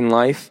heartbreak in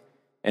life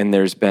and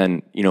there's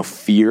been,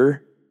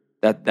 fear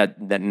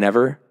that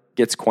never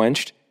gets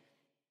quenched.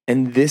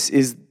 And this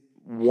is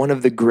one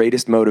of the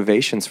greatest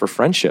motivations for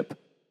friendship.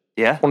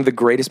 Yeah. One of the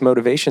greatest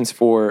motivations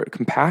for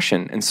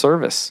compassion and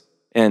service.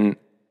 And,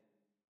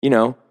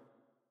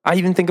 I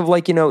even think of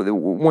like,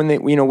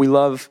 when we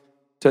love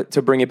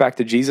to bring it back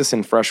to Jesus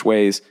in fresh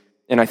ways.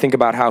 And I think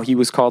about how he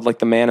was called like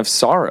the man of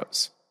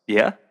sorrows.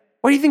 Yeah.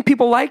 Why do you think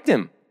people liked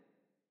him?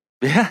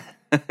 Yeah.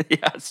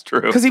 Yeah, it's true.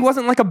 Because he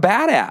wasn't like a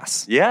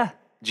badass. Yeah.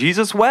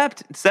 Jesus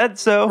wept. It said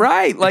so.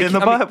 Right. Like in the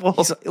Bible.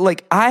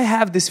 Like I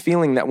have this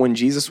feeling that when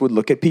Jesus would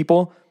look at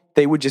people,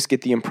 they would just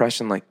get the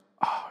impression like,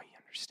 oh, he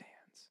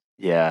understands.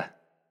 Yeah.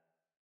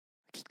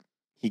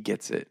 He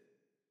gets it.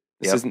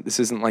 This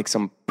isn't like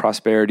some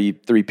prosperity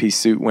 3-piece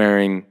suit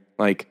wearing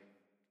like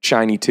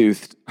shiny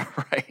toothed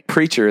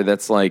preacher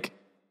that's like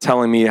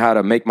telling me how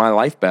to make my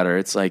life better.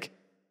 It's like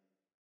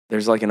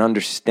there's like an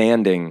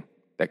understanding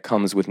that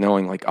comes with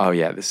knowing like, oh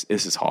yeah, this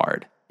is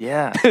hard.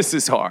 Yeah. This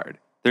is hard.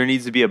 There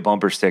needs to be a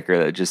bumper sticker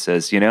that just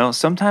says,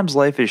 sometimes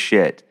life is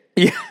shit.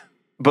 Yeah.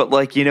 But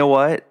like, you know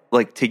what?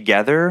 Like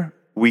together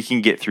we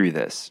can get through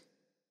this.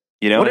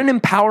 What an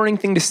empowering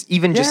thing to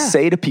even just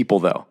say to people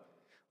though.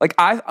 Like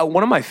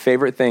one of my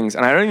favorite things,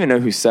 and I don't even know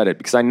who said it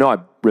because I know I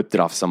ripped it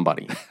off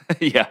somebody.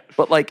 Yeah.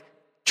 But like,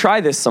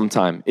 try this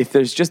sometime. If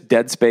there's just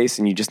dead space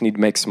and you just need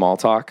to make small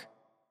talk,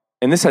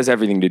 and this has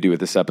everything to do with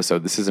this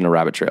episode. This isn't a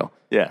rabbit trail.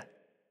 Yeah.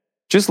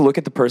 Just look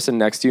at the person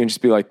next to you and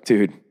just be like,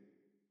 dude,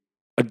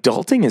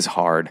 adulting is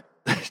hard.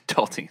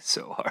 Adulting is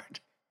so hard.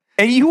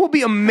 And you will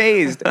be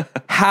amazed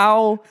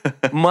how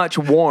much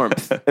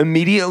warmth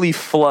immediately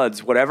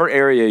floods whatever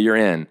area you're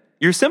in.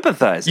 You're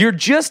sympathizing. You're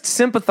just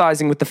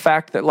sympathizing with the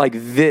fact that like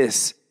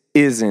this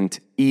isn't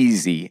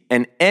easy.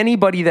 And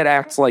anybody that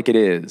acts like it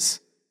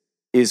is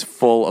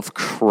full of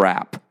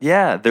crap.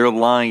 Yeah, they're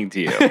lying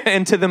to you.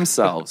 And to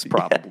themselves,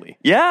 probably.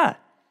 Yeah.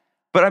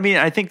 But I mean,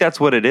 I think that's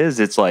what it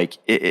is. It's like,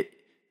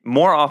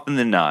 more often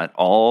than not,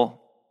 all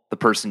the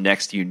person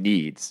next to you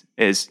needs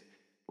is,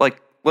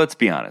 like, let's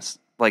be honest.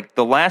 Like,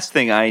 the last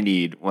thing I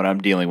need when I'm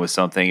dealing with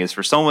something is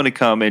for someone to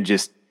come and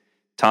just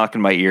talk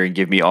in my ear and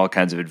give me all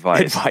kinds of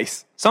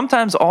advice.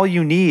 Sometimes all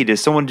you need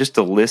is someone just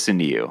to listen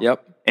to you.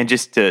 Yep. And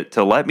just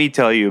to let me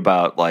tell you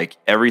about like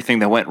everything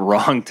that went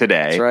wrong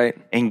today. That's right.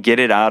 And get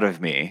it out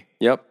of me.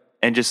 Yep.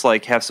 And just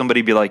like have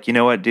somebody be like, you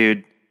know what,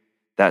 dude,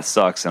 that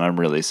sucks and I'm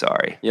really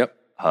sorry. Yep.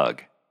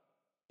 Hug.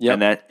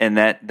 Yep. And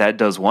that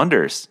does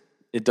wonders.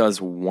 It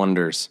does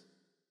wonders.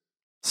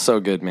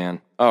 So good,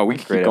 man. Oh, we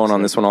could keep going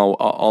on this one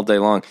all day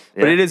long.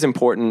 But it is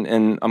important,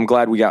 and I'm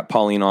glad we got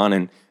Pauline on,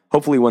 and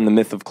hopefully when the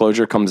Myth of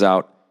Closure comes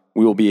out,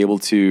 we will be able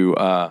to,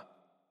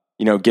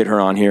 get her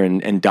on here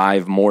and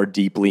dive more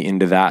deeply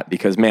into that.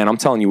 Because, man, I'm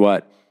telling you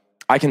what,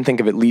 I can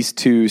think of at least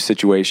 2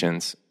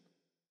 situations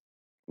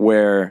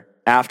where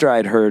after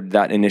I'd heard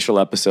that initial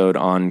episode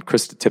on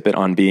Krista Tippett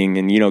on Being,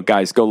 and,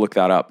 guys, go look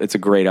that up. It's a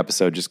great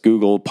episode. Just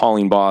Google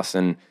Pauline Boss,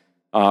 and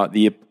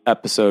the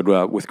episode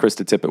with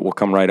Krista Tippett will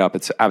come right up.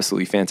 It's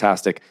absolutely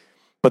fantastic.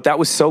 But that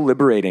was so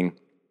liberating.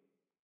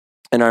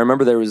 And I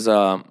remember there was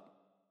a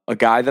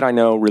guy that I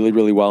know really,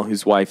 really well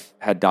whose wife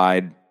had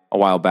died a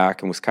while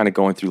back and was kind of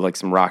going through like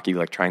some rocky,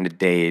 like trying to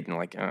date and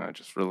like,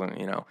 just really,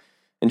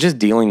 and just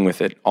dealing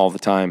with it all the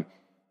time.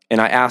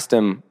 And I asked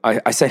him,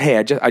 I said, hey,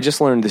 I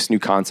just learned this new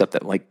concept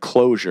that like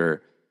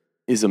closure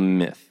is a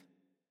myth.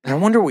 And I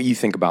wonder what you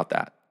think about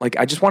that. Like,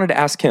 I just wanted to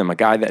ask him, a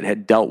guy that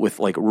had dealt with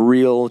like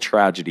real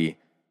tragedy.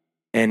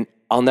 And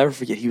I'll never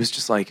forget, he was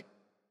just like,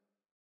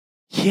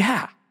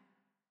 yeah.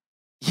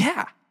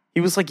 He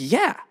was like,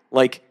 yeah.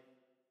 Like,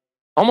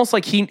 almost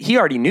like he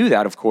already knew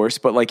that, of course,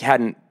 but like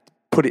hadn't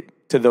put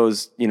it to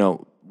those,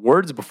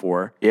 words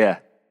before. Yeah.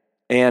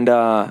 And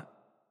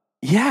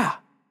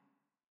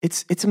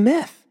it's a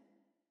myth.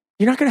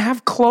 You're not going to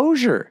have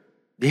closure.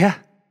 Yeah.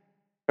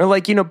 Or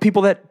like,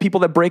 people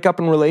that break up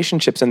in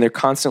relationships and they're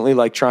constantly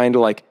like trying to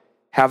like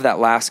have that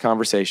last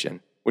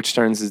conversation, which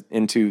turns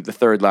into the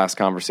third last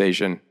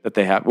conversation that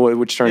they have,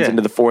 which turns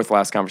into the fourth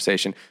last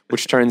conversation,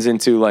 which turns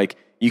into like,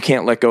 you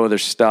can't let go of their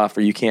stuff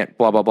or you can't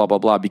blah, blah, blah, blah,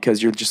 blah,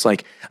 because you're just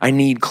like, I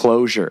need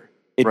closure.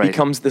 It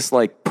becomes this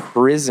like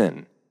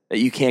prison that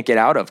you can't get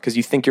out of because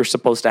you think you're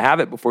supposed to have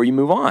it before you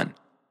move on.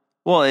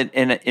 Well,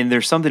 and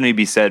there's something to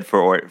be said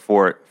for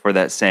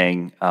that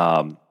saying,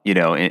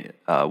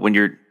 when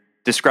you're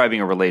describing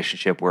a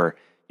relationship where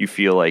you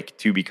feel like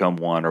two become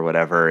one or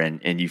whatever,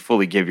 and you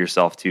fully give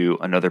yourself to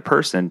another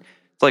person.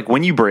 It's like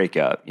when you break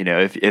up,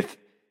 if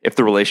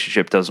the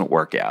relationship doesn't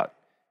work out,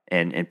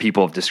 and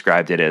people have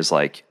described it as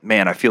like,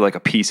 man, I feel like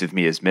a piece of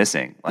me is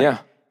missing. Like,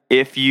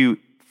 if you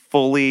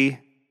fully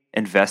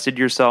invested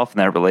yourself in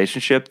that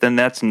relationship, then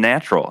that's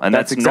natural, and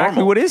that's exactly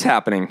normal. What is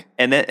happening.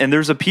 And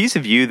there's a piece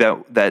of you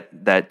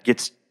that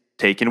gets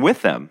taken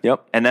with them.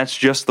 Yep. And that's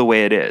just the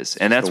way it is.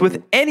 And that's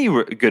with any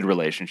good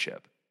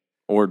relationship,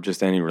 or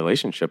just any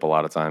relationship. A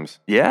lot of times.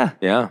 Yeah.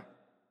 Yeah.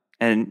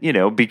 And,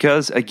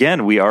 because,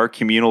 again, we are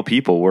communal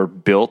people. We're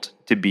built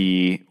to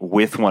be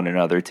with one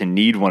another, to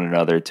need one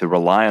another, to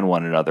rely on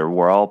one another.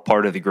 We're all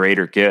part of the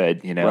greater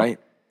good, Right.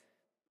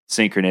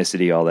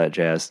 Synchronicity, all that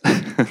jazz.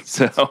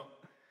 So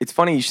it's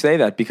funny you say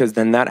that, because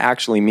then that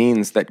actually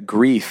means that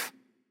grief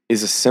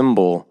is a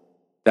symbol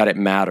that it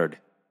mattered.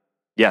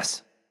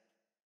 Yes.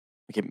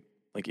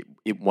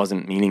 It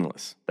wasn't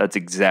meaningless. That's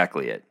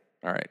exactly it.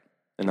 All right.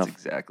 Enough.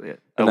 That's exactly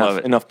it. I love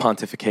it. Enough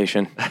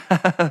pontification.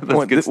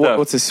 That's good stuff.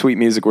 What's this sweet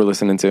music we're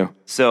listening to?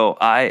 So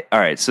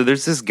so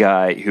there's this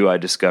guy who I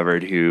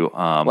discovered who,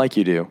 like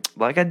you do.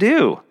 Like I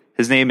do.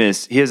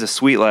 He has a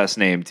sweet last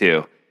name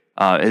too.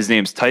 His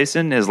name's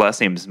Tyson. His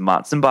last name is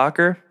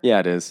Matzenbacher. Yeah,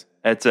 it is.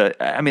 That's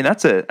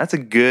a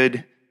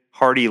good,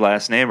 hearty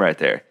last name right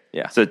there.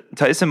 Yeah. So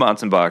Tyson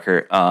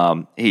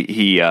Matzenbacher,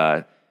 he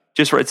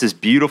just writes this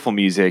beautiful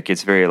music.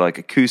 It's very like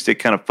acoustic,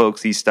 kind of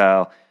folksy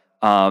style.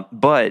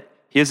 But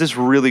he has this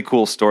really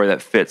cool story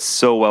that fits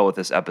so well with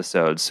this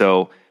episode.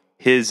 So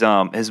his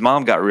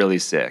mom got really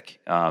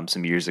sick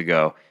some years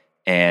ago,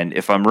 and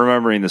if I'm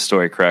remembering the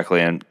story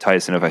correctly, and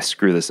Tyson, if I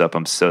screw this up,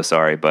 I'm so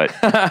sorry. But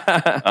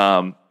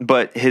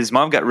but his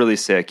mom got really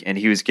sick, and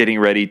he was getting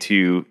ready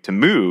to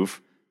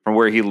move from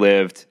where he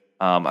lived.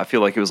 I feel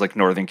like it was like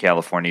Northern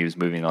California. He was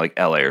moving to like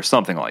LA or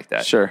something like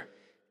that. Sure.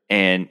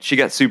 And she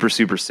got super,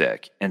 super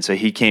sick. And so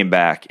he came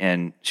back,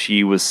 and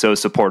she was so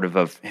supportive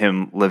of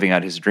him living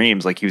out his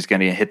dreams. Like, he was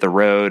going to hit the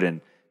road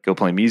and go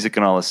play music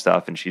and all this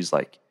stuff. And she's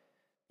like,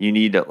 you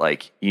need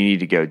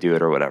to go do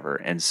it or whatever.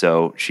 And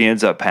so she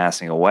ends up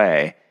passing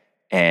away,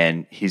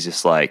 and he's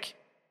just like,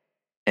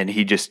 and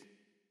he just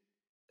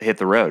hit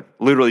the road,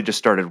 literally just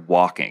started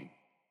walking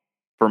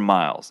for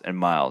miles and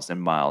miles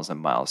and miles and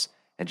miles,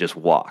 and just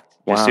walked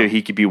just so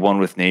he could be one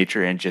with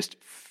nature and just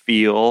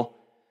feel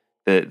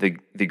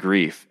the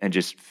grief and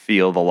just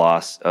feel the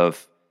loss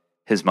of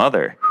his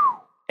mother.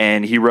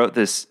 And he wrote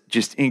this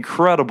just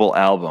incredible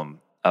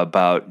album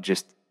about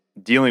just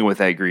dealing with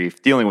that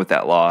grief, dealing with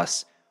that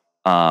loss.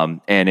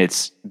 And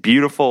it's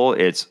beautiful,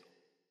 it's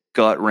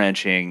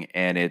gut-wrenching,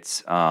 and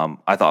it's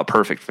I thought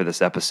perfect for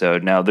this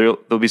episode. Now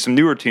there'll be some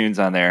newer tunes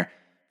on there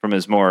from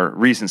his more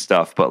recent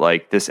stuff, but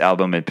like this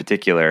album in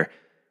particular,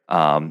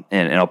 and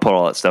I'll put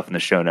all that stuff in the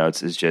show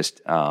notes, is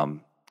just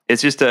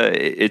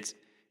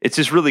it's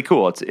just really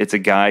cool. It's a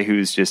guy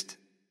who's just,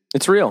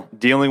 it's real,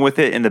 dealing with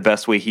it in the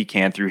best way he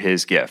can through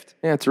his gift.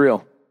 Yeah, it's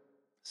real.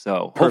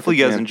 So hopefully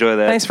you guys enjoy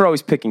that. Thanks for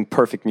always picking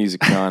perfect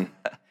music, John.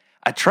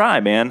 I try,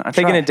 man.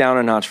 Taking it down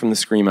a notch from the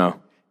screamo.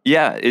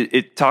 Yeah,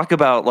 it talk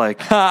about like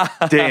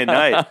day and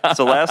night.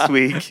 So last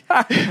week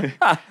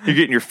you're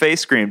getting your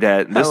face screamed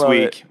at. This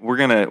week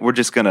we're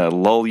just gonna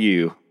lull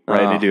you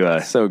right into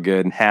a so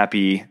good,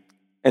 happy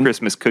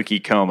Christmas cookie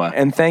coma.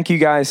 And thank you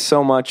guys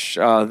so much.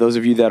 Those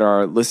of you that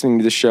are listening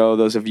to the show,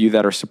 those of you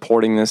that are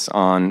supporting this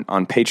on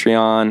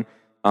Patreon.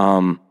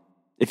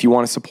 If you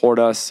want to support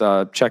us,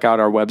 check out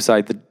our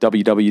website, the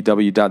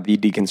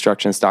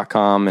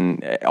www.thedeconstructionist.com,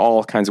 and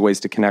all kinds of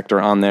ways to connect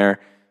are on there.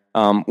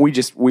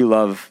 We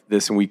love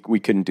this, and we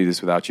couldn't do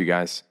this without you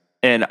guys.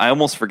 And I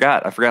almost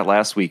forgot. I forgot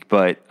last week,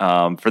 but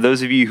for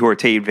those of you who are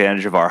taking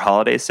advantage of our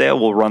holiday sale,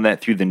 we'll run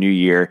that through the new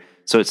year.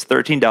 So it's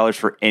 $13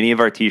 for any of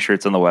our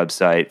t-shirts on the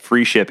website,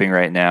 free shipping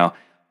right now.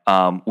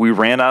 We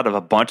ran out of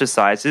a bunch of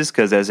sizes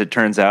because, as it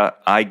turns out,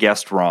 I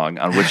guessed wrong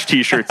on which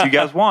t-shirts you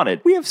guys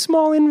wanted. We have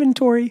small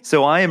inventory.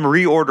 So I am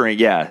reordering.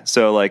 Yeah.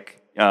 So I'm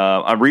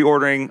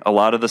reordering a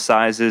lot of the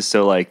sizes.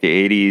 So the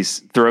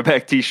 80s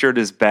throwback t-shirt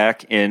is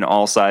back in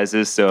all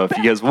sizes. So if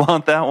you guys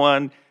want that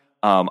one,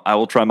 I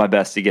will try my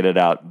best to get it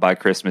out by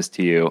Christmas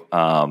to you.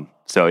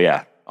 So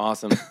yeah.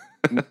 Awesome.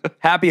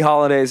 Happy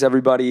holidays,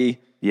 everybody.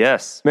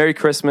 Yes. Merry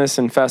Christmas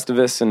and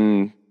Festivus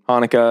and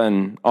Hanukkah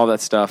and all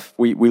that stuff.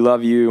 We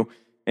love you.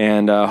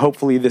 And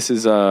hopefully this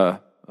is a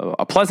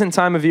pleasant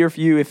time of year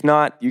for you. If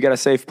not, you got a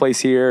safe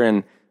place here,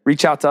 and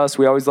reach out to us.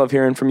 We always love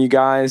hearing from you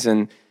guys.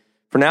 And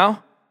for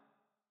now,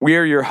 we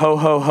are your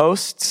ho-ho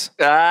hosts. See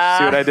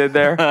what I did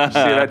there?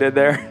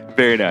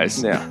 Very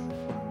nice. Yeah.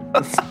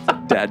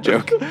 Dad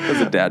joke. That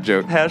was a dad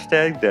joke.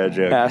 Hashtag dad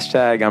joke.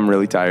 Hashtag I'm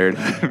really tired.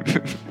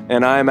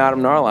 And I'm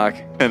Adam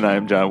Narlock. And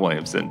I'm John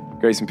Williamson.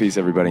 Grace and peace,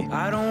 everybody.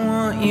 I don't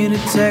want you to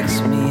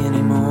text me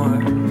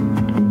anymore.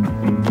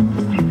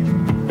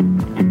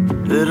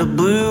 Little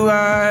blue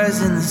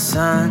eyes in the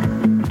sun.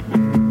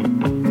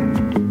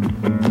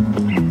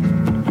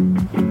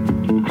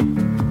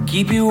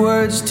 Keep your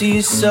words to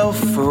yourself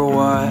for a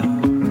while.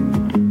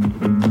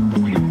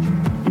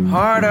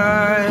 Hard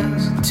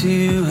eyes,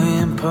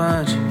 two-hand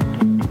punch.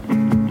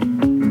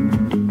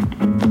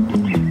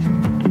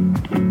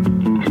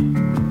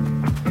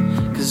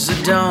 Cause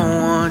I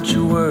don't want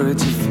your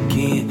words if I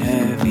can't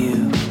have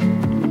you.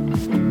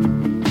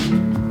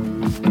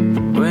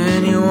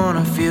 When you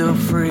wanna feel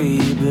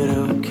free, but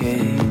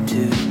okay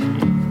too.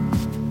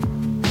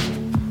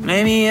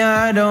 Maybe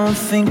I don't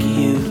think of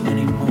you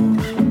anymore.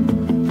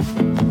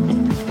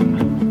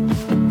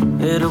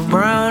 Little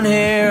brown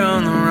hair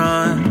on the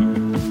run.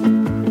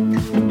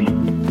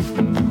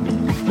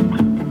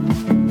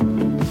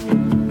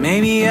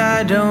 Maybe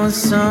I don't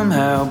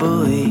somehow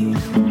believe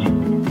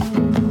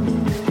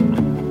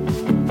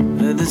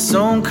that this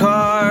old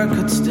car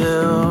could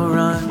still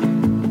run.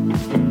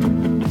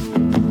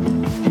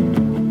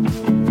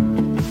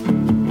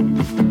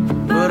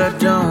 But I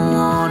don't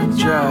want to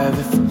drive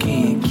if I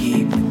can't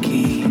keep the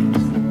keys.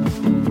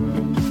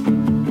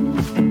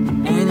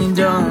 And you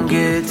don't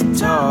get to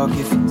talk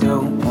if you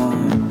don't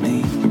want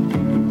me.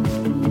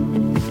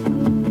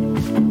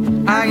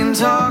 I can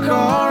talk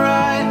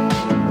alright.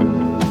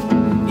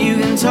 You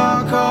can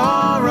talk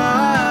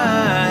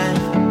alright.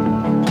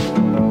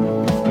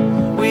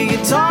 We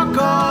can talk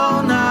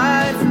all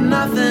night for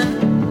nothing.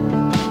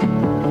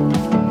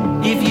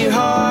 If your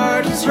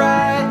heart is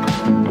right,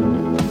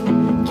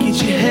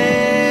 get your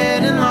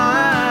head in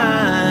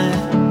line.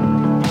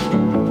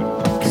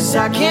 Cause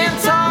I can't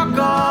talk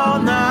all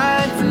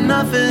night for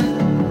nothing.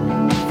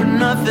 For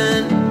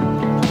nothing.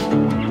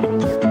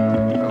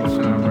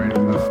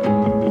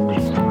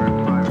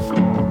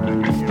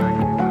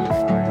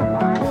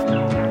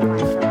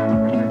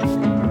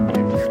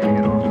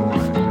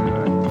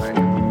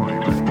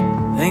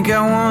 Think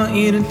I want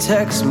you to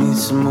text me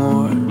some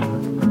more.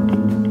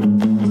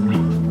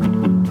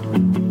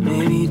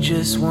 Maybe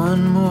just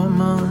one more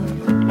month.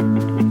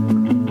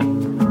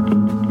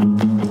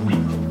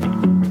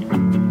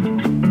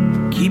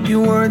 Keep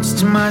your words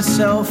to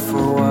myself for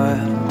a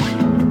while.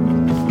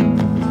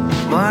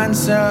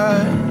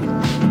 Blindside,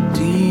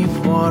 deep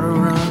water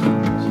runs.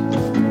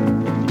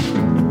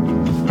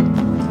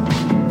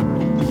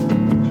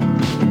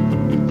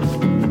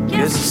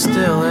 Guess I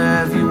still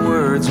have your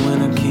words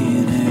when I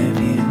can't have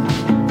you.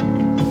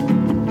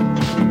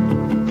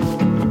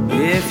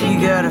 If you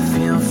gotta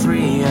feel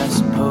free, I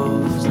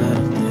suppose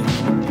that'll do.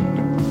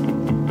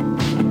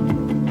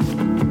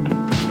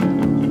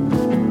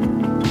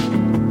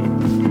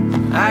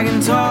 I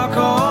can talk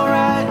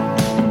alright.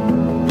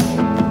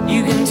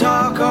 You can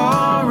talk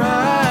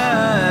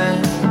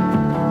alright.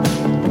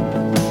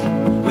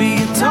 We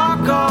can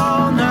talk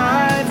all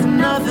night for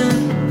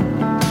nothing.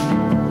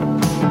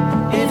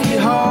 If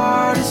your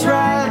heart is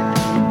right,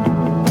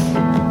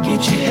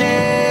 get your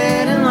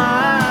head in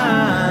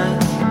line.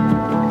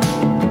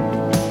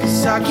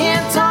 Cause I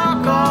can't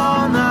talk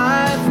all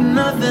night for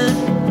nothing.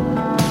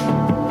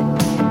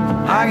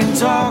 I can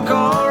talk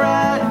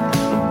alright.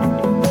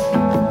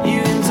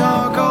 You can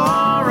talk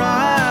alright.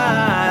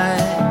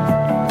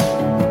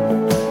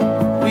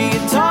 We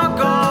can talk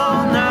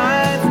all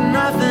night for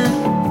nothing.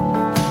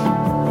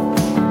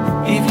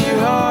 If your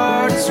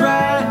heart is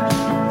right,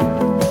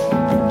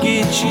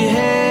 get your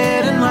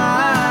head in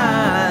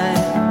line.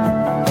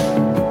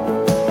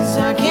 Cause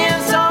I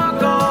can't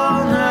talk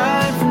all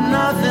night for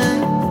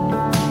nothing.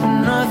 For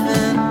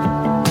nothing.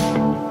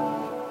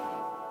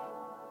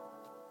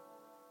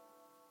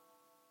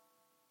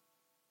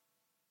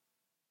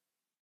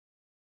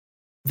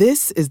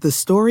 This is the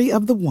story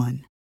of the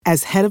one.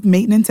 As head of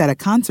maintenance at a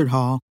concert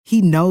hall, he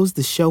knows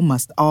the show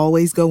must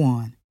always go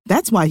on.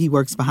 That's why he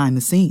works behind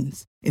the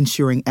scenes,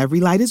 ensuring every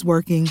light is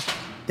working,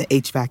 the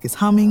HVAC is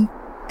humming,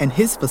 and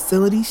his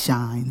facility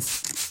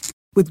shines.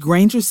 With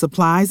Grainger's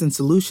supplies and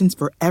solutions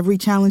for every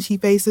challenge he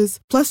faces,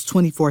 plus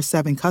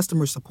 24/7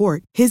 customer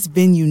support, his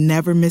venue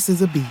never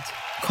misses a beat.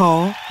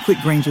 Call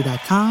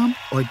quickgrainger.com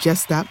or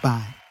just stop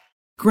by.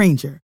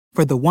 Grainger,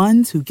 for the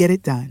ones who get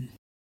it done.